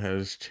 This show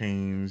has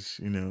changed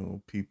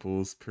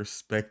people's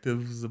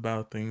perspectives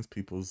about things,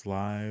 people's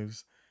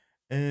lives,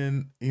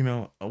 and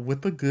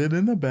with the good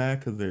and the bad,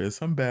 because there is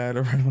some bad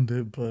around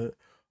it. But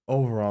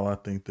overall, I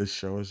think this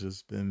show has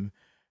just been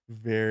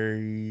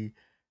very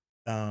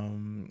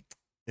um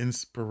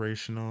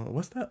inspirational.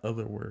 What's that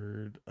other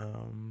word?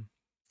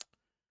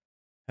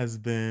 Has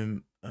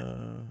been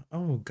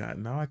oh god,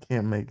 now I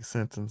can't make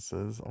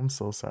sentences. I'm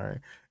so sorry.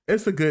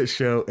 It's a good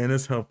show and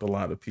it's helped a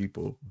lot of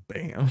people.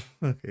 Bam.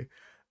 Okay.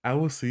 I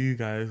will see you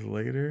guys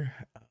later.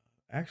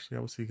 Actually, I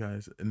will see you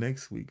guys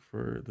next week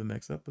for the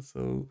next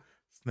episode.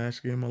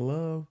 Snatch Game of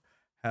Love.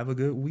 Have a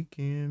good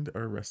weekend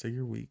or rest of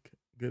your week.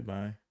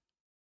 Goodbye.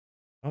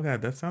 Oh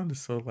god, that sounded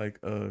so like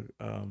you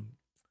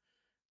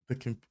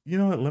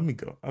know what? Let me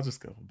go. I'll just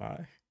go.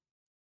 Bye.